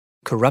data,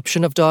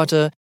 corruption of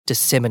data,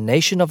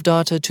 dissemination of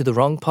data to the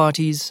wrong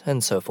parties,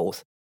 and so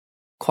forth.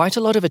 Quite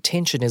a lot of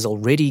attention is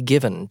already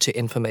given to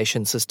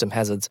information system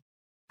hazards,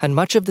 and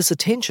much of this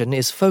attention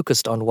is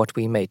focused on what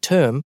we may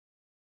term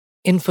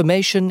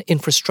information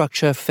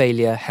infrastructure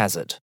failure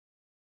hazard.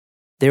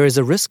 There is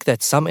a risk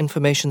that some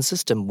information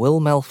system will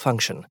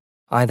malfunction,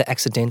 either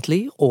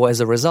accidentally or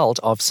as a result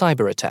of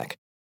cyber attack.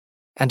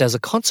 And as a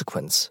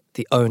consequence,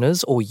 the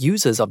owners or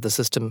users of the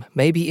system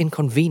may be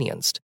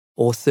inconvenienced,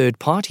 or third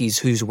parties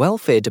whose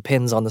welfare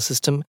depends on the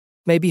system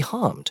may be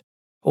harmed,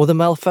 or the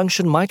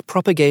malfunction might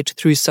propagate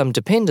through some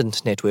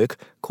dependent network,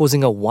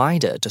 causing a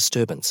wider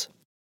disturbance.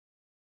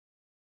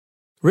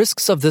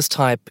 Risks of this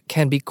type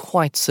can be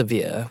quite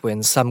severe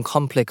when some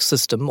complex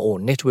system or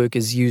network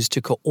is used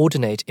to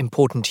coordinate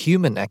important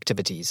human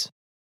activities.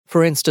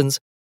 For instance,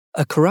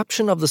 a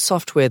corruption of the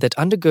software that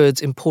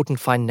undergirds important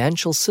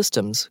financial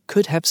systems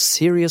could have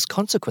serious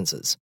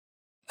consequences.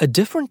 A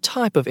different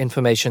type of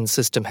information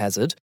system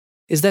hazard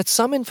is that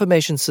some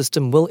information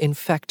system will in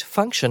fact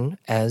function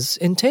as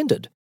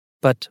intended,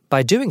 but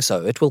by doing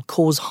so it will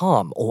cause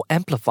harm or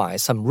amplify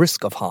some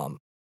risk of harm.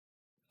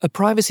 A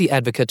privacy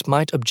advocate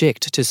might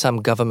object to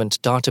some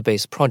government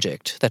database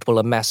project that will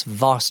amass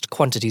vast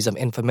quantities of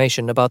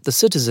information about the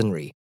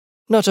citizenry,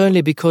 not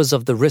only because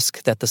of the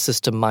risk that the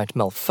system might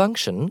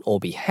malfunction or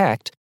be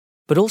hacked,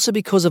 but also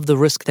because of the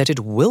risk that it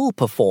will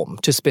perform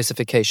to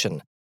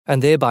specification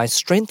and thereby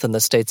strengthen the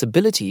state's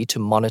ability to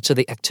monitor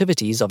the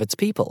activities of its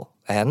people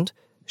and,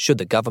 should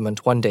the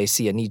government one day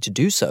see a need to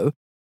do so,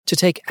 to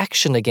take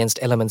action against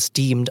elements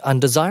deemed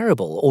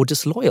undesirable or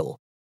disloyal.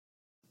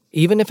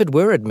 Even if it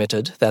were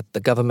admitted that the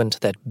government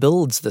that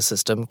builds the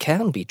system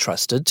can be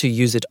trusted to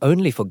use it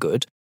only for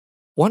good,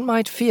 one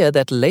might fear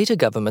that later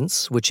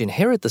governments which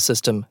inherit the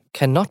system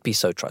cannot be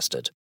so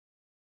trusted,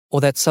 or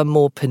that some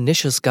more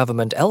pernicious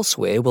government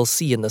elsewhere will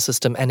see in the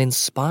system an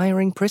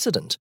inspiring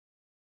precedent.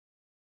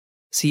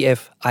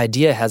 Cf.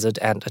 idea hazard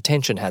and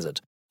attention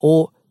hazard,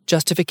 or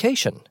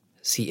justification,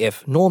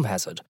 cf. norm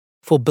hazard,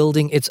 for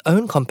building its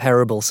own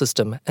comparable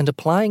system and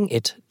applying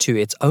it to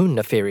its own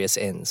nefarious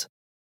ends.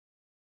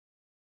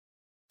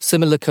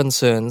 Similar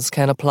concerns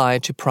can apply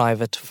to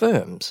private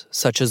firms,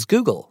 such as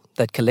Google,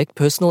 that collect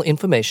personal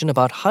information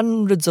about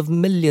hundreds of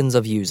millions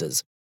of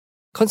users.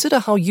 Consider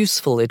how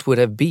useful it would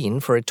have been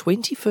for a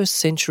 21st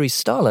century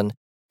Stalin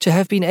to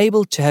have been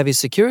able to have his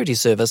security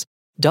service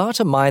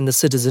data mine the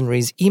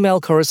citizenry's email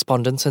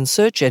correspondence and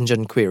search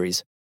engine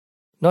queries,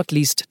 not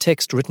least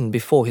text written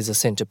before his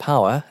ascent to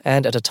power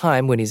and at a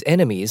time when his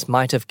enemies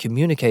might have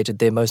communicated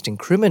their most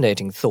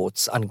incriminating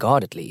thoughts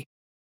unguardedly.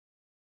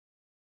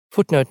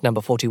 Footnote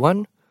number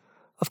 41.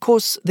 Of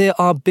course, there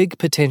are big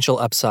potential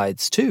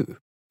upsides too.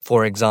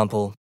 For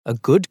example, a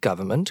good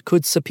government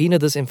could subpoena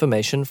this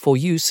information for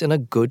use in a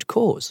good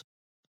cause.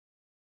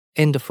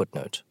 End of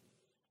footnote.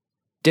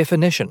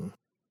 Definition: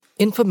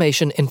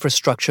 information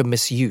infrastructure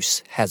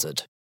misuse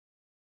hazard.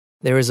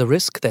 There is a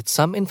risk that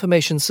some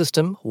information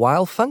system,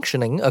 while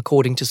functioning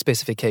according to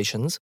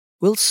specifications,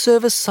 will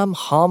service some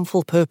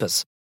harmful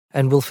purpose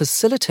and will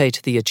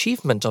facilitate the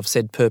achievement of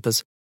said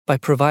purpose by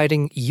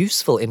providing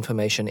useful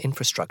information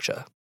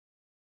infrastructure.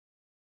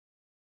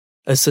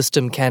 A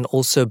system can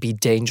also be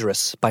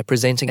dangerous by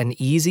presenting an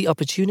easy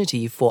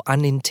opportunity for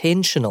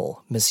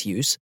unintentional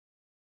misuse.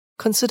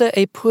 Consider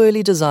a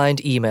poorly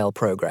designed email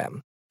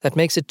program that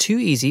makes it too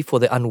easy for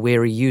the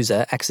unwary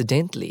user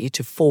accidentally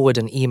to forward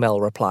an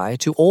email reply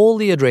to all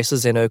the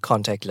addresses in her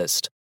contact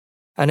list.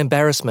 An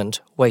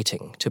embarrassment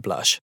waiting to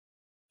blush.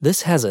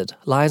 This hazard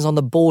lies on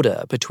the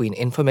border between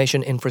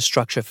information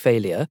infrastructure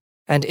failure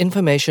and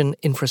information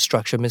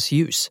infrastructure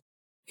misuse,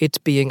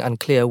 it being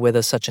unclear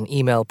whether such an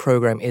email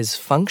program is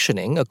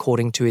functioning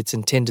according to its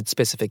intended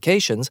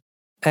specifications,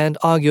 and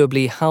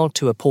arguably how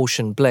to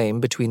apportion blame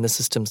between the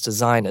system's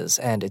designers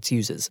and its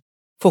users.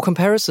 For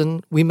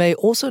comparison, we may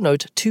also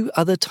note two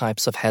other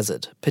types of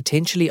hazard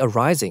potentially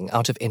arising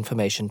out of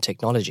information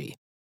technology,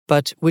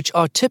 but which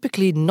are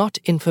typically not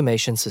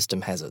information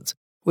system hazards,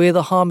 where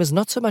the harm is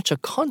not so much a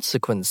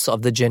consequence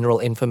of the general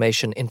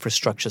information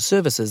infrastructure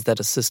services that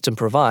a system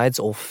provides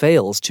or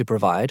fails to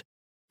provide,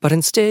 but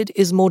instead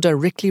is more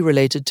directly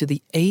related to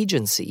the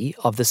agency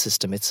of the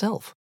system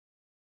itself.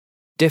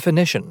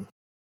 Definition: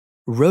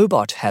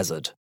 robot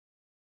hazard.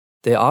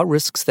 There are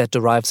risks that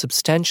derive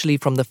substantially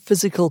from the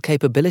physical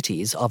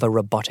capabilities of a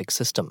robotic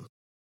system.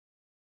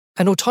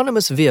 An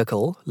autonomous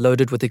vehicle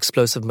loaded with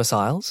explosive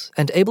missiles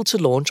and able to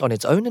launch on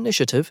its own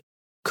initiative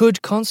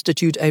could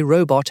constitute a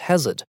robot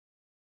hazard.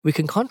 We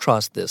can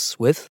contrast this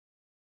with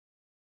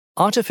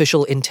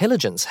artificial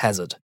intelligence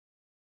hazard.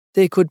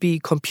 There could be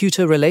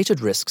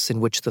computer-related risks in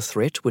which the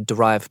threat would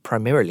derive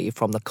primarily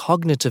from the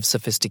cognitive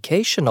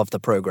sophistication of the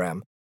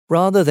program,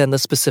 rather than the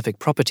specific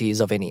properties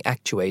of any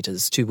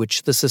actuators to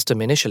which the system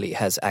initially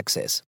has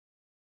access.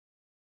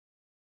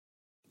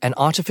 An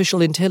artificial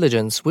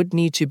intelligence would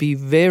need to be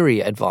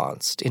very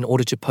advanced in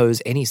order to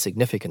pose any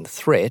significant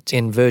threat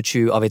in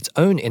virtue of its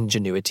own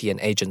ingenuity and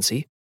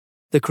agency,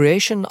 The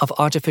creation of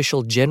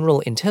artificial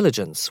general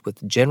intelligence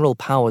with general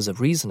powers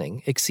of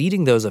reasoning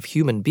exceeding those of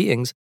human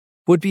beings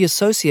would be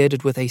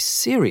associated with a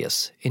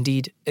serious,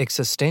 indeed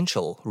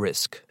existential,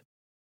 risk.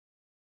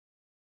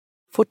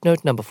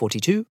 Footnote number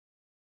 42,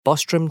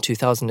 Bostrom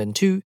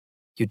 2002,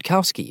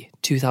 Yudkowsky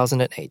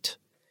 2008.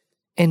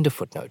 End of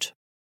footnote.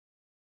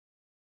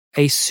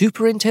 A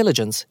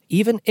superintelligence,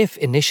 even if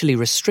initially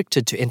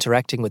restricted to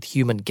interacting with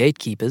human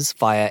gatekeepers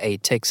via a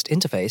text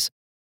interface,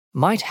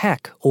 might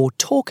hack or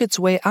talk its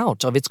way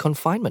out of its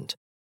confinement.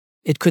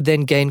 It could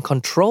then gain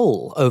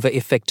control over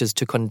effectors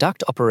to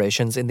conduct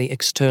operations in the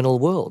external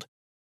world,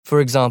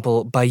 for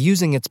example, by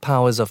using its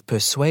powers of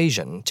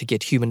persuasion to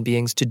get human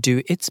beings to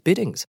do its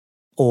biddings,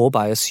 or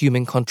by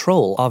assuming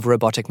control of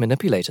robotic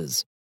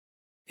manipulators.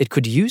 It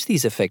could use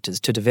these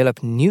effectors to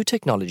develop new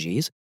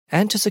technologies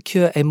and to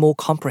secure a more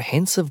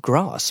comprehensive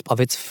grasp of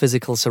its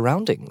physical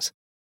surroundings.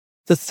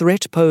 The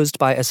threat posed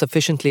by a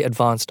sufficiently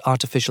advanced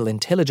artificial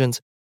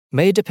intelligence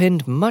may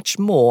depend much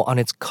more on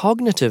its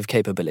cognitive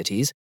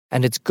capabilities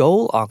and its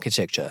goal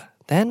architecture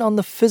than on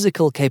the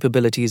physical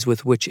capabilities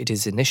with which it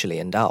is initially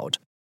endowed.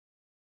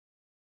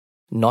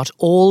 Not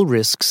all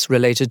risks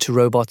related to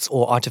robots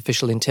or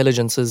artificial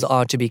intelligences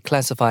are to be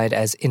classified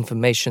as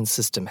information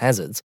system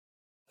hazards.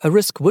 A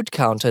risk would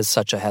count as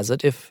such a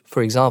hazard if,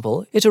 for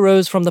example, it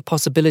arose from the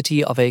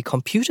possibility of a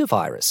computer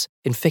virus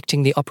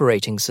infecting the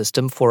operating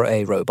system for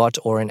a robot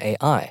or an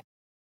AI.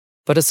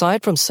 But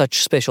aside from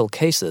such special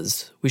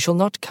cases, we shall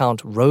not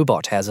count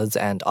robot hazards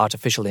and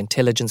artificial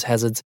intelligence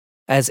hazards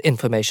as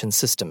information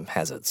system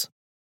hazards.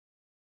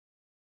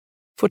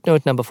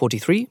 Footnote number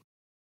 43.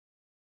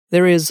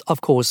 There is,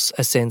 of course,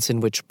 a sense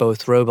in which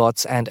both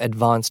robots and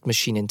advanced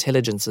machine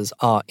intelligences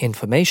are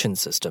information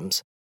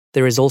systems.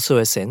 There is also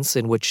a sense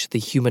in which the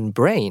human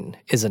brain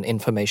is an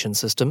information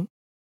system.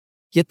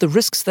 Yet the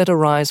risks that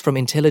arise from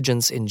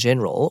intelligence in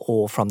general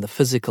or from the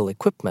physical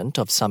equipment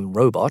of some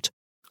robot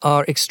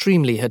are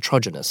extremely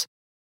heterogeneous,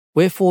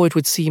 wherefore it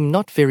would seem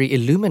not very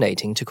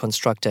illuminating to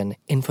construct an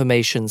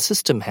information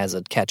system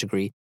hazard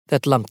category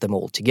that lumped them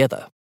all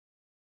together.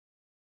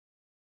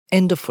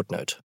 End of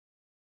footnote.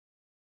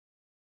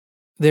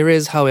 There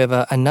is,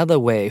 however, another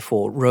way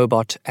for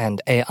robot and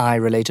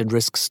AI-related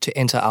risks to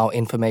enter our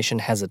information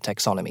hazard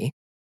taxonomy.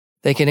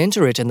 They can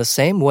enter it in the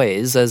same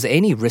ways as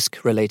any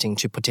risk relating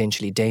to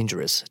potentially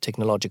dangerous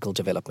technological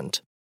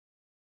development.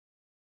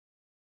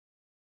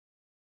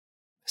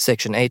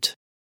 Section 8.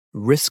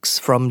 Risks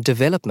from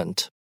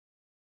development.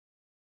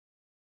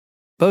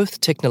 Both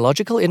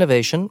technological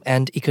innovation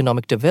and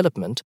economic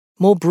development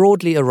more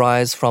broadly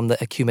arise from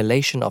the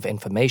accumulation of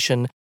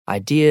information,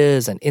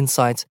 ideas, and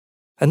insights,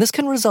 and this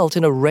can result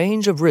in a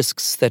range of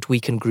risks that we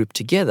can group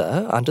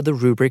together under the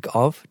rubric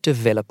of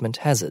development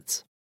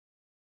hazards.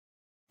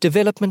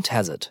 Development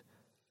hazard.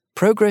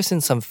 Progress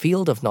in some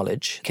field of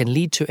knowledge can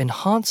lead to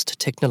enhanced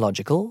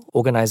technological,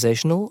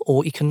 organizational,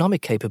 or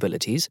economic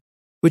capabilities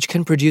which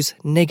can produce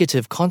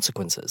negative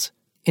consequences,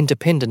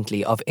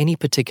 independently of any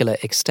particular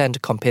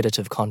extant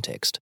competitive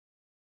context.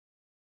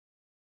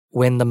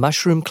 When the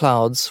mushroom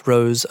clouds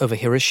rose over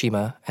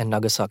Hiroshima and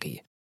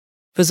Nagasaki,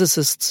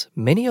 physicists,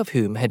 many of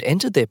whom had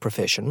entered their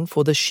profession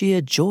for the sheer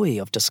joy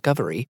of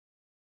discovery,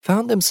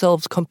 found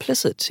themselves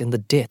complicit in the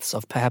deaths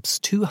of perhaps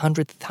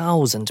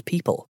 200,000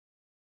 people.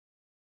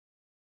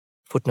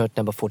 Footnote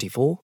number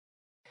 44.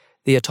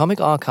 The Atomic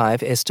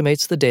Archive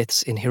estimates the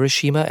deaths in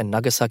Hiroshima and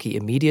Nagasaki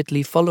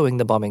immediately following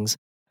the bombings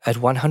at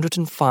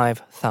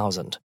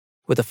 105,000,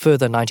 with a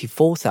further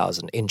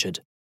 94,000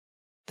 injured.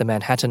 The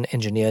Manhattan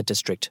Engineer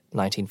District,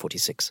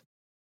 1946.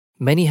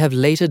 Many have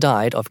later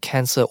died of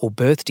cancer or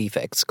birth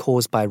defects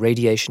caused by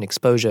radiation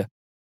exposure,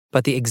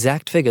 but the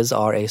exact figures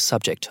are a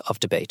subject of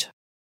debate.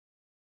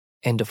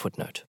 End of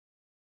footnote.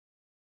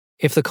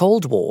 If the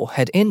Cold War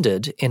had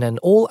ended in an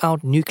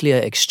all-out nuclear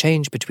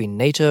exchange between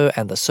NATO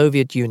and the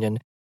Soviet Union,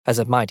 as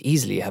it might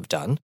easily have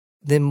done,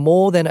 then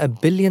more than 1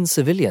 billion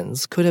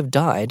civilians could have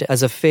died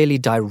as a fairly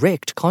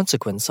direct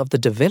consequence of the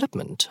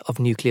development of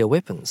nuclear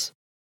weapons.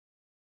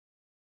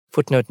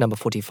 Footnote number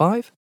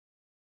 45.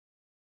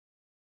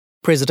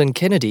 President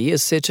Kennedy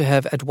is said to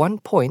have at one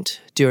point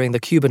during the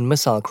Cuban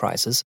Missile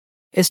Crisis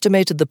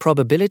estimated the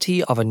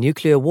probability of a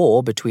nuclear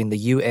war between the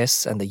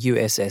US and the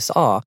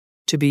USSR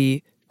to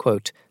be,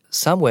 quote,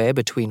 somewhere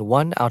between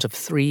 1 out of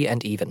 3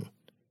 and even,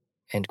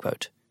 end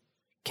quote.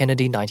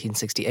 Kennedy,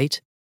 1968.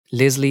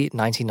 Leslie,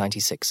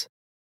 1996.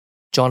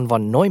 John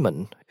von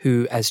Neumann,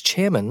 who, as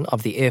chairman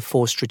of the Air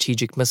Force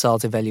Strategic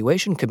Missiles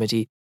Evaluation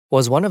Committee,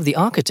 was one of the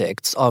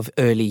architects of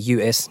early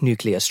U.S.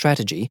 nuclear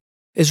strategy,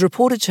 is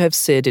reported to have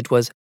said it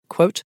was,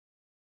 quote,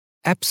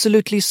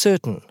 absolutely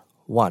certain,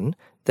 1,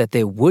 that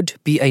there would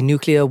be a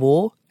nuclear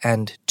war,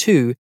 and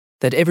 2,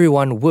 that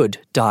everyone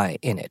would die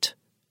in it,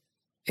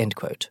 end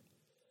quote.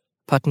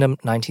 Putnam,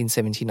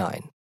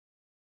 1979.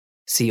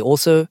 See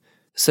also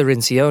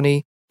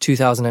Cirincione,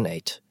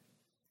 2008.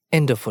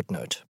 End of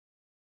footnote.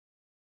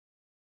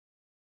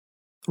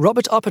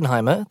 Robert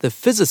Oppenheimer, the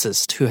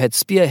physicist who had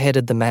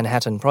spearheaded the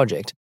Manhattan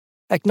Project,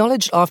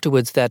 acknowledged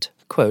afterwards that,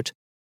 quote,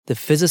 the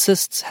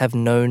physicists have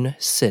known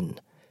sin,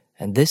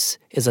 and this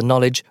is a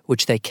knowledge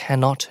which they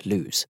cannot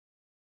lose."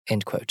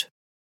 End quote.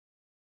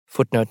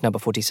 Footnote number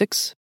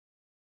 46.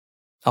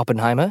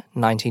 Oppenheimer,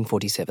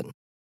 1947.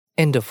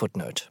 End of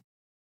footnote.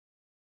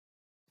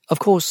 Of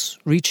course,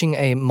 reaching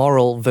a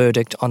moral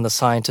verdict on the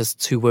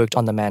scientists who worked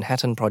on the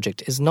Manhattan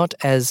Project is not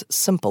as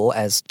simple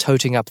as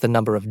toting up the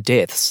number of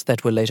deaths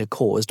that were later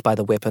caused by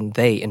the weapon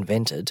they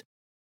invented.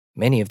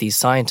 Many of these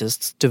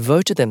scientists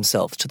devoted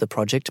themselves to the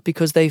project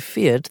because they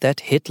feared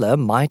that Hitler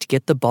might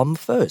get the bomb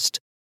first,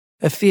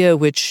 a fear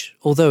which,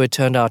 although it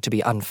turned out to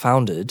be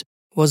unfounded,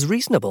 was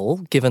reasonable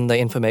given the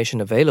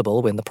information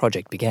available when the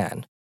project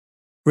began.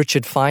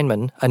 Richard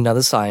Feynman,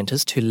 another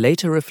scientist who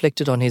later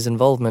reflected on his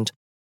involvement,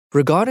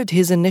 regarded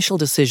his initial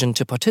decision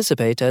to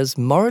participate as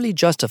morally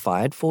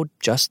justified for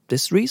just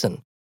this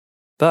reason.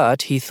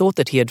 But he thought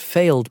that he had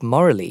failed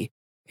morally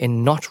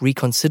in not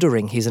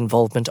reconsidering his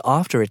involvement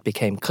after it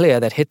became clear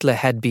that Hitler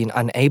had been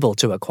unable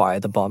to acquire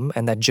the bomb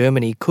and that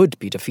Germany could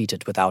be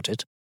defeated without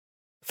it.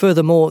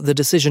 Furthermore, the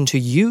decision to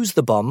use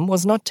the bomb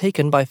was not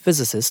taken by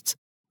physicists,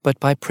 but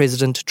by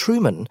President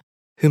Truman,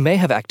 who may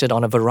have acted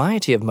on a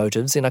variety of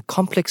motives in a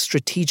complex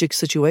strategic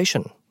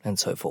situation, and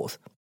so forth.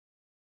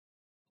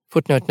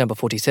 Footnote number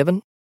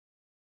 47.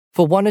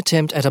 For one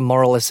attempt at a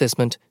moral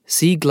assessment,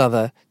 see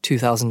Glover,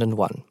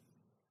 2001.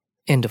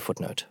 End of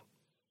footnote.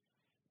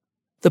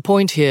 The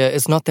point here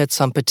is not that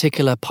some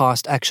particular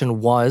past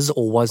action was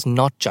or was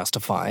not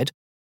justified,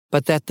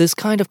 but that this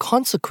kind of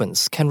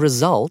consequence can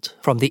result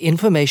from the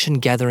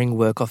information-gathering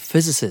work of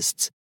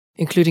physicists,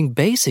 including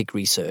basic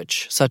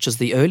research such as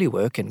the early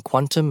work in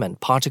quantum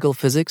and particle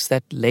physics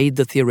that laid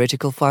the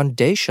theoretical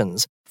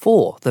foundations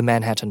for the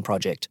Manhattan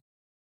Project.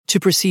 To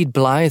proceed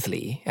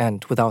blithely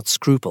and without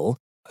scruple,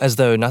 as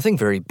though nothing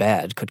very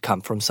bad could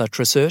come from such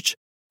research,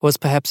 was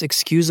perhaps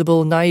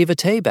excusable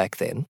naivete back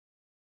then.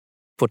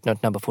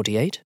 Footnote number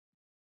 48.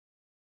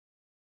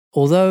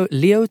 Although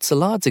Leo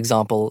Szalard's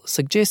example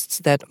suggests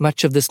that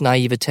much of this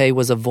naivete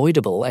was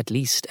avoidable at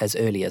least as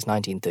early as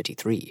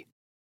 1933.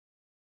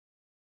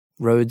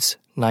 Rhodes,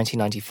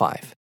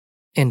 1995.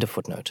 End of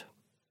footnote.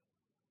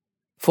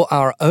 For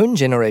our own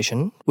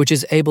generation, which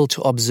is able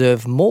to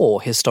observe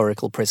more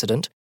historical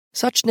precedent,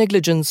 such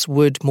negligence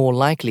would more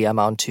likely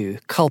amount to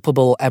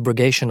culpable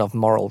abrogation of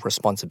moral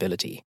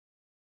responsibility.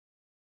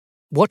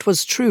 What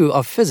was true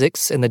of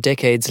physics in the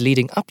decades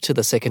leading up to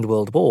the Second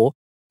World War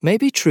may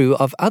be true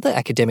of other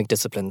academic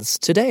disciplines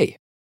today.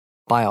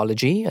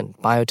 Biology and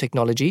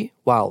biotechnology,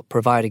 while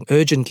providing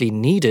urgently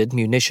needed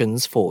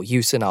munitions for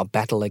use in our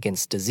battle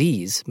against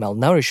disease,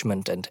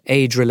 malnourishment, and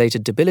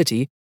age-related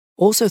debility,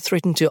 also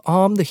threaten to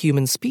arm the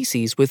human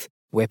species with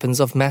weapons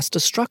of mass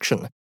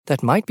destruction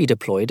that might be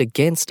deployed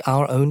against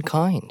our own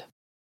kind.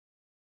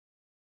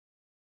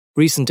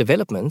 Recent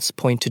developments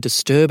point to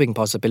disturbing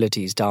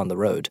possibilities down the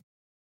road.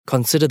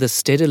 Consider the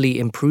steadily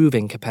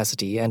improving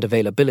capacity and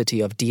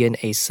availability of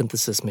DNA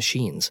synthesis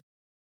machines.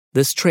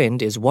 This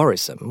trend is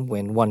worrisome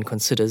when one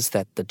considers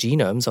that the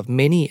genomes of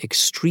many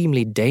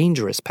extremely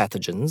dangerous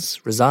pathogens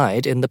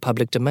reside in the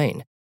public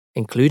domain,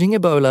 including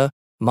Ebola,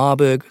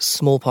 Marburg,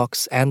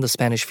 smallpox, and the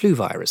Spanish flu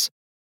virus,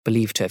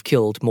 believed to have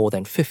killed more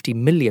than 50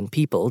 million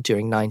people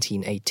during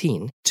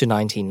 1918 to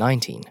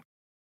 1919.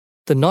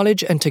 The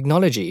knowledge and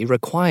technology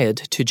required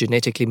to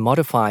genetically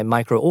modify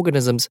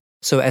microorganisms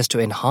so as to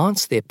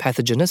enhance their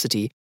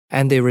pathogenicity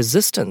and their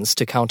resistance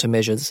to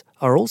countermeasures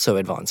are also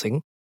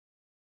advancing.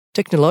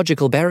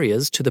 Technological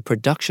barriers to the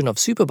production of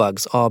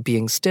superbugs are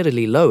being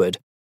steadily lowered,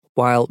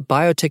 while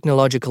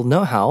biotechnological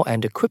know-how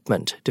and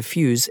equipment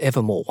diffuse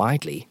ever more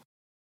widely.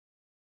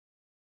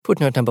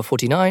 Footnote number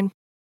 49.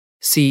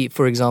 See,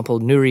 for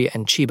example, Nuri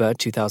and Chiba,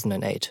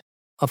 2008.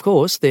 Of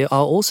course, there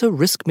are also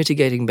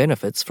risk-mitigating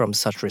benefits from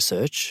such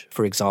research,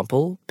 for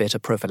example, better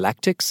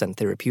prophylactics and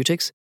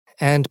therapeutics,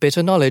 and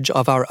better knowledge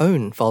of our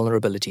own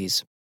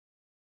vulnerabilities.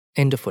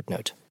 End of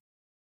footnote.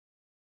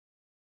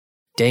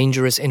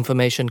 Dangerous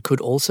information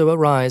could also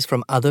arise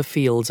from other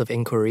fields of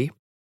inquiry.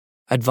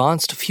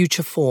 Advanced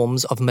future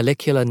forms of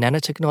molecular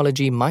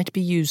nanotechnology might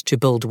be used to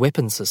build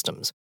weapon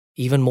systems,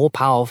 even more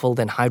powerful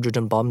than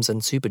hydrogen bombs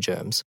and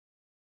supergerms.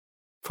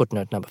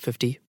 Footnote number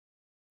 50.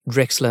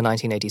 Drexler,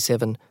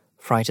 1987,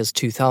 Freitas,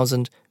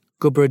 2000,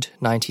 Gubrud,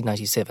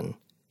 1997.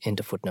 End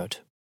of footnote.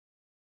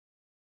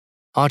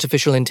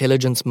 Artificial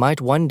intelligence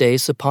might one day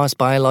surpass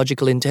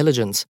biological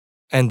intelligence,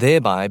 and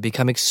thereby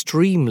become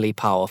extremely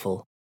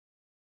powerful.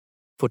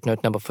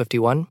 Footnote number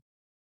 51.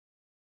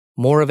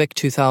 Moravec,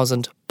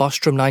 2000,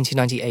 Bostrom,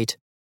 1998,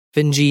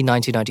 Vinci,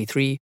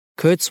 1993,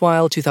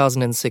 Kurzweil,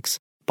 2006,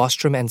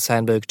 Bostrom and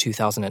Sandberg,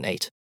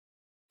 2008.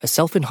 A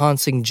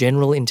self-enhancing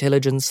general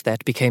intelligence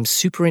that became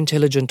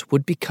superintelligent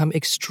would become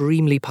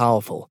extremely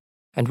powerful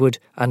and would,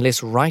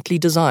 unless rightly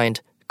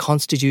designed,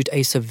 constitute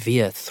a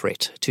severe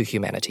threat to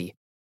humanity.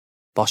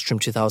 Bostrom,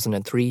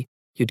 2003,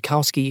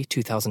 Yudkowsky,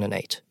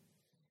 2008.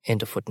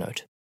 End of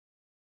footnote.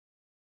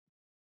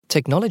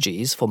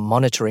 Technologies for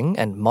monitoring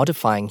and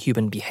modifying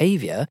human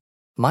behavior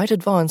might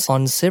advance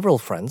on several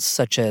fronts,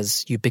 such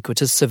as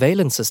ubiquitous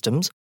surveillance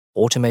systems,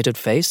 automated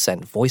face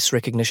and voice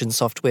recognition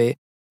software,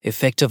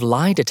 effective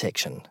lie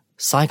detection,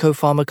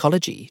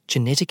 psychopharmacology,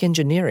 genetic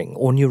engineering,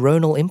 or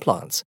neuronal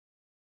implants.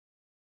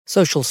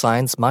 Social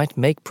science might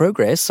make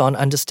progress on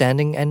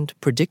understanding and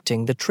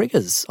predicting the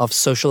triggers of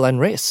social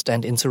unrest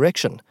and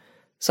insurrection.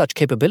 Such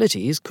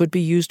capabilities could be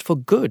used for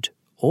good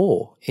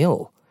or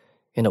ill.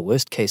 In a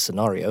worst-case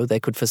scenario, they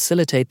could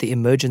facilitate the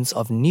emergence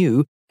of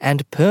new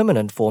and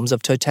permanent forms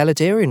of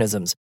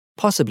totalitarianisms,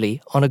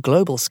 possibly on a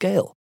global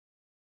scale.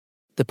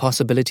 The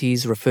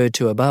possibilities referred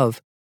to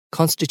above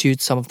constitute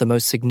some of the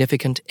most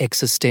significant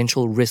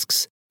existential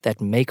risks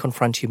that may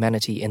confront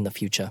humanity in the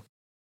future.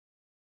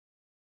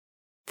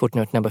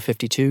 Footnote number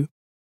 52.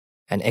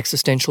 An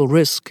existential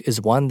risk is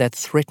one that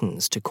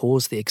threatens to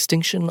cause the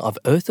extinction of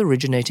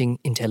Earth-originating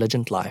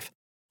intelligent life,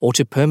 or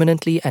to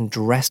permanently and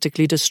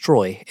drastically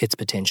destroy its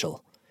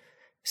potential.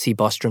 See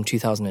Bostrom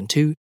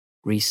 2002,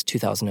 Rees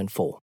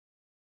 2004.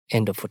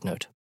 End of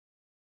footnote.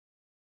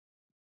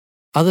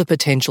 Other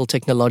potential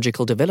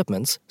technological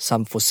developments,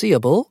 some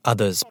foreseeable,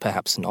 others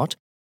perhaps not,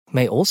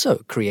 may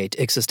also create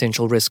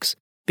existential risks.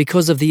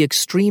 Because of the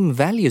extreme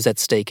values at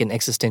stake in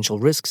existential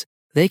risks,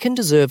 they can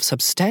deserve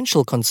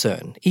substantial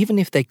concern, even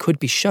if they could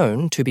be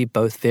shown to be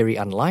both very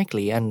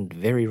unlikely and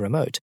very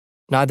remote,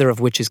 neither of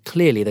which is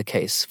clearly the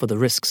case for the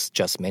risks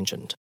just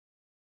mentioned.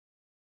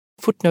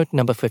 Footnote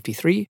number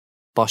 53,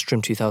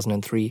 Bostrom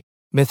 2003,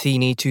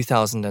 Matheny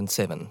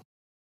 2007,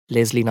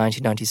 Leslie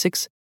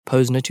 1996,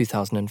 Posner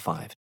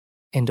 2005.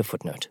 End of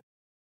footnote.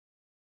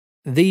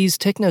 These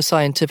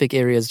techno-scientific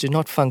areas do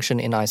not function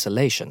in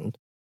isolation.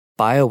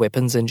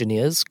 Bioweapons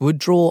engineers would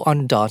draw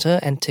on data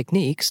and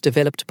techniques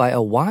developed by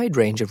a wide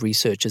range of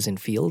researchers in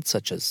fields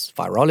such as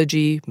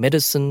virology,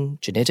 medicine,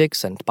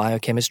 genetics, and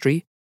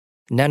biochemistry.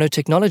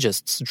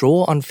 Nanotechnologists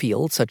draw on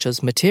fields such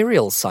as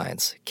materials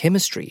science,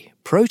 chemistry,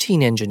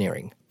 protein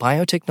engineering,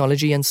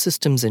 biotechnology, and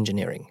systems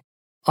engineering.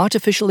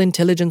 Artificial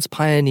intelligence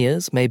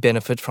pioneers may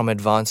benefit from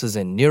advances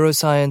in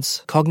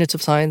neuroscience,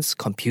 cognitive science,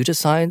 computer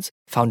science,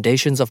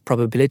 foundations of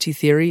probability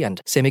theory,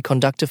 and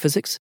semiconductor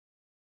physics.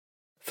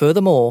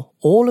 Furthermore,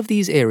 all of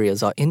these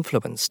areas are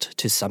influenced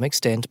to some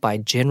extent by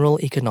general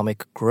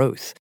economic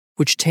growth,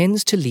 which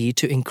tends to lead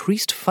to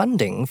increased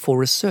funding for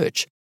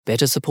research,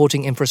 better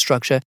supporting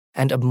infrastructure,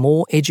 and a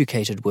more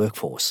educated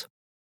workforce.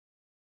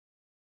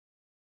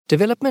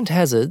 Development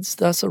hazards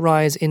thus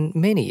arise in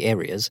many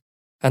areas,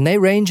 and they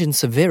range in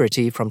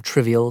severity from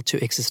trivial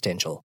to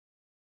existential.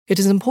 It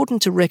is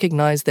important to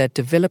recognize that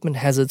development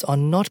hazards are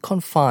not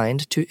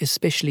confined to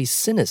especially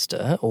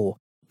sinister or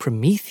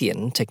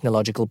Promethean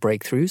technological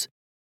breakthroughs.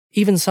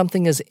 Even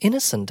something as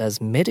innocent as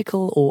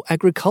medical or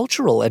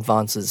agricultural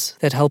advances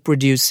that help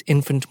reduce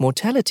infant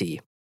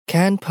mortality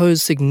can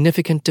pose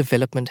significant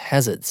development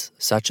hazards,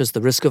 such as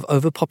the risk of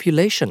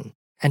overpopulation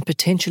and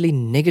potentially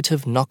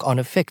negative knock-on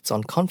effects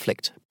on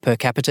conflict, per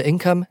capita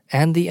income,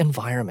 and the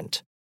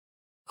environment.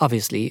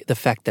 Obviously, the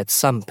fact that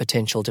some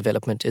potential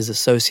development is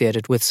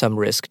associated with some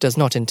risk does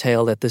not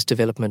entail that this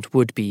development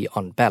would be,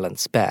 on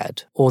balance,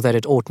 bad, or that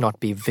it ought not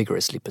be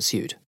vigorously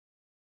pursued.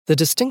 The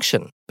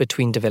distinction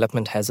between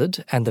development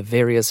hazard and the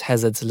various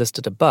hazards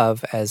listed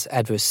above as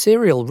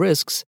adversarial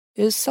risks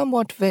is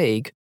somewhat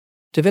vague.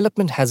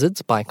 Development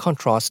hazards, by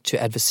contrast to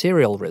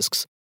adversarial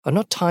risks, are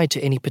not tied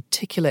to any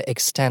particular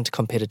extant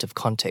competitive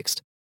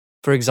context.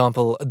 For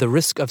example, the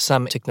risk of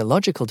some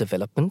technological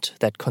development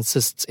that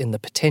consists in the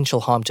potential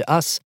harm to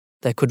us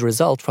that could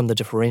result from the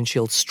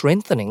differential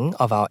strengthening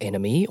of our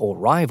enemy or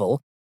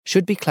rival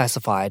should be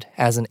classified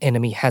as an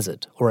enemy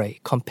hazard or a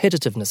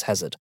competitiveness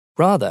hazard,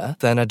 rather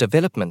than a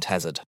development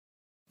hazard.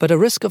 But a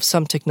risk of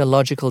some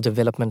technological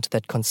development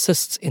that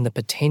consists in the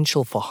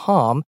potential for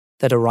harm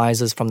that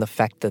arises from the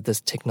fact that this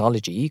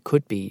technology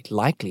could be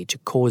likely to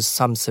cause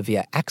some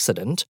severe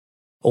accident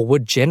or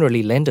would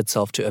generally lend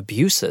itself to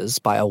abuses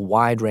by a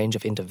wide range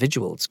of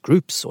individuals,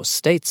 groups, or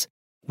states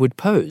would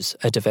pose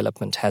a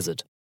development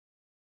hazard.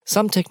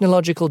 Some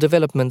technological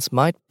developments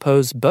might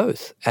pose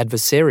both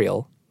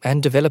adversarial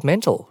and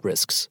developmental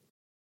risks.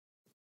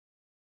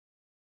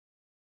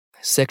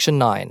 Section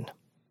 9.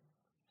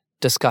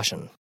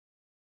 Discussion.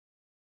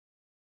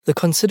 The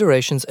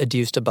considerations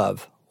adduced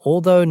above,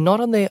 although not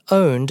on their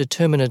own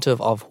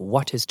determinative of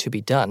what is to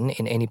be done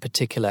in any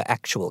particular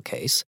actual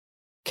case,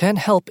 can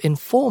help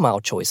inform our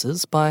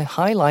choices by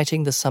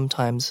highlighting the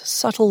sometimes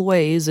subtle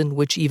ways in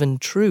which even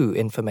true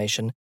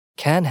information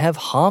can have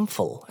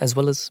harmful as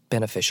well as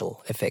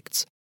beneficial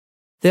effects.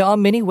 There are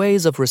many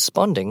ways of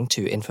responding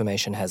to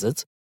information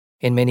hazards.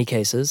 In many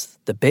cases,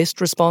 the best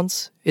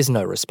response is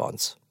no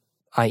response,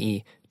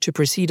 i.e., to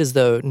proceed as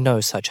though no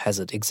such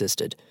hazard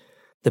existed.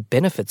 The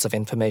benefits of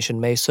information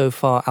may so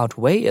far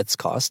outweigh its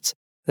costs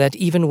that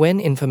even when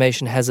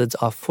information hazards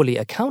are fully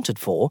accounted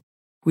for,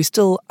 we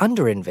still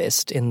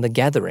underinvest in the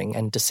gathering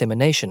and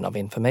dissemination of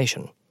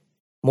information.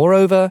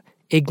 Moreover,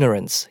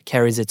 ignorance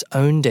carries its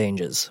own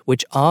dangers,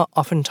 which are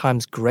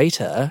oftentimes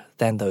greater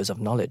than those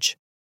of knowledge.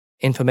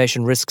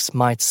 Information risks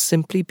might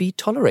simply be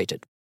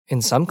tolerated.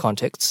 In some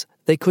contexts,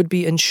 they could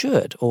be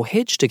insured or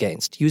hedged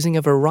against using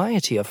a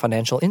variety of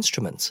financial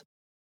instruments.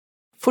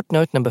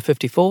 Footnote number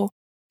 54.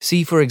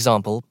 See, for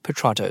example,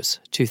 Petratos,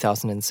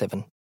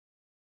 2007.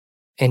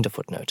 End of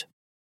footnote.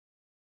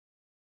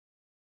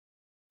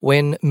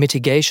 When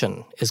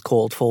mitigation is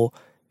called for,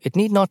 it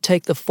need not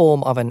take the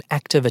form of an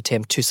active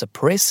attempt to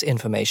suppress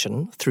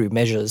information through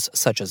measures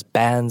such as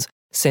bans,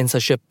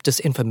 censorship,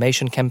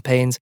 disinformation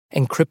campaigns,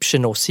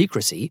 encryption, or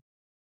secrecy.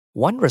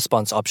 One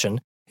response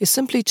option is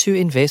simply to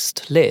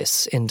invest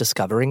less in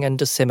discovering and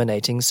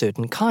disseminating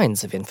certain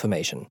kinds of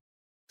information.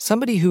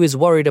 Somebody who is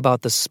worried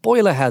about the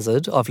spoiler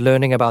hazard of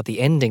learning about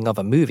the ending of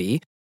a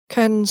movie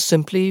can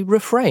simply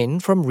refrain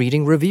from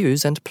reading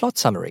reviews and plot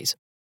summaries.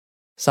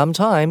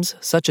 Sometimes,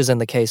 such as in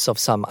the case of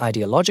some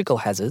ideological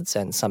hazards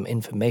and some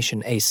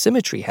information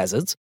asymmetry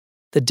hazards,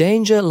 the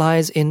danger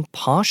lies in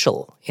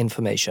partial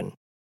information.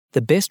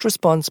 The best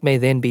response may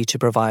then be to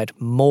provide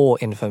more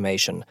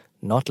information,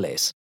 not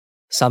less.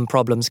 Some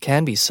problems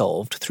can be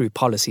solved through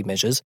policy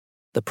measures.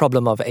 The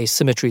problem of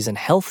asymmetries in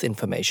health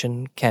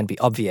information can be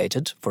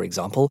obviated, for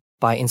example,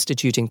 by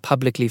instituting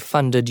publicly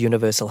funded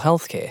universal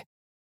healthcare.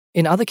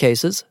 In other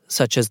cases,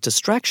 such as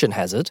distraction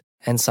hazard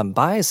and some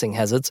biasing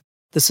hazards,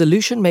 the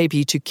solution may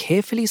be to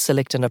carefully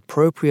select an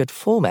appropriate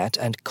format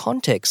and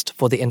context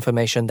for the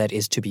information that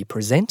is to be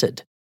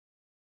presented.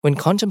 When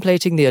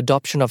contemplating the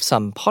adoption of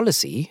some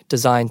policy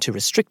designed to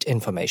restrict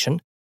information,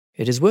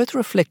 it is worth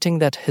reflecting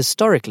that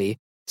historically,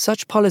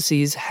 such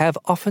policies have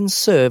often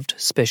served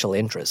special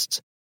interests.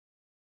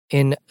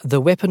 In The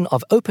Weapon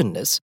of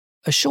Openness,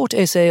 a short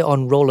essay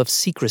on role of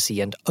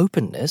secrecy and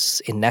openness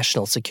in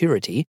national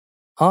security,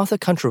 Arthur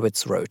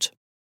Kantrowitz wrote,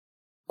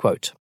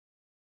 quote,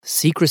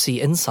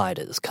 "Secrecy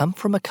insiders come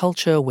from a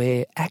culture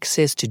where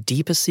access to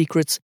deeper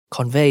secrets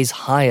conveys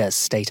higher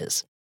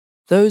status.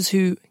 Those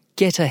who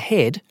get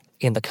ahead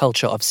in the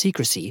culture of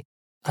secrecy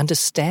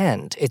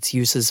understand its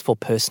uses for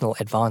personal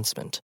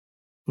advancement.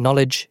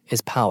 Knowledge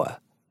is power,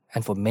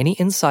 and for many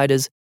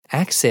insiders,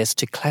 access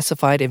to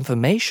classified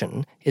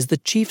information is the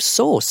chief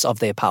source of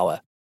their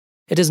power.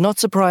 It is not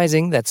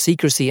surprising that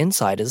secrecy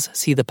insiders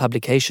see the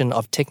publication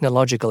of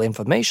technological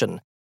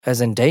information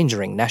as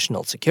endangering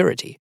national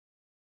security."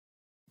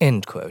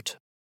 End quote.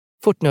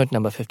 Footnote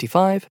number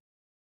 55,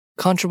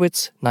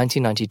 Kantrowitz,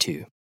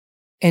 1992.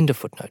 End of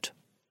footnote.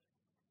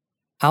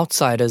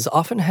 Outsiders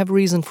often have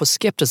reason for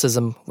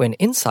skepticism when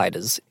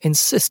insiders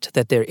insist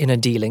that their inner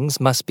dealings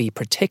must be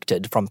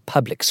protected from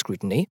public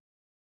scrutiny.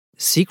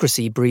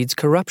 Secrecy breeds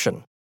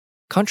corruption.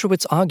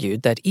 Kantrowitz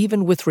argued that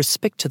even with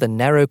respect to the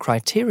narrow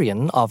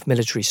criterion of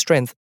military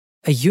strength,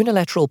 a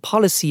unilateral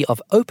policy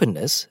of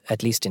openness,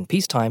 at least in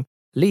peacetime,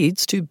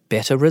 leads to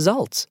better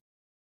results.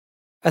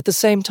 At the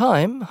same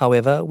time,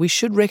 however, we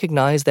should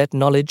recognize that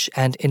knowledge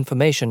and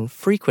information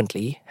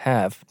frequently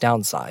have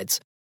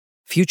downsides.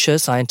 Future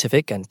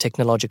scientific and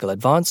technological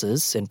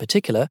advances, in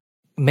particular,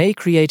 may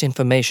create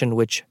information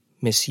which,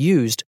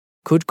 misused,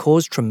 could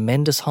cause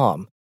tremendous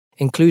harm,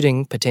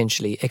 including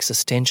potentially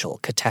existential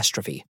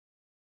catastrophe.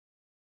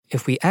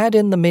 If we add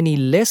in the many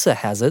lesser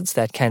hazards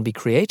that can be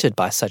created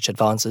by such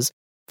advances,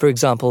 for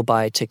example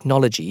by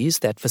technologies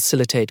that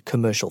facilitate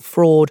commercial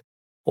fraud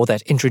or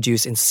that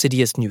introduce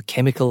insidious new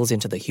chemicals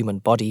into the human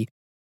body,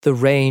 the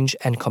range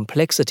and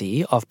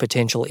complexity of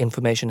potential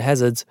information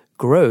hazards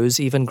grows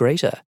even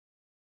greater.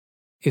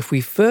 If we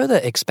further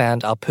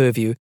expand our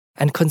purview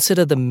and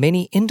consider the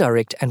many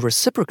indirect and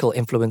reciprocal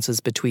influences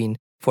between,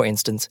 for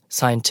instance,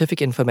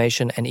 scientific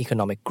information and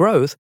economic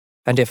growth,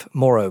 and if,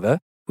 moreover,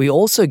 we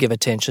also give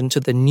attention to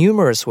the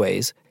numerous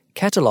ways,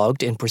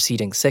 catalogued in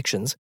preceding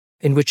sections,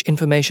 in which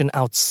information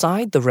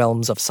outside the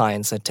realms of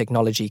science and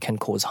technology can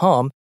cause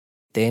harm,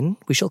 then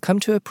we shall come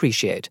to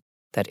appreciate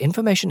that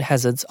information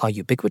hazards are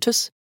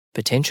ubiquitous,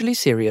 potentially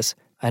serious,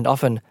 and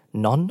often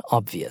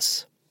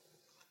non-obvious.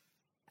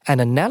 An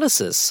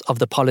analysis of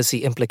the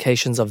policy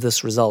implications of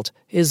this result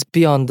is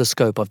beyond the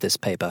scope of this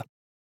paper.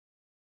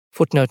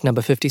 Footnote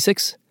number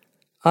 56.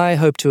 I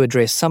hope to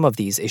address some of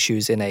these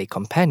issues in a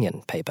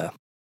companion paper.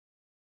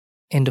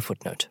 End of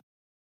footnote.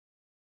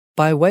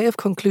 By way of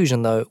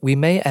conclusion, though, we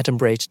may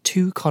adumbrate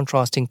two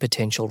contrasting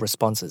potential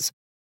responses.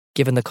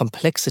 Given the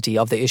complexity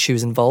of the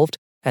issues involved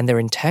and their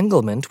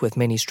entanglement with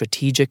many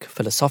strategic,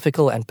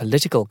 philosophical, and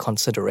political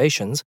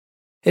considerations,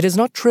 it is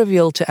not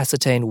trivial to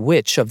ascertain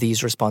which of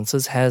these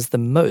responses has the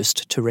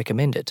most to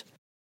recommend it.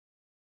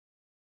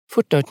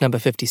 Footnote number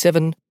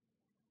 57.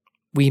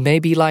 We may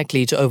be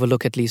likely to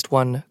overlook at least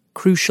one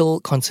crucial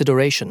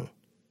consideration.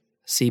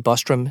 See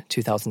Bostrom,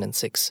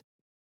 2006.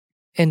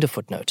 End of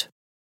footnote.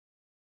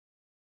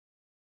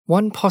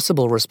 One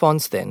possible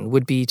response, then,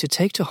 would be to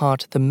take to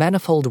heart the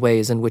manifold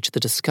ways in which the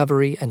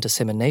discovery and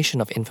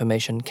dissemination of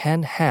information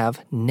can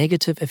have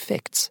negative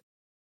effects.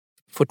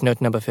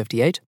 Footnote number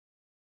 58.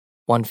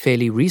 One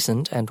fairly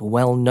recent and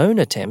well-known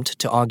attempt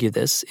to argue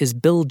this is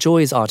Bill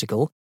Joy's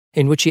article,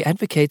 in which he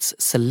advocates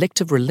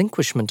selective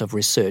relinquishment of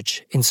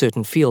research in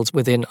certain fields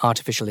within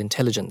artificial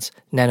intelligence,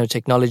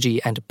 nanotechnology,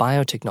 and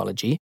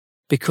biotechnology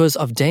because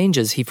of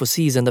dangers he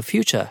foresees in the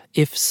future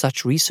if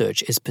such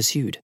research is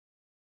pursued.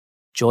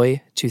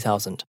 Joy,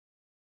 2000.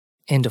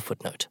 End of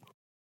footnote.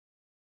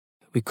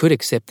 We could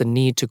accept the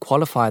need to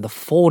qualify the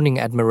fawning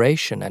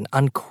admiration and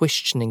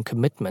unquestioning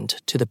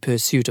commitment to the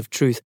pursuit of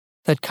truth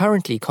that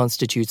currently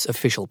constitutes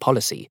official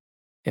policy,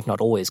 if not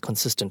always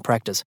consistent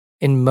practice,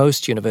 in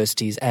most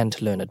universities and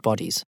learned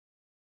bodies.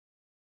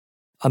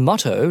 A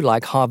motto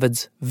like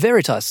Harvard's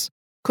Veritas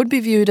could be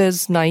viewed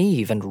as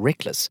naive and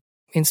reckless.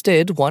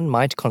 Instead, one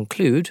might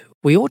conclude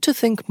we ought to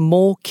think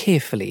more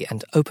carefully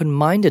and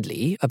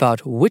open-mindedly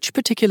about which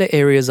particular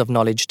areas of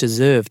knowledge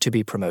deserve to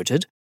be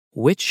promoted,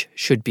 which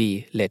should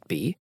be let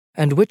be,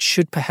 and which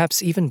should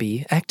perhaps even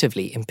be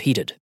actively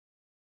impeded.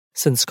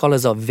 Since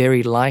scholars are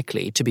very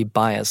likely to be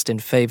biased in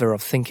favor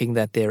of thinking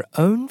that their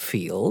own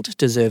field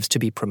deserves to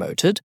be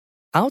promoted,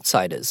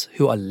 outsiders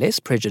who are less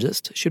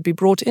prejudiced should be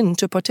brought in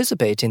to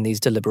participate in these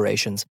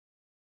deliberations.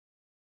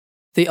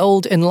 The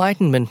old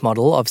Enlightenment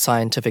model of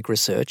scientific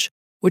research,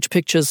 which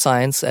pictures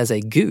science as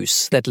a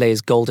goose that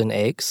lays golden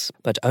eggs,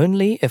 but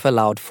only if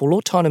allowed full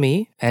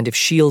autonomy and if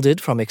shielded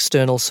from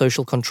external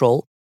social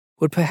control,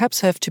 would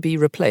perhaps have to be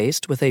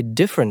replaced with a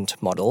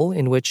different model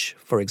in which,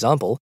 for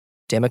example,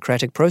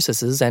 democratic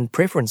processes and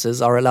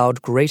preferences are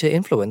allowed greater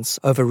influence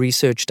over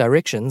research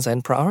directions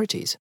and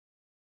priorities.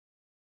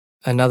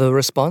 Another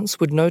response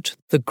would note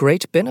the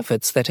great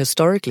benefits that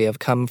historically have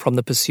come from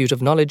the pursuit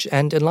of knowledge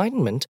and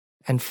enlightenment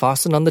and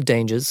fasten on the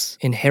dangers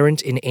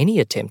inherent in any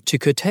attempt to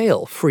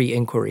curtail free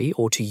inquiry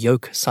or to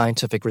yoke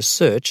scientific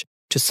research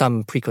to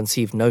some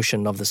preconceived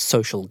notion of the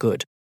social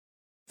good.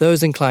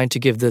 Those inclined to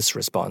give this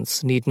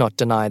response need not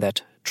deny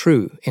that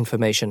true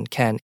information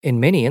can, in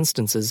many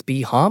instances,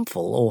 be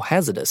harmful or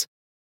hazardous.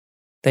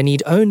 They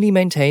need only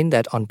maintain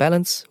that, on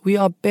balance, we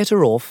are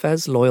better off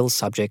as loyal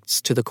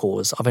subjects to the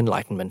cause of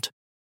enlightenment.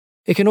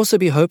 It can also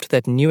be hoped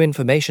that new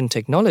information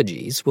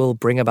technologies will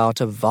bring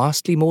about a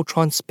vastly more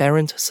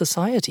transparent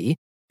society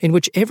in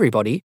which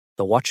everybody,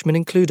 the watchmen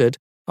included,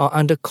 are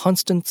under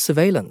constant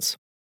surveillance,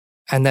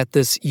 and that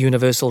this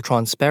universal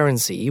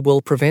transparency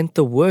will prevent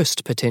the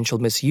worst potential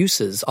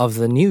misuses of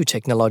the new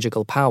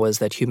technological powers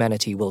that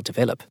humanity will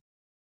develop.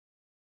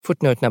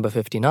 Footnote number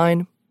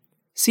 59,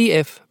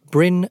 cf.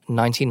 Brin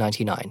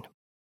 1999.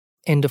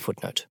 End of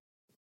footnote.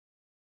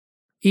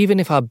 Even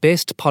if our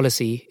best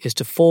policy is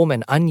to form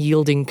an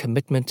unyielding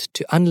commitment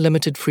to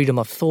unlimited freedom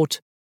of thought,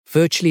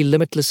 virtually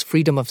limitless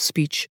freedom of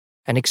speech,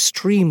 and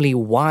extremely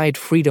wide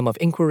freedom of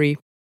inquiry,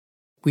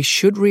 we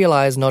should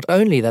realize not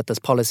only that this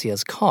policy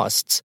has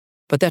costs,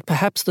 but that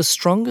perhaps the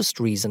strongest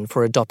reason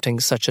for adopting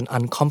such an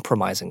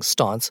uncompromising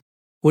stance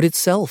would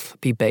itself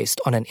be based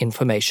on an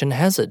information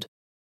hazard,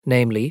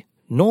 namely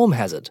norm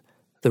hazard,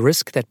 the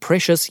risk that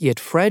precious yet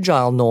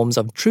fragile norms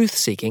of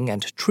truth-seeking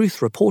and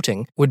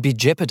truth-reporting would be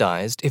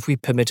jeopardized if we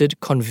permitted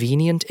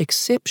convenient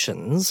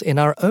exceptions in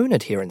our own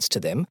adherence to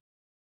them,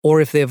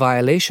 or if their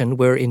violation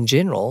were in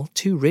general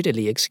too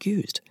readily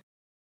excused.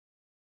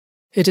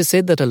 It is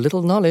said that a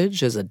little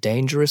knowledge is a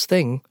dangerous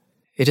thing.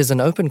 It is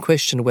an open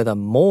question whether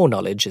more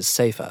knowledge is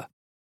safer.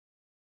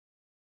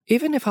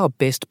 Even if our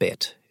best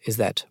bet is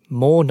that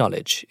more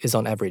knowledge is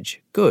on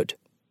average good,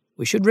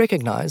 we should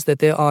recognize that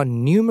there are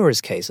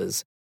numerous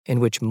cases in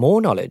which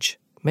more knowledge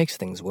makes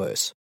things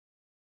worse.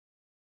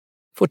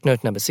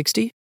 Footnote number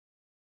 60.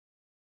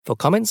 For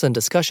comments and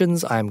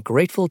discussions, I am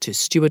grateful to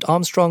Stuart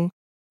Armstrong,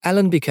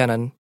 Alan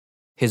Buchanan,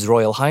 His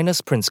Royal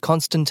Highness Prince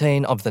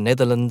Constantine of the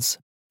Netherlands,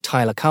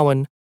 Tyler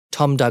Cowan,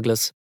 Tom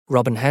Douglas,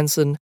 Robin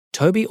Hansen,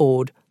 Toby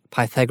Ord,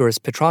 Pythagoras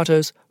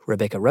Petratos,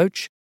 Rebecca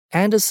Roach,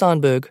 Anders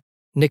Sandberg,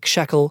 Nick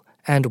Shackle,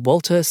 and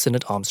Walter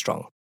Sinnott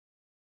Armstrong.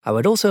 I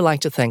would also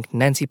like to thank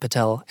Nancy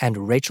Patel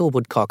and Rachel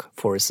Woodcock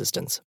for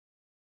assistance.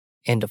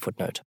 End of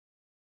footnote.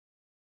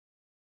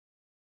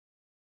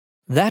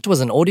 That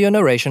was an audio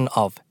narration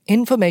of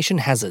Information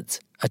Hazards,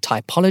 a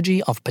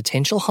Typology of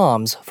Potential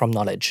Harms from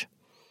Knowledge,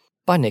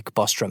 by Nick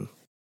Bostrom.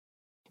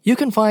 You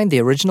can find the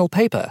original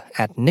paper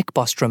at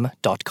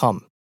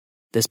nickbostrom.com.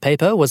 This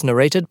paper was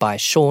narrated by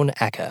Sean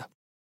Acker.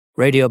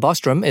 Radio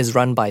Bostrom is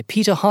run by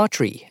Peter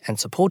Hartree and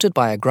supported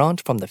by a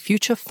grant from the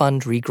Future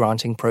Fund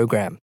Regranting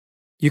Program.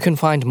 You can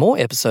find more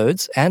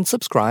episodes and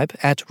subscribe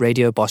at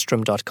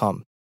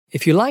radiobostrom.com.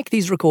 If you like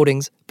these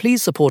recordings,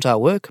 please support our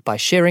work by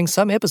sharing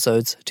some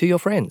episodes to your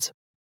friends.